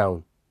head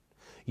down.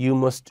 You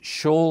must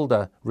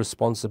shoulder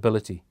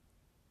responsibility.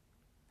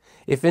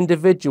 If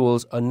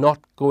individuals are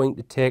not going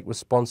to take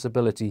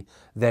responsibility,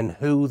 then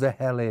who the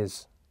hell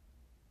is?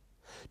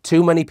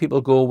 Too many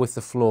people go with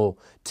the flow.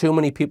 Too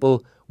many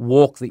people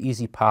walk the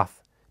easy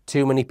path.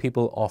 Too many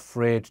people are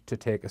afraid to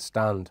take a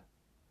stand.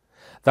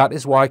 That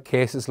is why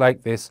cases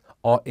like this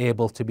are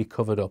able to be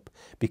covered up,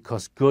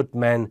 because good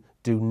men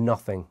do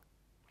nothing.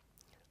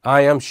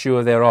 I am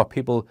sure there are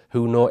people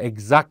who know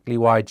exactly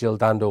why Jill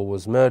Dando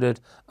was murdered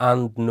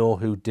and know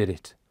who did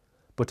it,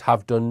 but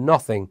have done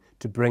nothing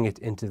to bring it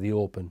into the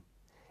open.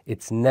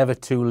 It's never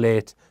too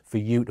late for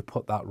you to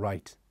put that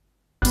right.